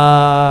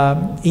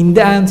 in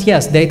the end,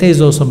 yes, data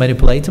is also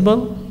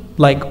manipulatable,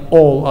 like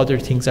all other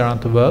things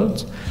around the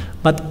world.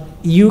 But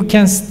you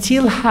can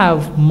still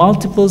have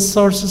multiple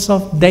sources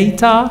of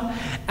data,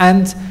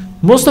 and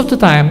most of the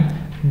time,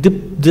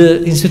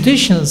 the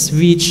institutions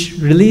which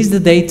release the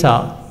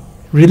data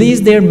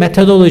release their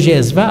methodology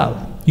as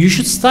well. You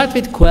should start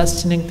with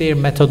questioning their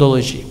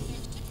methodology.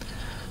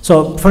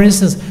 So, for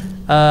instance,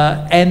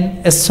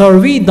 a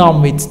survey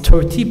done with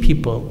 30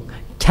 people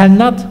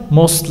cannot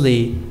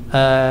mostly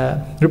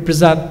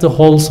represent the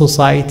whole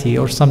society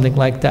or something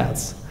like that.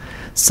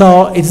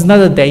 So it's not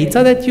a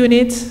data that you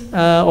need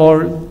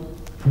or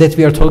that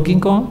we are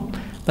talking on,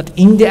 but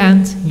in the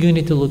end, you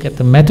need to look at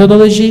the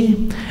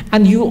methodology.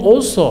 And you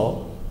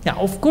also, yeah,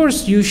 of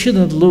course, you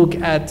shouldn't look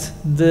at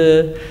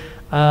the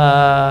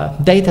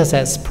data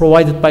sets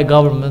provided by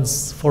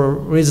governments for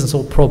reasons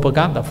of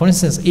propaganda. For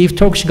instance, if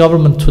Turkish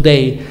government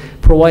today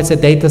provides a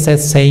data set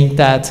saying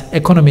that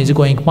economy is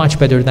going much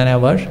better than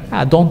ever,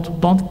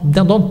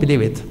 don't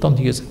believe it, don't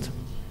use it.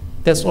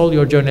 That's all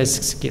your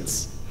journalistic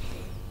skills.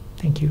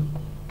 Thank you.